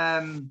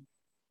 Andy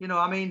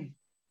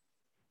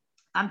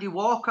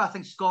Walker, I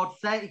think, scored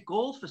 30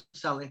 goals for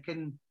Celtic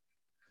in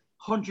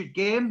 100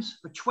 games,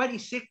 but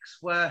 26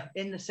 were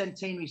in the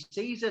centenary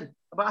season.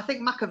 But I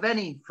think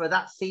McAvenny for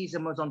that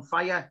season was on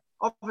fire.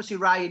 Obviously,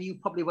 Ryan, you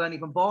probably weren't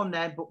even born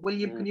then, but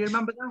William, can you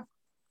remember that?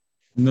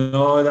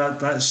 No,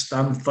 that's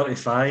I'm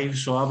 35,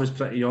 so I was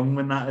pretty young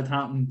when that had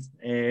happened.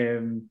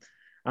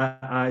 I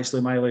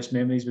actually, my last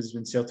memories was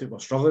when Celtic were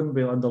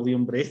struggling under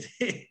Liam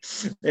Brady.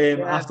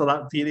 After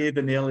that period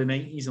in the early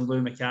 90s and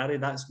Lou McCarry,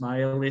 that's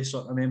my earliest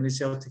sort of memory.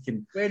 Celtic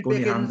and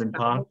going to Hampden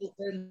Park.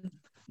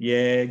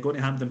 Yeah, going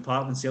to Hampden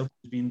Park when Celtic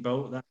was being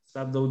built.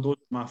 Those were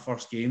my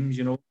first games,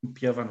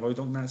 Pierre Van Hooydonk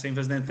and that same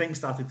thing. Then things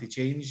started to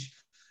change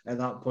at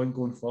that point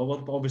going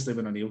forward. But obviously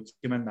when O'Neill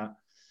came in, that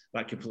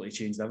completely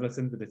changed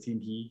everything with the team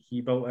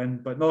he built in.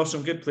 But no,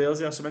 some good players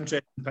there, some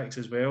interesting picks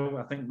as well.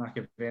 I think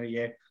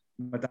McAvenny,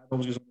 my dad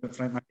always goes on about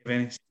Frank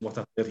McAvenny, what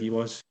a player he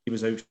was. He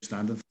was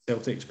outstanding for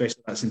Celtic,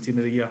 especially that Centenary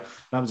of the year.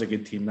 That was a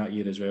good team that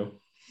year as well.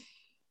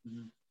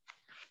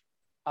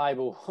 Aye,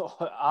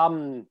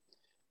 well,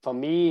 for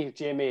me,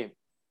 Jamie,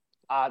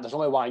 there's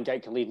only one guy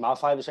can lead my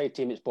five-a-side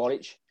team. It's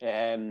Boric. He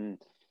was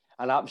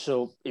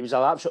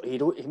an absolute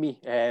hero to me.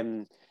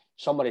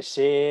 Some of the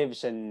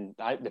saves and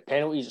the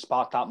penalties at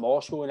Spartak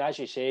Moscow, and as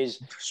he says,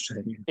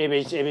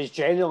 it was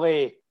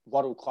generally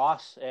world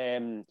class.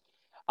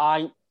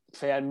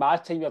 For my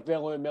time, we've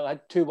really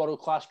had two world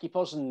class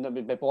keepers, and it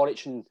would be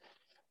Boric and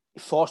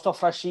Foster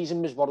for a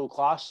season was world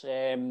class.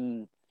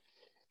 It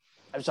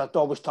was a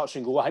always touch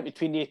and go, I think,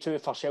 between the two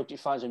for Celtic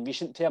fans in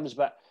recent terms,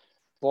 but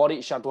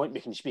Boric, I don't think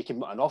we can speak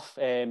about enough.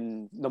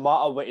 No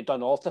matter what he'd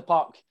done off the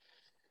park,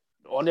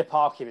 on the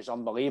park he was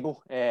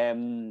unbelievable.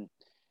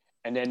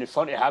 And then in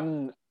front of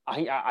him, I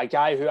think a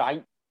guy who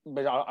I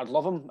think I'd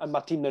love him in my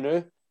team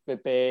now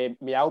would be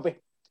Mjällby.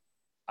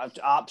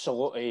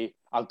 Absolutely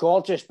a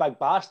gorgeous big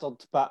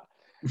bastard, but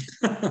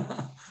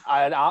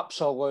an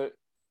absolute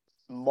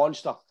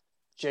monster.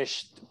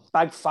 Just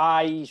big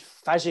thighs,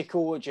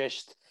 physical,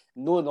 just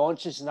no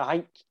nonsense. And I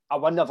think I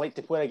wouldn't have liked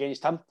to play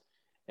against him.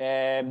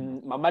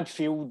 My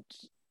midfield,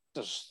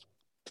 there's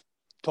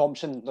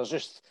Thompson,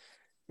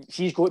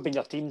 he's got to be in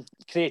your team.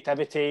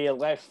 Creativity,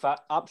 left foot,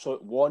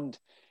 absolute wand.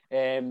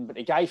 But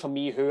the guy for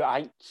me who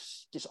I think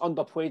gets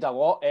underplayed a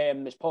lot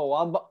is Paul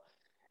Lambert.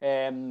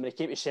 When he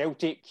came to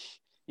Celtic,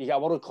 you get a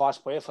world-class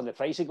player for the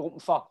price he got him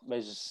for. It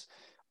was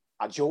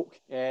a joke.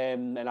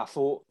 And I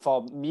thought,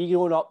 for me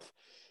growing up,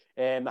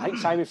 I think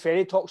Simon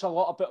Ferry talks a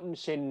lot about him,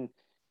 saying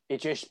he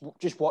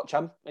just watch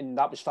him, and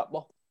that was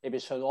football. It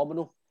was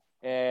phenomenal.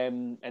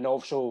 And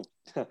also,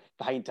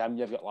 behind him,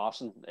 you've got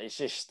Larsson. It's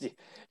just,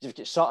 you've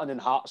got Sutton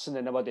and Hartson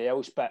and everybody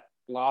else, but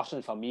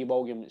Larsson, for me,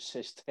 William, it's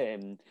just,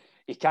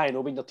 he can't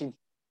open your team.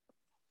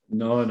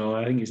 No,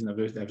 I think he's in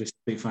every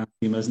Celtic fan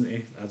team, isn't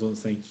he? I don't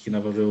think you can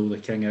ever rule the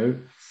king out.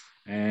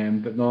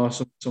 But no,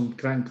 some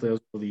cracking players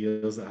over the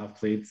years that have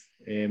played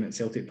at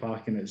Celtic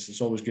Park, and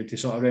it's always good to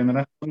sort of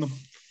reminisce on them.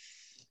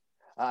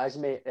 That is,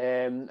 mate.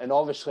 And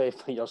obviously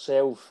for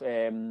yourself,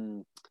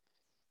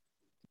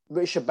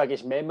 what's your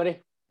biggest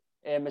memory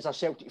as a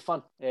Celtic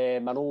fan? I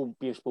know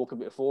we've spoken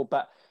about it before,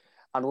 but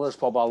I know there's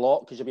probably a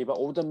lot because you're a bit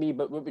older than me,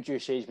 but what would you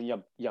say is when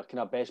your kind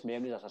of best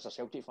memories as a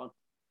Celtic fan?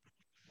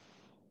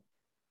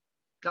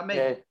 That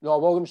me? No,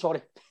 William,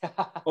 sorry.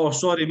 Oh,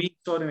 sorry, mate.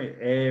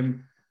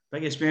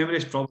 Biggest memory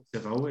is probably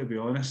Seville, to be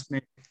honest,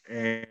 mate.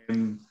 I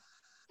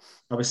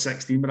was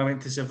 16 when I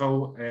went to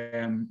Seville.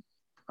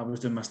 I was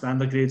doing my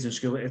standard grades in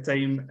school at the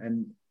time,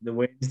 and the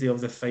Wednesday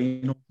of the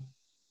final,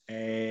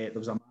 there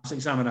was a maths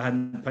exam, and I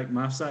hadn't picked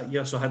maths that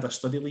year, so I had a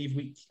study leave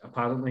week,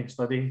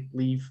 study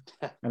leave,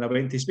 and I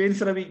went to Spain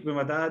for a week with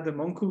my dad and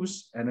my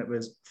uncles, and it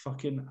was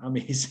fucking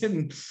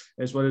amazing.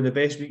 It's one of the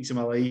best weeks of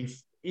my life,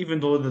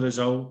 even though the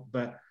result,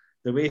 but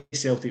the way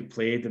Celtic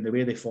played and the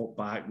way they fought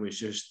back was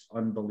just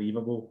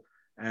unbelievable.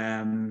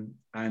 And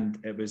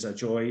it was a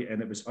joy,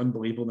 and it was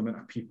unbelievable the amount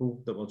of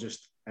people that were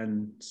just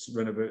in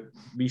round about.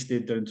 We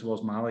stayed down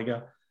towards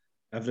Malaga,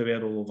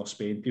 everywhere all over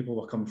Spain. People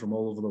were coming from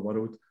all over the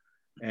world.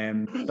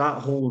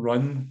 That whole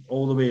run,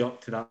 all the way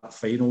up to that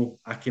final,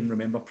 I can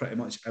remember pretty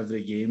much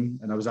every game,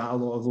 and I was at a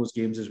lot of those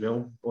games as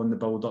well on the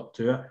build up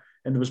to it.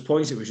 And there was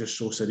points it was just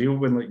so surreal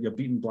when, like, you're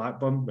beating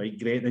Blackburn, right?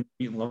 Great, then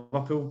you're beating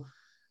Liverpool.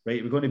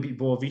 Right, we're going to beat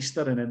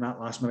Boavista, and then that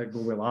last minute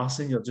goal with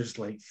Larsson, you're just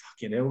like,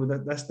 fucking hell,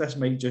 this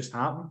might just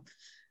happen.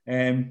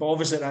 But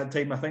obviously at that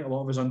time, I think a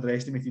lot of us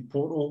underestimated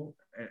Porto,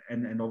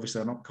 and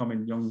obviously an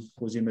upcoming young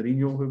Jose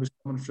Mourinho who was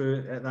coming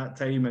through at that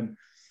time, and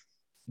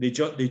they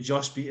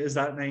just beat us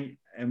that night,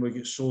 and we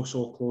got so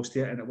close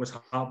to it, and it was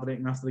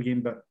heartbreaking after the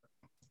game. But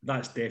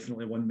that's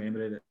definitely one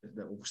memory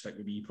that will stick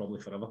with me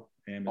probably forever.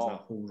 Is that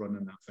whole run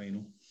in that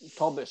final.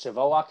 Talk about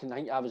Seville, I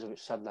think I was about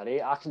 7 or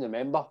 8. I can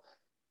remember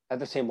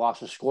every time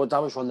Larsson scored, I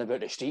was running about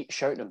the street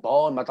shouting and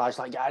ball, and my dad's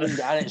like, get in,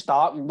 it's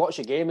dark, and watch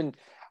the game. And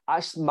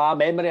that's my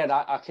memory, and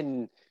I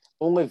can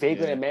only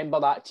vaguely remember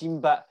that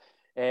team. But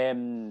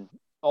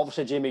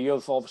obviously, Jamie,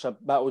 you've obviously a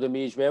bit older than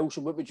me as well.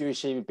 So what would you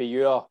say would be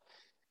your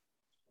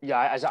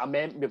is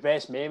it your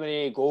best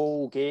memory,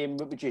 goal, game?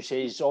 What would you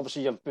say is,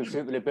 obviously you've been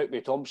through with the book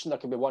with Thompson, there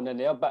could be one in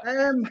there, but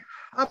do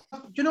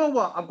you know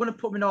what? I'm going to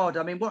put them in order.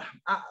 I mean,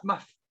 I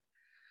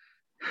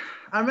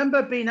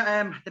remember being at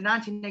the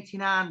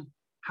 1989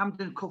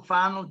 Hampden Cup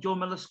final. Joe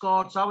Miller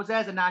scored, so I was there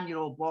as a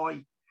 9-year-old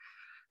boy.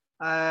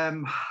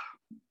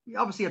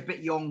 Obviously a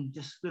bit young,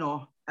 just, you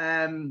know.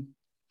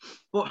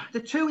 But the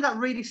two that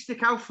really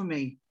stick out for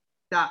me,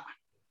 that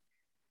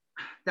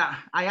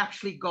I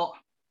actually got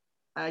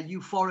a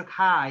euphoric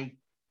high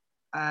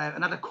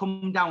and had to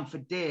come down for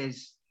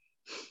days,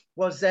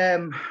 was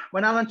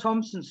when Alan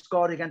Thompson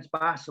scored against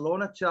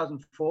Barcelona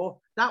 2004.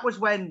 That was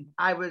when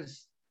I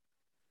was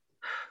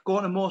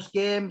going to most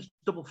games,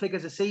 double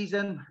figures a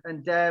season,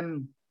 and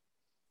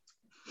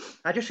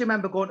I just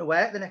remember going to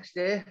work the next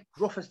day,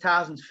 rough as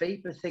Tarzan's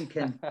feet, but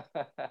thinking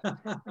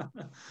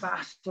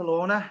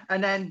Barcelona.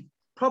 And then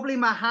probably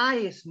my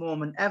highest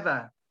moment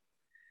ever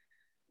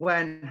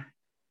when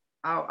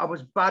I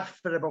was bad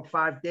for about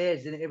 5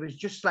 days, and it was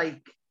just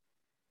like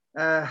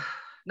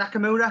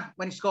Nakamura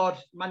when he scored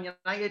Man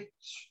United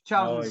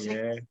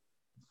 2006.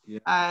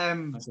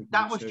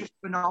 That was just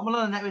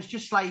phenomenal, and it was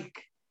just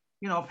like,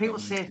 you know, people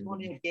say it's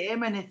only a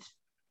game, and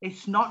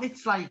it's not.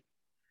 It's like,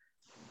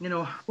 you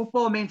know,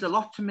 football means a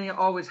lot to me. It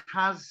always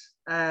has.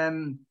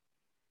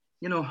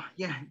 You know,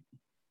 yeah,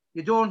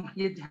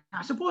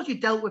 I suppose you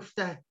dealt with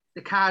the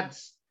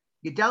cards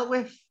you dealt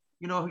with.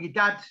 You know, your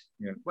dad,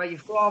 where you're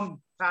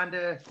from, kind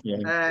of.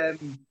 I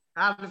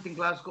lived in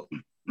Glasgow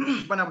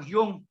when I was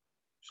young,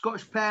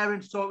 Scottish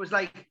parents, so it was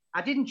like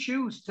I didn't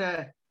choose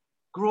to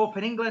grow up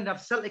in England,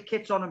 have Celtic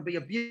kits on and be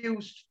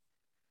abused,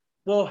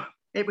 but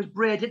it was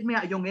braided in me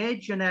at a young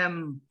age.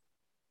 And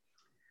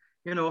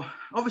you know,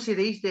 obviously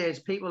these days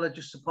people are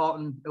just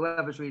supporting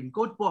whoever's really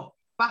good, but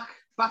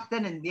back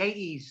then in the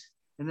 80s,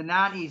 in the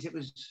 90s, it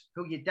was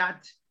who your dad,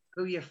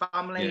 who your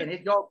family,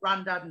 and your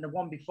granddad and the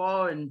one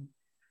before, and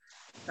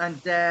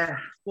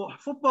but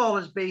football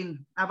has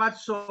been, I've had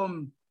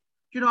some,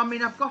 you know, I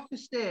mean, I've got to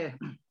say,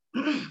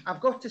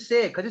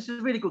 because this is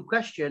a really good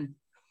question,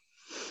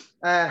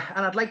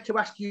 and I'd like to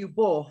ask you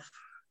both.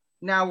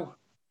 Now,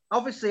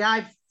 obviously,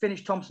 I've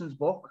finished Thompson's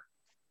book.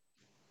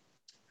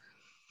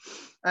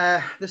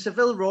 The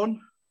Seville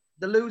run,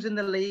 the losing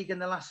the league in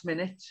the last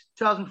minute,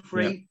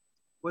 2003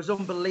 was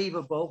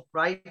unbelievable,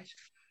 right?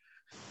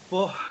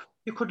 But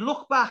you could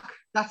look back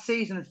that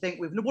season and think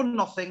we've won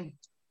nothing,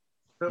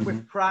 but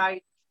with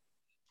pride.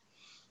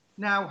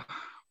 Now,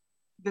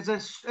 there's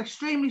an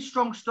extremely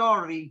strong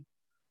story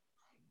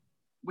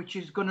which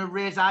is going to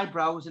raise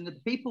eyebrows, and the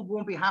people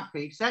won't be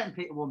happy. Certain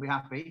people won't be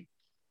happy.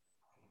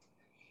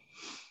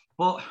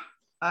 But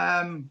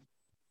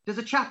there's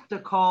a chapter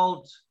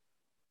called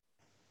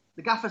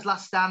The Gaffer's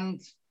Last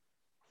Stand,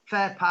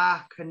 Fair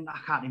Park, and I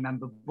can't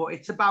remember, but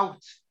it's about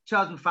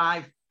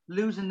 2005,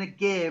 losing the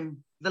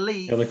game, the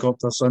league.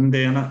 Helicopter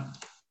Sunday, innit?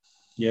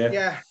 Yeah.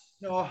 Yeah.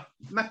 No,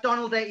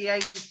 McDonald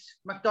 88,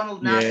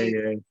 McDonald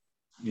 90.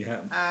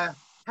 Yeah.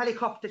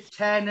 Helicopter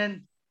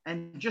turning,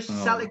 and just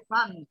Celtic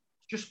fans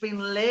just being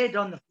laid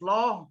on the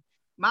floor.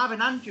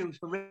 Marvin Andrews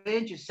for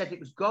Rangers said it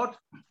was God.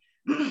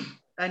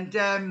 And,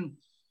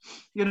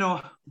 you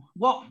know,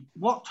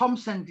 what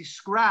Thompson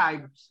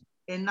described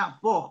in that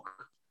book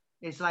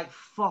is like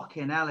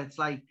fucking hell. It's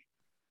like,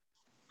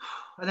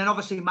 and then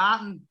obviously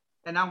Martin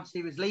announced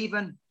he was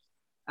leaving.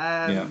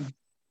 But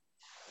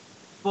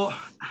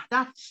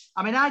that's,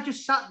 I mean, I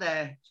just sat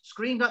there,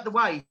 screamed at the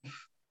wife,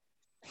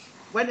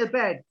 went to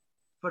bed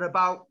for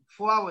about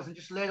 4 hours and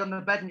just laid on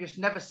the bed and just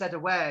never said a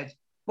word.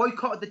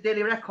 Boycotted the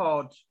Daily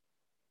Record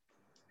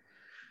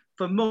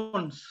for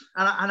months.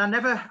 And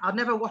I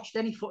never watched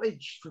any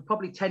footage for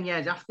probably 10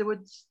 years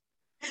afterwards.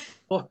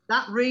 But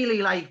that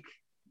really, like,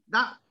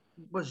 that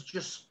was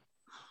just,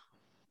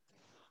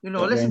 you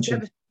know, listen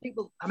to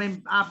people. I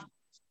mean,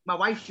 my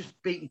wife's just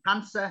beaten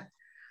cancer.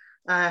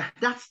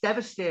 That's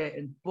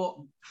devastating. But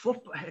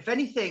if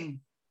anything,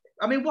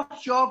 I mean,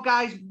 what's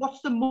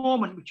the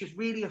moment which has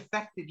really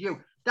affected you?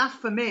 That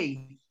for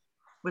me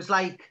was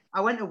like,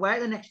 I went to work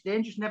the next day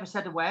and just never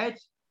said a word.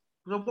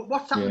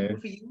 What's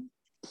happened for you?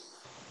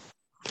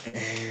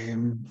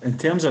 In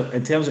terms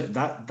of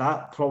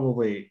that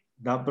probably,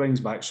 that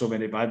brings back so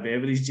many bad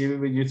memories, Jamie,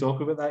 when you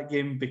talk about that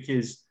game,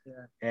 because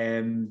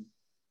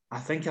I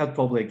think I'd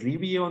probably agree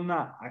with you on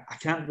that. I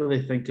can't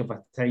really think of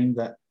a time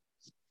that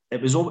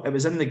it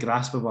was in the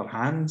grasp of our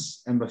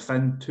hands, and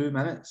within 2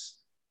 minutes,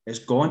 it's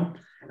gone.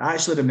 I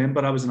actually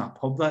remember I was in a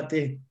pub that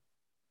day,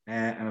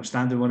 and I was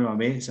standing with one of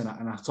my mates, and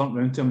I turned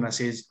around to him and I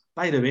says,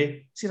 by the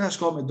way, see that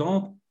Scott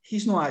McDonald?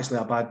 He's not actually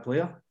a bad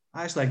player.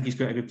 I actually think he's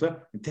quite a good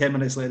player. And 10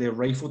 minutes later, he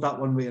rifled that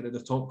one way at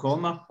the top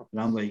corner,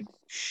 and I'm like,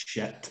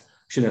 shit,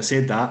 should have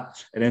said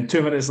that. And then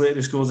 2 minutes later,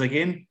 he scores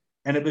again,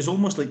 and it was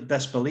almost like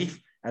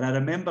disbelief. And I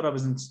remember I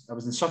was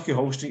in Circuit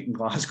Hall Street in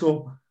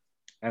Glasgow,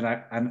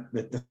 and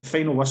the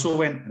final whistle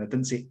went, and I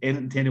didn't say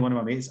anything to any one of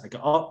my mates. I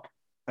got up,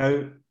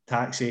 out,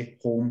 taxi,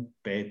 home,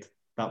 bed.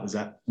 That was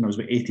it. And I was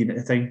about 18 at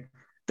the time.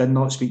 Did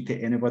not speak to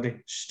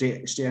anybody.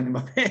 Straight into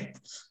my bed.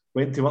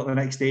 Went to work the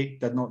next day.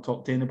 Did not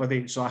talk to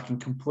anybody. So I can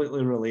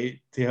completely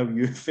relate to how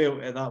you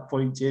felt at that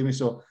point, Jamie.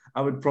 So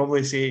I would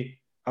say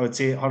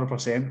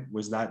 100%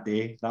 was that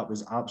day. That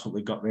was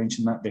absolutely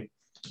gut-wrenching that day.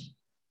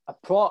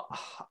 I'd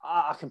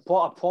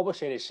probably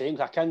say the same,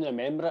 because I can't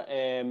remember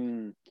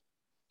it.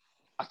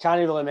 I can't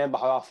really remember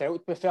how I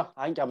felt, to be fair.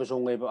 I think I was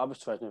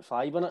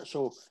 25 in it,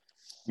 so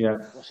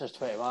this is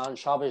 21,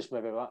 so I was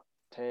maybe what,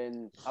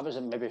 10, I was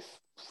maybe,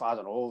 I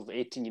don't know,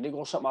 18 years ago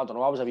or something, I don't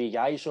know, I was a wee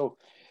guy, so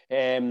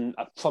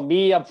for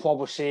me, I'd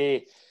probably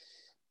say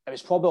it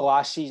was probably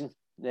last season,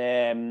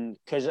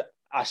 because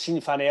I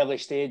seen from an early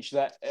stage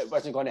that it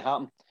wasn't going to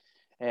happen.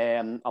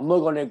 I'm not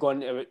going to go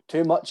into it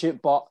too much,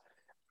 but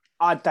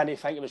I didn't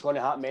think it was going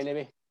to happen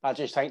anyway. I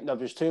just think there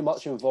was too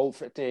much involved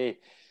for it to.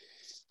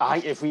 I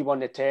think if we won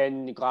the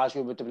 10,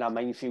 Glasgow would have been a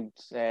minefield.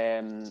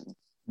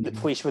 The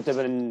police would have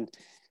been.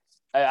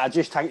 I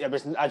just think it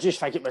wasn't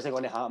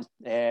going to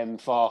happen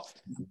for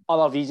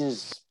other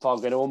reasons for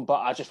going on. But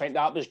I just think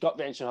that was gut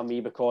wrenching for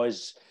me,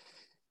 because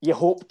you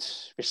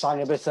hoped we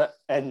sang about it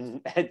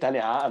and it didn't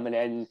happen.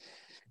 And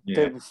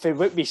then for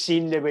what we've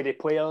seen with the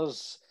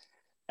players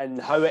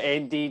and how it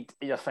ended,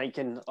 you're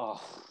thinking,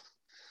 oh,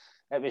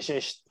 it was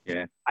just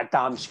a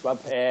damn squib.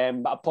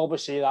 But I'd probably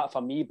say that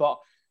for me. But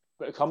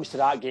when it comes to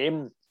that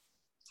game,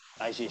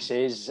 as he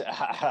says,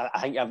 I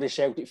think every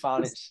Celtic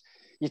fan,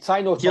 you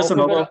try not to talk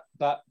about it,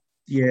 but...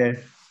 Yeah,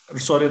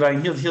 sorry,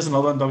 Ryan, here's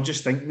another one. I was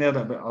just thinking there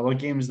about other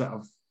games that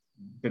have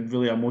been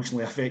really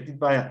emotionally affected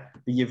by it.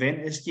 The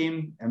Juventus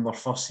game in their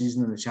first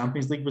season in the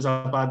Champions League was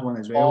a bad one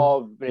as well.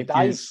 Oh, the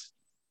dive.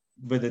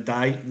 With the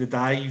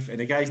dive, and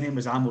the guy's name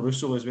was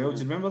Amoruso as well. Do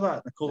you remember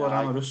that? Nicola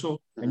Amoruso?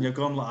 And you're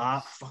going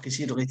like, fuck, is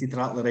he related to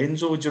that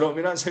Lorenzo? Do you know what I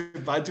mean? That's how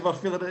bad you were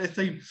feeling at the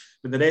time.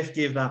 But the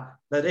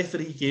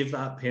referee gave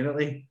that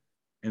penalty,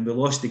 and we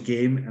lost the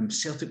game, and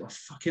Celtic were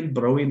fucking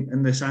brilliant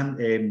in the sand.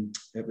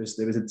 There was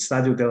a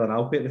Stadio della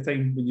Alpi at the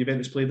time when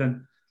Juventus played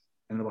in,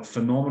 and they were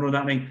phenomenal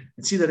that night.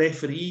 And see the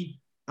referee,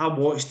 I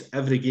watched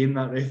every game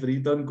that referee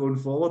done going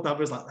forward. I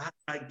was like,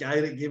 that guy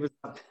that gave us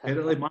that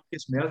penalty,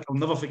 Marcus Merck, I'll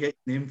never forget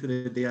his name to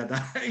the day I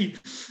die.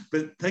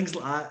 But things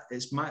like that,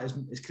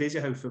 it's crazy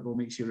how football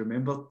makes you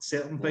remember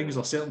certain things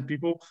or certain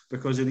people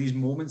because of these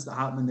moments that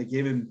happen in the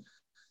game. And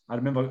I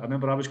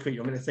remember I was quite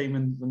young at the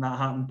time when that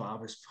happened, but I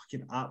was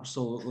fucking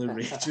absolutely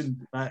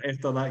raging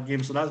after that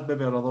game. So that's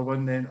maybe another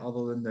one then,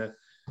 other than the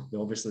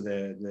obviously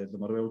the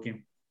Motherwell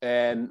game.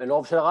 And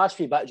obviously the last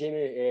wee bit,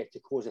 Jamie, to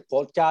close the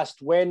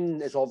podcast,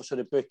 when is obviously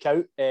the book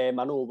out? I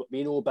know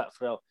we know, but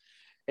for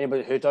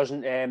anybody who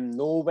doesn't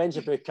know, when's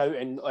the book out,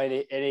 and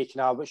any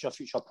kind of what's your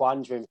future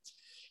plans with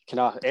kind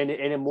of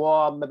any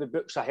more maybe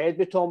books ahead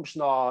with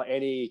Thompson, or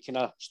any kind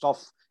of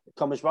stuff that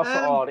comes with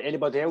it, or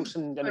anybody else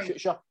in the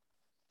future?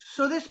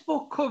 So this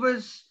book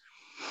covers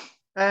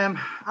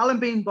Alan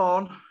being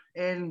born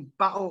in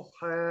Battle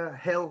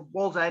Hill,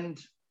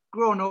 Wallsend,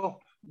 grown up,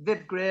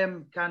 Viv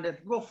Graham, kind of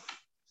rough.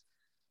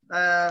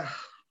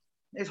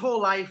 His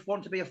whole life,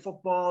 want to be a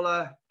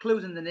footballer,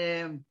 clues in the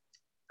name,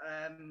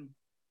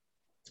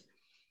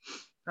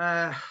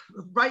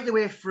 right the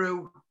way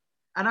through.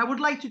 And I would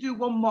like to do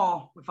one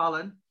more with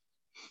Alan,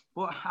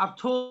 but I've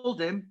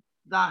told him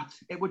that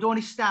it would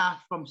only start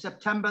from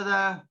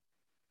September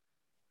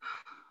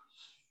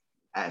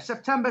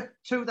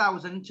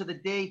 2000 to the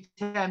day he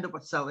turned up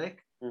at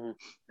Celtic. And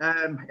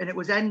it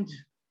would end,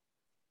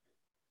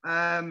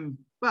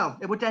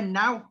 it would end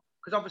now,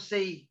 because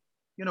obviously,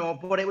 you know,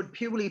 but it would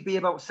purely be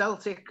about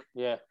Celtic.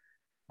 Yeah.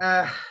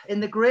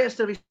 In the greatest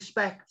of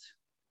respect,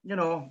 you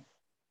know,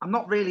 I'm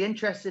not really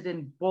interested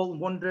in Bolton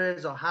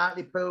Wanderers or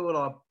Hartlepool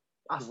or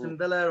Aston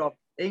Villa or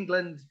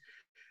England.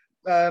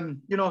 You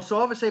know, so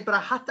obviously, but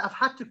I've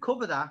had to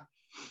cover that.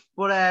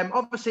 But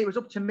obviously, it was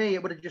up to me.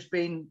 It would have just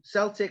been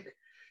Celtic.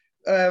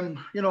 You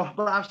know,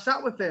 but I've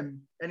sat with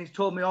him and he's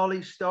told me all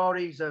these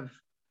stories of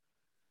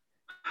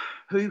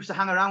who used to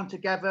hang around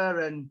together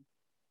and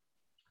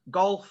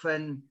golf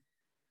and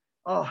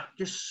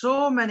just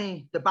so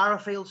many, the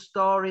Barrowfield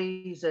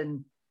stories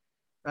and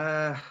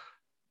the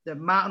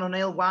Martin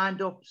O'Neill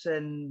wind-ups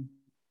and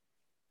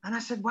I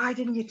said, why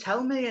didn't you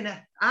tell me? And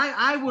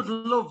I would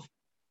love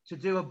to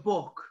do a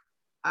book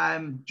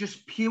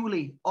just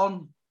purely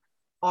on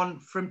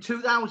from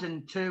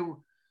 2000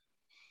 to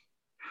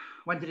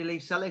when did he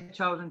leave Celtic?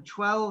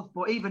 2012.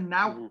 But even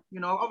now, you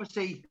know,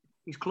 obviously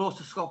he's close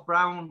to Scott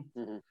Brown.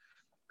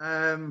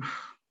 But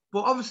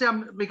obviously,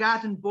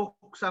 regarding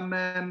books, I've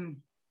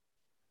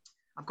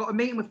got a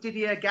meeting with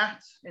Didier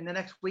Gatt in the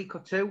next week or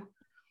two.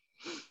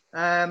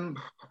 And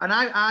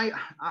I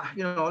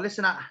you know,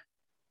 listen, I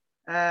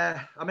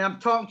mean, I'm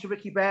talking to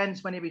Ricky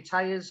Burns when he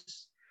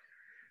retires.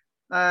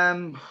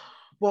 But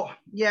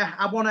yeah,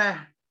 I want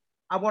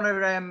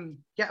to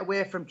get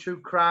away from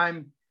true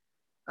crime.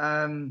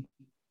 And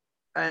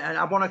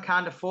I want to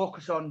kind of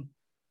focus on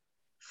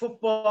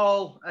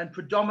football and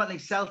predominantly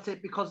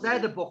Celtic, because they're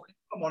the book, if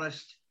I'm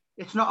honest.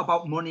 It's not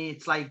about money.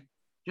 It's like,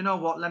 you know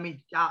what,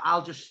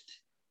 I'll just,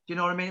 do you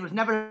know what I mean? It was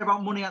never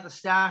about money at the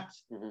start.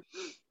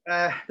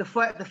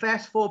 The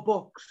first 4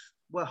 books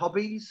were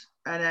hobbies.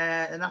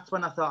 And that's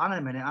when I thought, hang on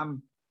a minute,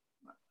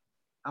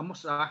 I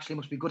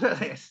must be good at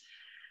this.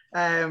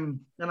 And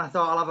I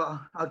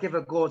thought I'll give it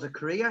a go as a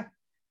career.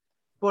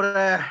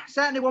 But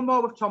certainly one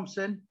more with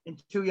Thompson in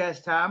 2 years'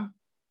 time.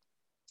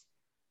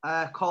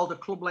 Called A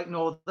Club Like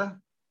No Other.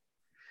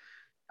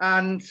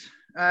 And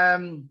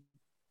I'm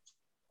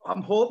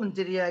hoping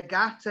Didier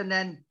Gatt, and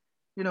then,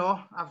 you know,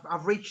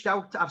 I've reached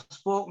out, I've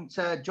spoken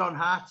to John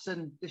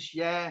Hartson this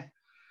year.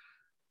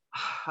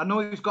 I know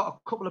he's got a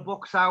couple of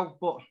books out,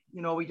 but,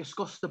 you know, we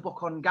discussed the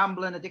book on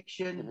gambling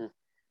addiction.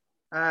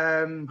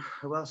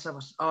 Who else?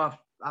 I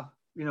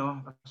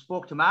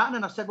spoke to Martin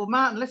and I said, well,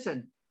 Martin,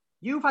 listen,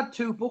 you've had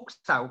 2 books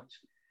out,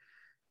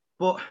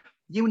 but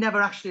you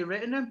never actually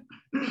written them.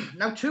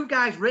 Now, 2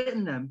 guys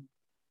written them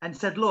and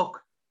said,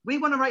 look, we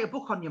want to write a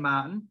book on you,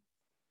 Martin.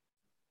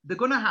 They're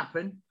going to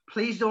happen.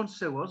 Please don't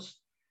sue us.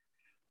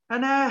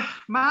 And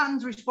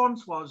Martin's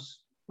response was,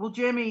 well,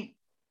 Jamie,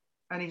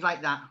 and he's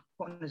like that,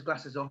 putting his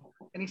glasses up.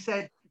 And he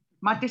said,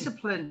 my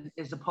discipline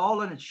is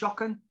appalling. It's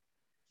shocking.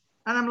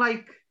 And I'm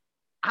like,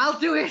 I'll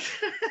do it.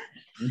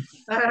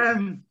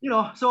 You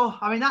know, so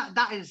I mean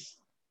that is,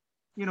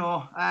 you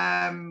know,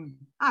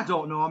 I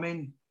don't know. I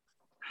mean,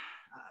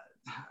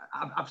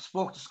 I've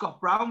spoke to Scott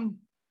Brown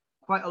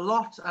quite a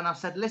lot, and I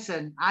said,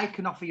 listen, I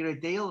can offer you a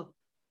deal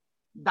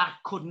that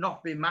could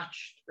not be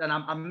matched, and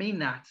I mean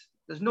that.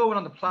 There's no one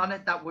on the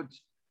planet that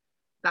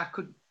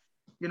could,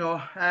 you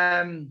know.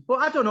 But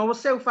I don't know. We'll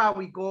see how far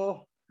we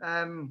go.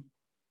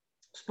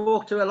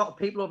 Spoke to a lot of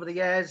people over the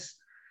years.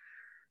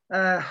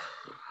 Bare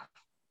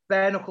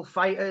knuckle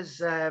fighters.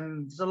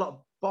 There's a lot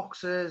of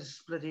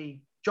boxers.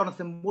 Bloody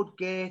Jonathan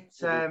Woodgate.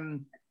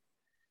 You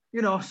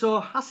know.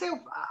 So I say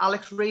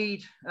Alex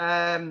Reed.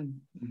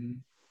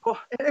 But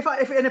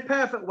if in a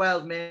perfect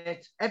world,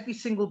 mate, every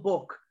single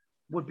book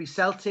would be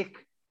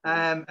Celtic,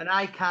 and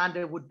I kind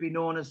of would be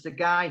known as the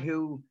guy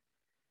who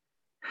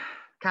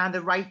kind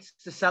of writes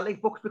the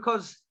Celtic books,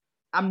 because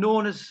I'm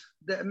known as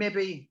the,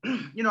 maybe,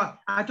 you know,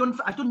 I've done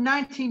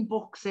 19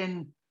 books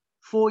in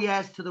 4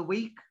 years to the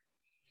week,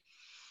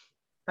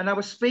 and I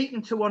was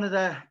speaking to one of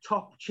the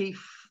top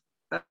chief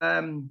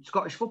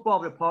Scottish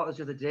football reporters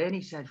the other day, and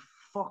he said,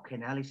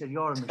 "Fucking hell," he said,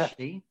 "you're a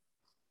machine."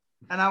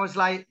 And I was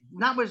like,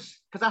 and that was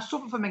because I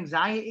suffer from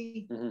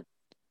anxiety.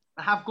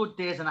 I have good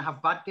days and I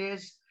have bad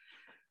days.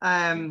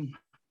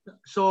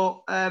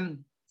 So,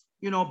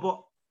 you know,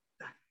 but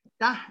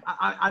that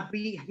I'd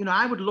be, you know,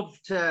 I would love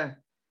to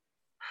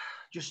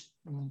just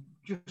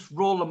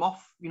roll them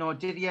off. You know,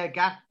 Didier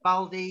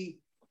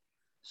Baldi,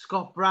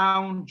 Scott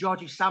Brown,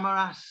 Georgie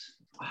Samaras.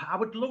 I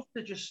would love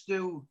to just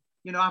do,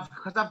 you know,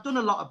 because I've done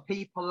a lot of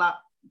people that,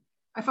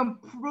 if I'm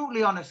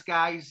brutally honest,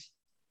 guys,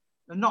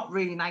 they're not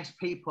really nice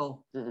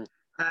people.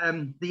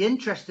 The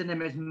interest in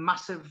them is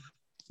massive.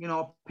 You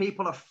know,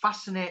 people are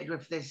fascinated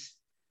with this,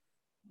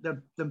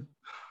 the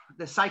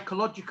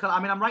psychological.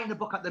 I mean, I'm writing a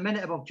book at the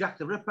minute about Jack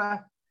the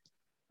Ripper.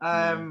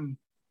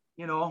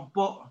 You know,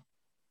 but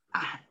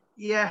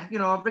yeah, you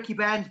know, Ricky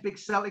Burns, big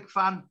Celtic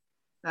fan,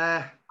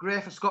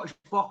 great for Scottish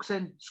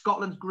boxing,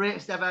 Scotland's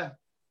greatest ever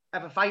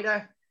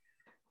fighter.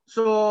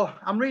 So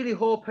I'm really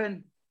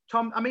hoping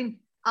Tom. I mean,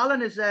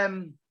 Alan is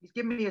he's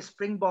given me a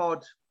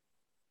springboard.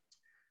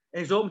 And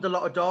he's opened a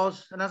lot of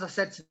doors. And as I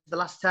said the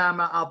last time,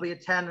 I'll be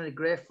eternally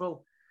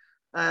grateful.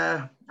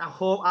 I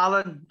hope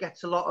Alan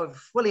gets a lot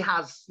of, well, he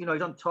has, you know,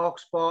 he's on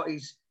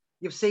TalkSport.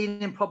 You've seen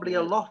him probably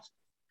a lot.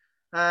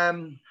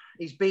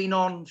 He's been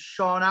on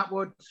Sean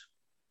Atwood.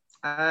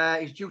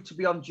 He's due to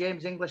be on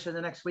James English in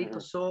the next week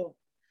or so.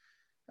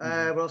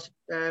 Well,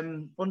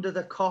 Under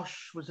the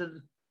Cosh was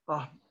a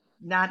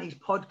 90s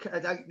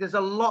podcast. There's a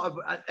lot of,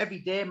 every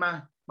day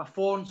my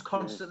phone's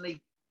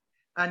constantly.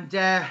 And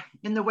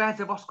in the words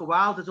of Oscar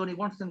Wilde, there's only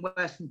one thing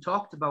worse than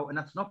talked about, and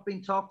that's not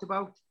being talked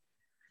about.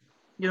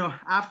 You know,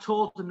 I've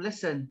told them,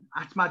 listen,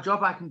 that's my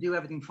job, I can do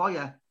everything for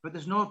you, but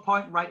there's no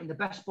point writing the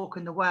best book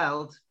in the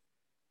world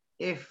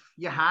if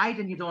you hide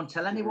and you don't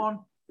tell anyone.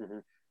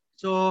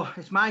 So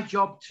it's my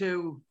job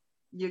to,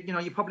 you know,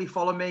 you probably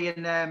follow me,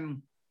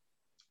 and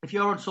if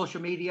you're on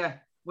social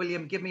media,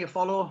 William, give me a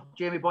follow.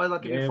 Jamie Boyle, I'll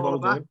give you a follow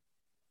back.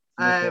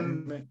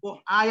 But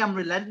I am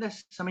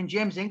relentless. I mean,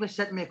 James English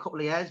said to me a couple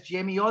of years,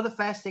 Jamie, you're the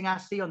first thing I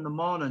see on the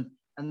morning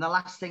and the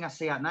last thing I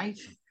see at night.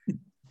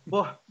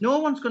 But no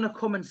one's going to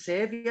come and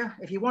save you.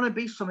 If you want to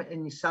be something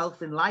in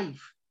yourself in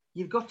life,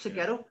 you've got to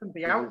get up and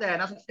be out there.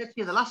 And as I said to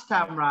you the last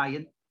time,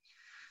 Ryan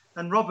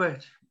and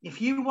Robert,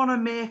 if you want to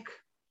make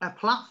a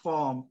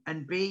platform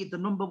and be the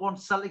 #1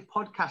 Celtic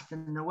podcast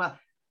in the world,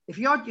 if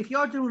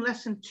you're doing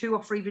less than 2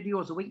 or 3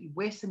 videos a week, you're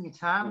wasting your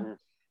time.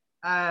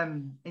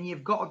 And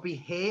you've got to be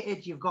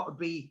hated. You've got to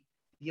be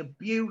the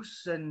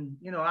abuse. And,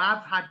 you know,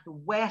 I've had the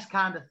worst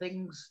kind of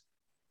things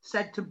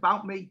said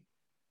about me.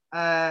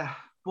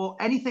 But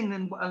anything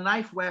in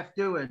life worth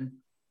doing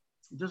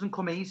doesn't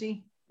come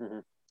easy.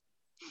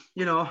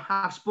 You know,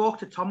 I spoke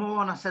to Tomo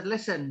and I said,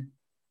 listen,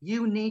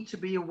 you need to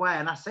be aware.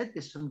 And I said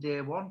this from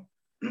day one.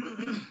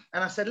 And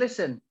I said,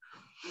 listen,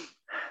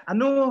 I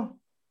know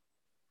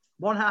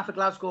one half of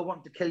Glasgow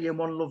wanted to kill you and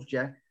one loved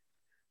you.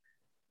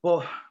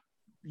 But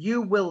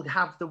you will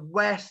have the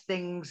worst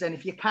things, and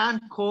if you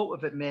can't cope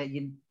with it,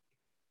 mate,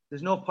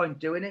 there's no point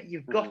doing it.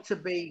 You've got to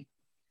be.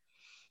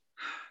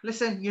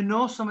 Listen, you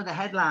know some of the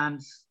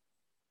headlines,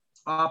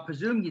 or I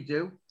presume you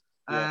do.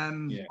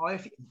 Or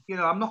if you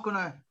know, I'm not going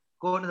to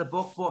go into the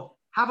book, but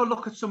have a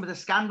look at some of the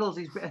scandals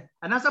he's been.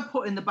 And as I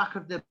put in the back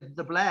of the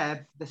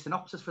blurb, the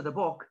synopsis for the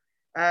book,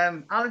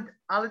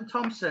 Alan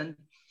Thompson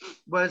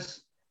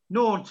was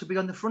known to be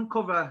on the front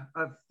cover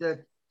of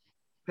the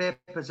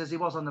papers as he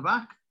was on the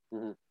back.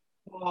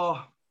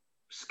 Or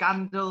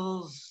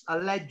scandals,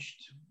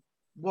 alleged,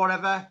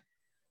 whatever.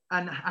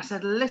 And I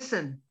said,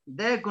 listen,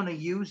 they're going to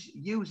use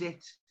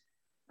it.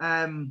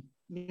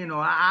 You know,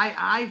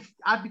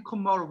 I've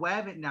become more aware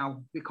of it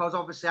now, because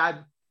obviously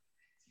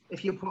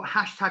if you put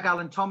hashtag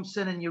Alan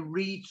Thompson and you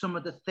read some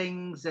of the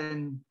things,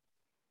 and,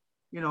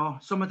 you know,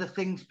 some of the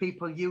things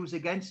people use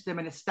against him,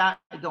 and it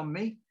started on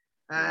me.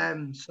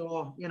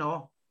 So, you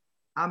know,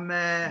 I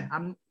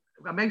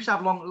used to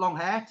have long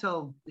hair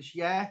till this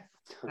year.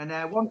 And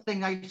one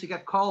thing I used to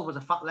get called was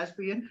a fat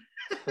lesbian.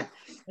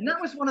 And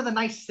that was one of the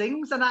nice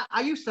things. And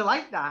I used to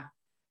like that.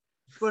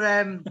 But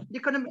you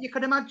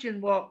can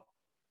imagine what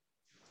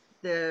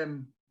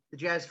the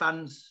Jazz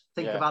fans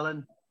think of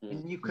Alan.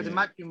 And you could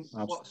imagine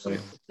what some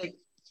of the things.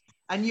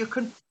 And you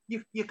can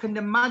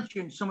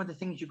imagine some of the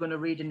things you're going to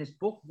read in this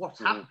book. What's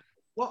happened?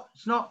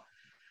 It's not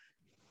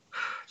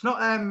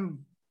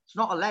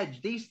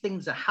alleged. These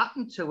things have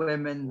happened to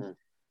him, and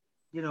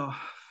you know,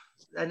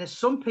 and there's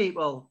some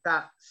people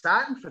that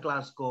starting for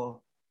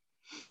Glasgow.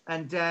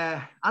 And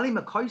Ali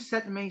McCoy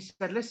said to me, he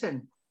said,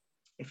 "Listen,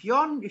 if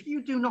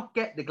you do not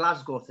get the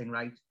Glasgow thing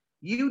right,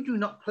 you do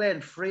not play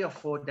in 3 or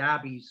 4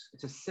 derbies.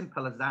 It's as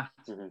simple as that."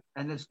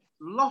 And there's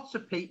lots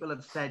of people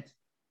have said,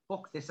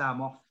 "Fuck this,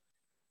 I'm off."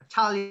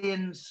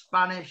 Italians,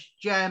 Spanish,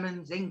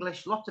 Germans,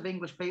 English, lots of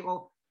English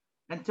people.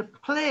 And to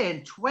play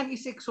in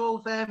 26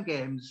 Old Firm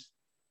games,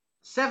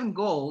 7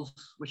 goals,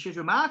 which is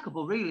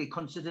remarkable, really,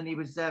 considering he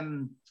was,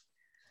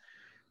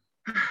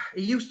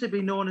 he used to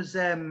be known as,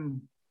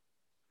 in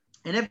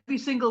every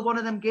single one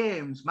of them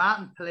games,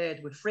 Martin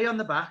played with 3 on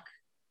the back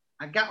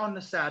and got on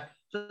the side.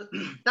 So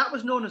that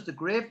was known as the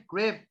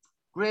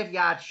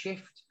graveyard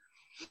shift.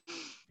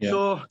 Yeah.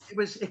 So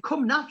it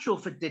come natural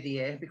for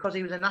Didier because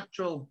he was a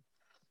natural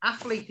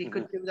athlete. He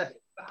could do that.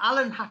 But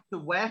Alan had to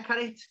work at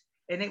it.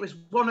 And it was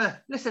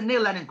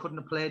Neil Lennon couldn't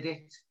have played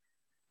it.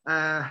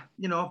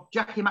 You know,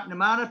 Jackie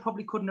McNamara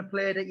probably couldn't have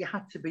played it. You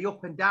had to be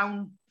up and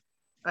down.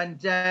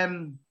 And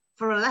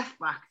for a left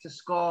back to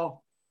score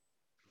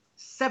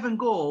 7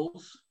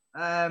 goals,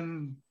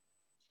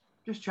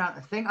 just trying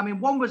to think. I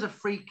mean, one was a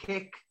free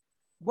kick,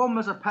 one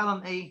was a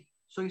penalty.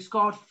 So he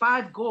scored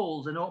 5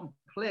 goals in open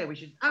play,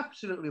 which is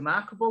absolutely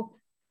remarkable.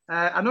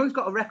 I know he's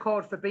got a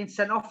record for being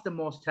sent off the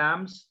most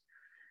times.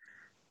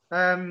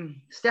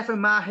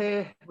 Stefan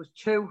Mahe was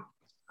 2.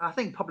 I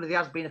think probably there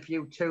has been a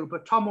few too,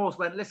 but Tom Hawes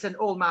went, "Listen,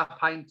 hold my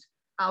pint.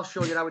 I'll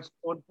show you how it's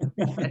done."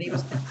 And he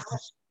was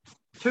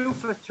 2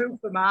 for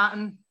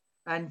Martin.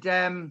 And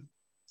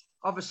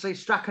obviously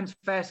Strachan's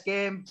first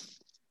game,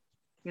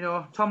 you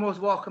know, Tom Hawes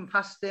walking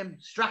past him.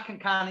 Strachan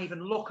can't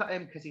even look at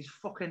him because he's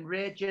fucking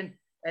raging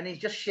and he's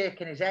just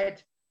shaking his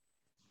head.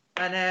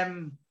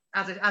 And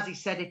as he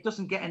said, it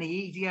doesn't get any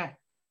easier.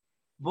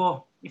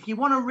 But if you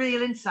want a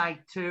real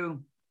insight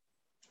to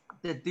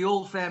the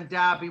Old Firm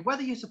derby,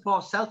 whether you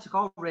support Celtic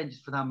or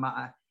Rangers for that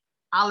matter,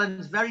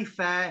 Alan's very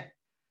fair.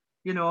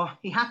 You know,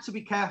 he had to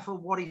be careful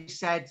what he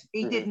said.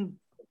 He didn't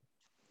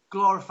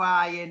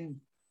glorify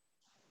in,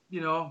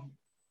 you know,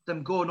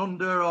 them going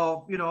under,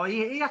 or, you know,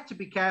 he had to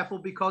be careful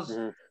because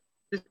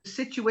there's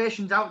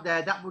situations out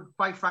there that would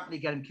quite frankly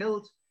get him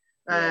killed.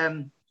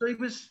 So he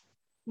was,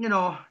 you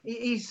know,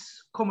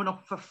 he's coming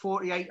up for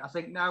 48, I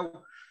think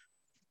now,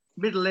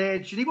 middle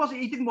age, and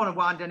he didn't want to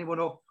wind anyone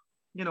up,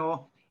 you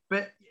know,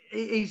 but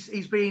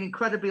he's been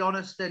incredibly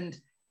honest, and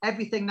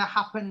everything that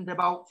happened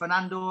about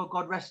Fernando,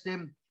 God rest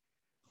him,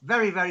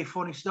 very, very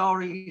funny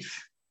stories.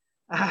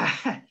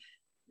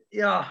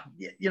 Yeah,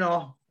 you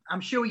know,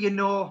 I'm sure you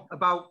know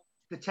about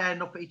the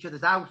tearing up at each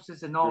other's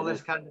houses and all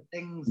those kind of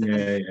things.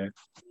 Yeah.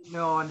 You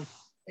know, and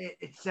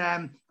it's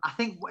I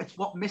think it's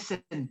what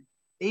missing,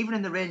 even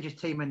in the Rangers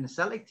team and the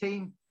Celtic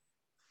team,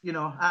 you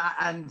know,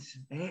 and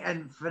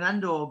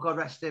Fernando, God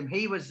rest him,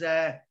 he was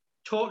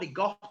totally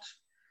got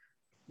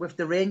with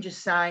the Rangers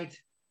side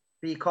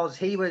because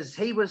he was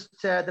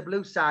to the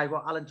blue side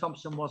what Alan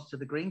Thompson was to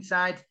the green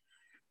side.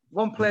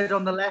 One played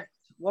on the left,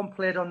 one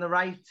played on the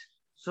right.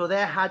 So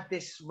they had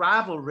this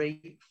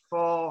rivalry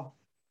for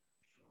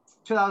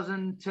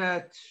 2000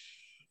 to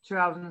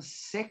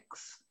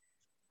 2006.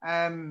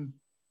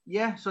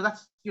 Yeah, so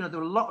that's, you know, there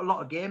were a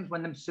lot of games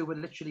when them two were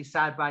literally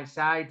side by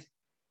side,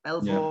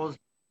 elbows,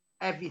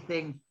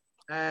 everything.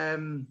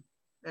 And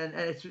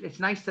it's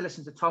nice to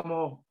listen to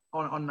Tomo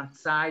on that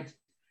side.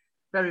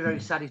 Very, very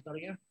sad he's not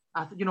here.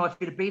 You know, if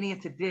he'd have been here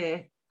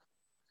today,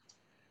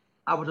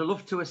 I would have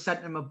loved to have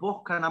sent him a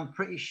book, and I'm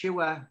pretty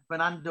sure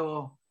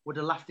Fernando would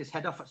have laughed his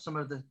head off at some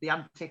of the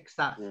antics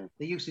that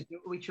they used to do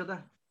to each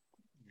other.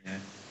 Yeah.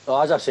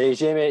 Well, as I say,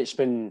 Jamie, it's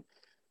been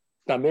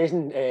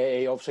amazing.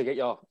 Obviously, get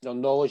your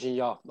knowledge and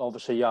your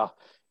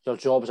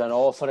job as an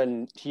author,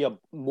 and hear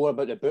more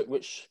about the book.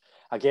 Which,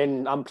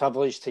 again, I'm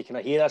privileged to kind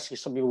of hear this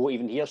because some people won't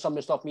even hear some of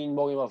the stuff me and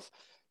William have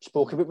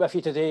spoken about with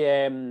you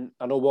today. I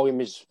know William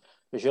was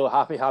really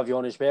happy to have you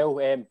on as well.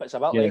 But it's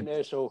about late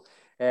now, so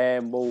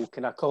we'll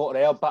kind of call it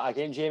there. But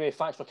again, Jamie,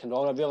 thanks for coming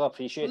on. I really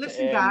appreciate it.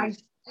 Listen,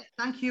 guys,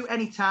 thank you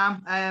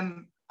anytime.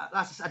 I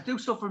do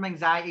suffer from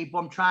anxiety, but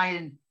I'm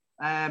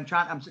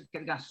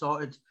getting that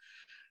sorted.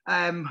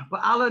 But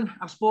Alan,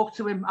 I've spoke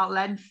to him at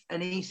length,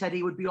 and he said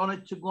he would be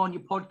honoured to go on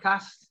your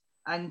podcast.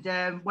 And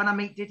when I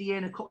meet Didier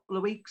in a couple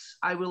of weeks,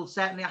 I will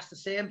certainly ask the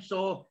same.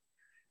 So,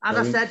 as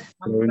I said,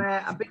 I'm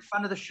a big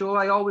fan of the show.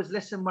 I always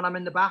listen when I'm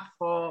in the bath,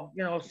 so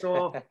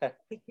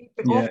keep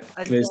it up.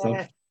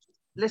 And,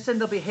 listen,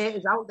 there'll be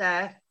haters out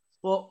there,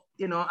 but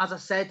you know, as I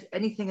said,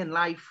 anything in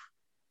life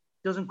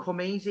doesn't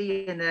come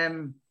easy,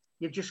 and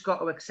you've just got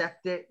to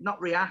accept it, not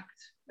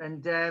react.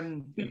 And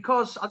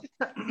because I'll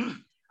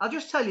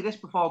just tell you this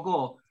before I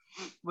go,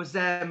 was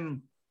I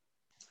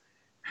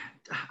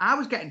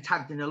was getting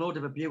tagged in a load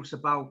of abuse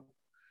about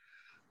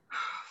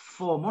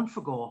 4 months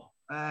ago.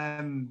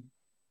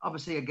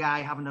 Obviously, a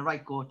guy having a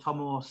right go,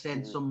 Tomo,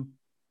 saying some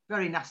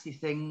very nasty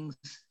things.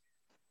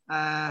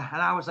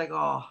 And I was like,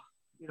 oh,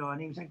 you know,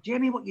 and he was like,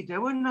 Jamie, what you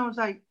doing? And I was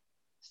like,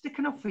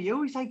 sticking up for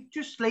you. He's like,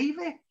 just leave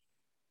it.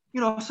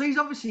 You know, so he's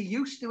obviously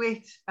used to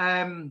it.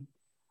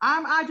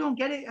 I don't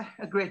get it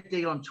a great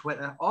deal on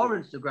Twitter or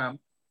Instagram,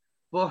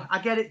 but I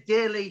get it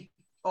daily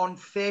on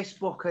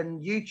Facebook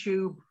and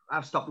YouTube.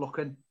 I've stopped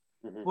looking.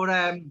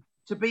 But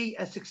to be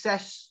a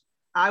success,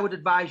 I would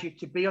advise you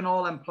to be on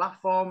all them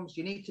platforms.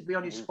 You need to be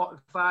on your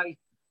Spotify,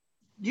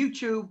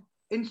 YouTube,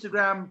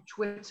 Instagram,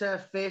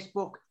 Twitter,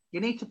 Facebook. You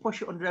need to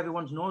push it under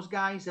everyone's nose,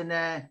 guys, and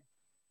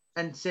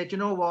say, do you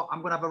know what?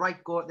 I'm going to have a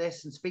right go at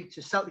this and speak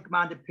to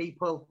Celtic-minded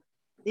people,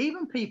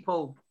 even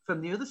people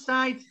from the other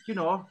side, you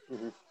know.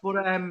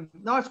 But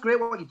no, it's great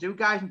what you do,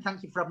 guys, and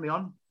thank you for having me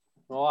on.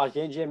 No,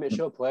 again, Jamie, it's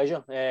your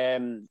pleasure.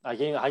 Again, I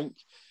think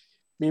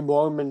me,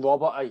 Mom and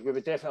Robert, we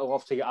would definitely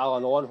love to get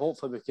Alan on.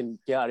 Hopefully we can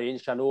get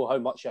arranged. I know how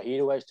much a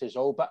hero is to us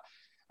all. But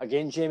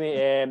again,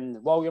 Jamie,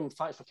 William,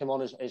 thanks for coming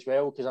on as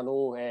well, because I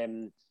know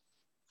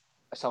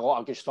it's a lot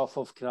of good stuff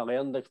I've kind of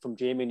learned from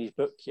Jamie and his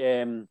book.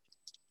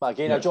 But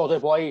again, a Geordie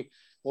Boy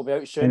will be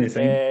out soon,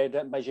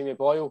 written by Jamie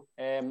Boyle.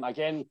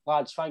 Again,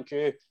 lads, thank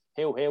you.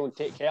 Hail, hail, and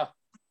take care.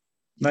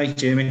 Nice,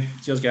 Jamie.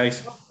 Cheers,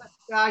 guys.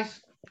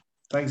 Guys.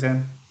 Thanks,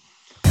 then.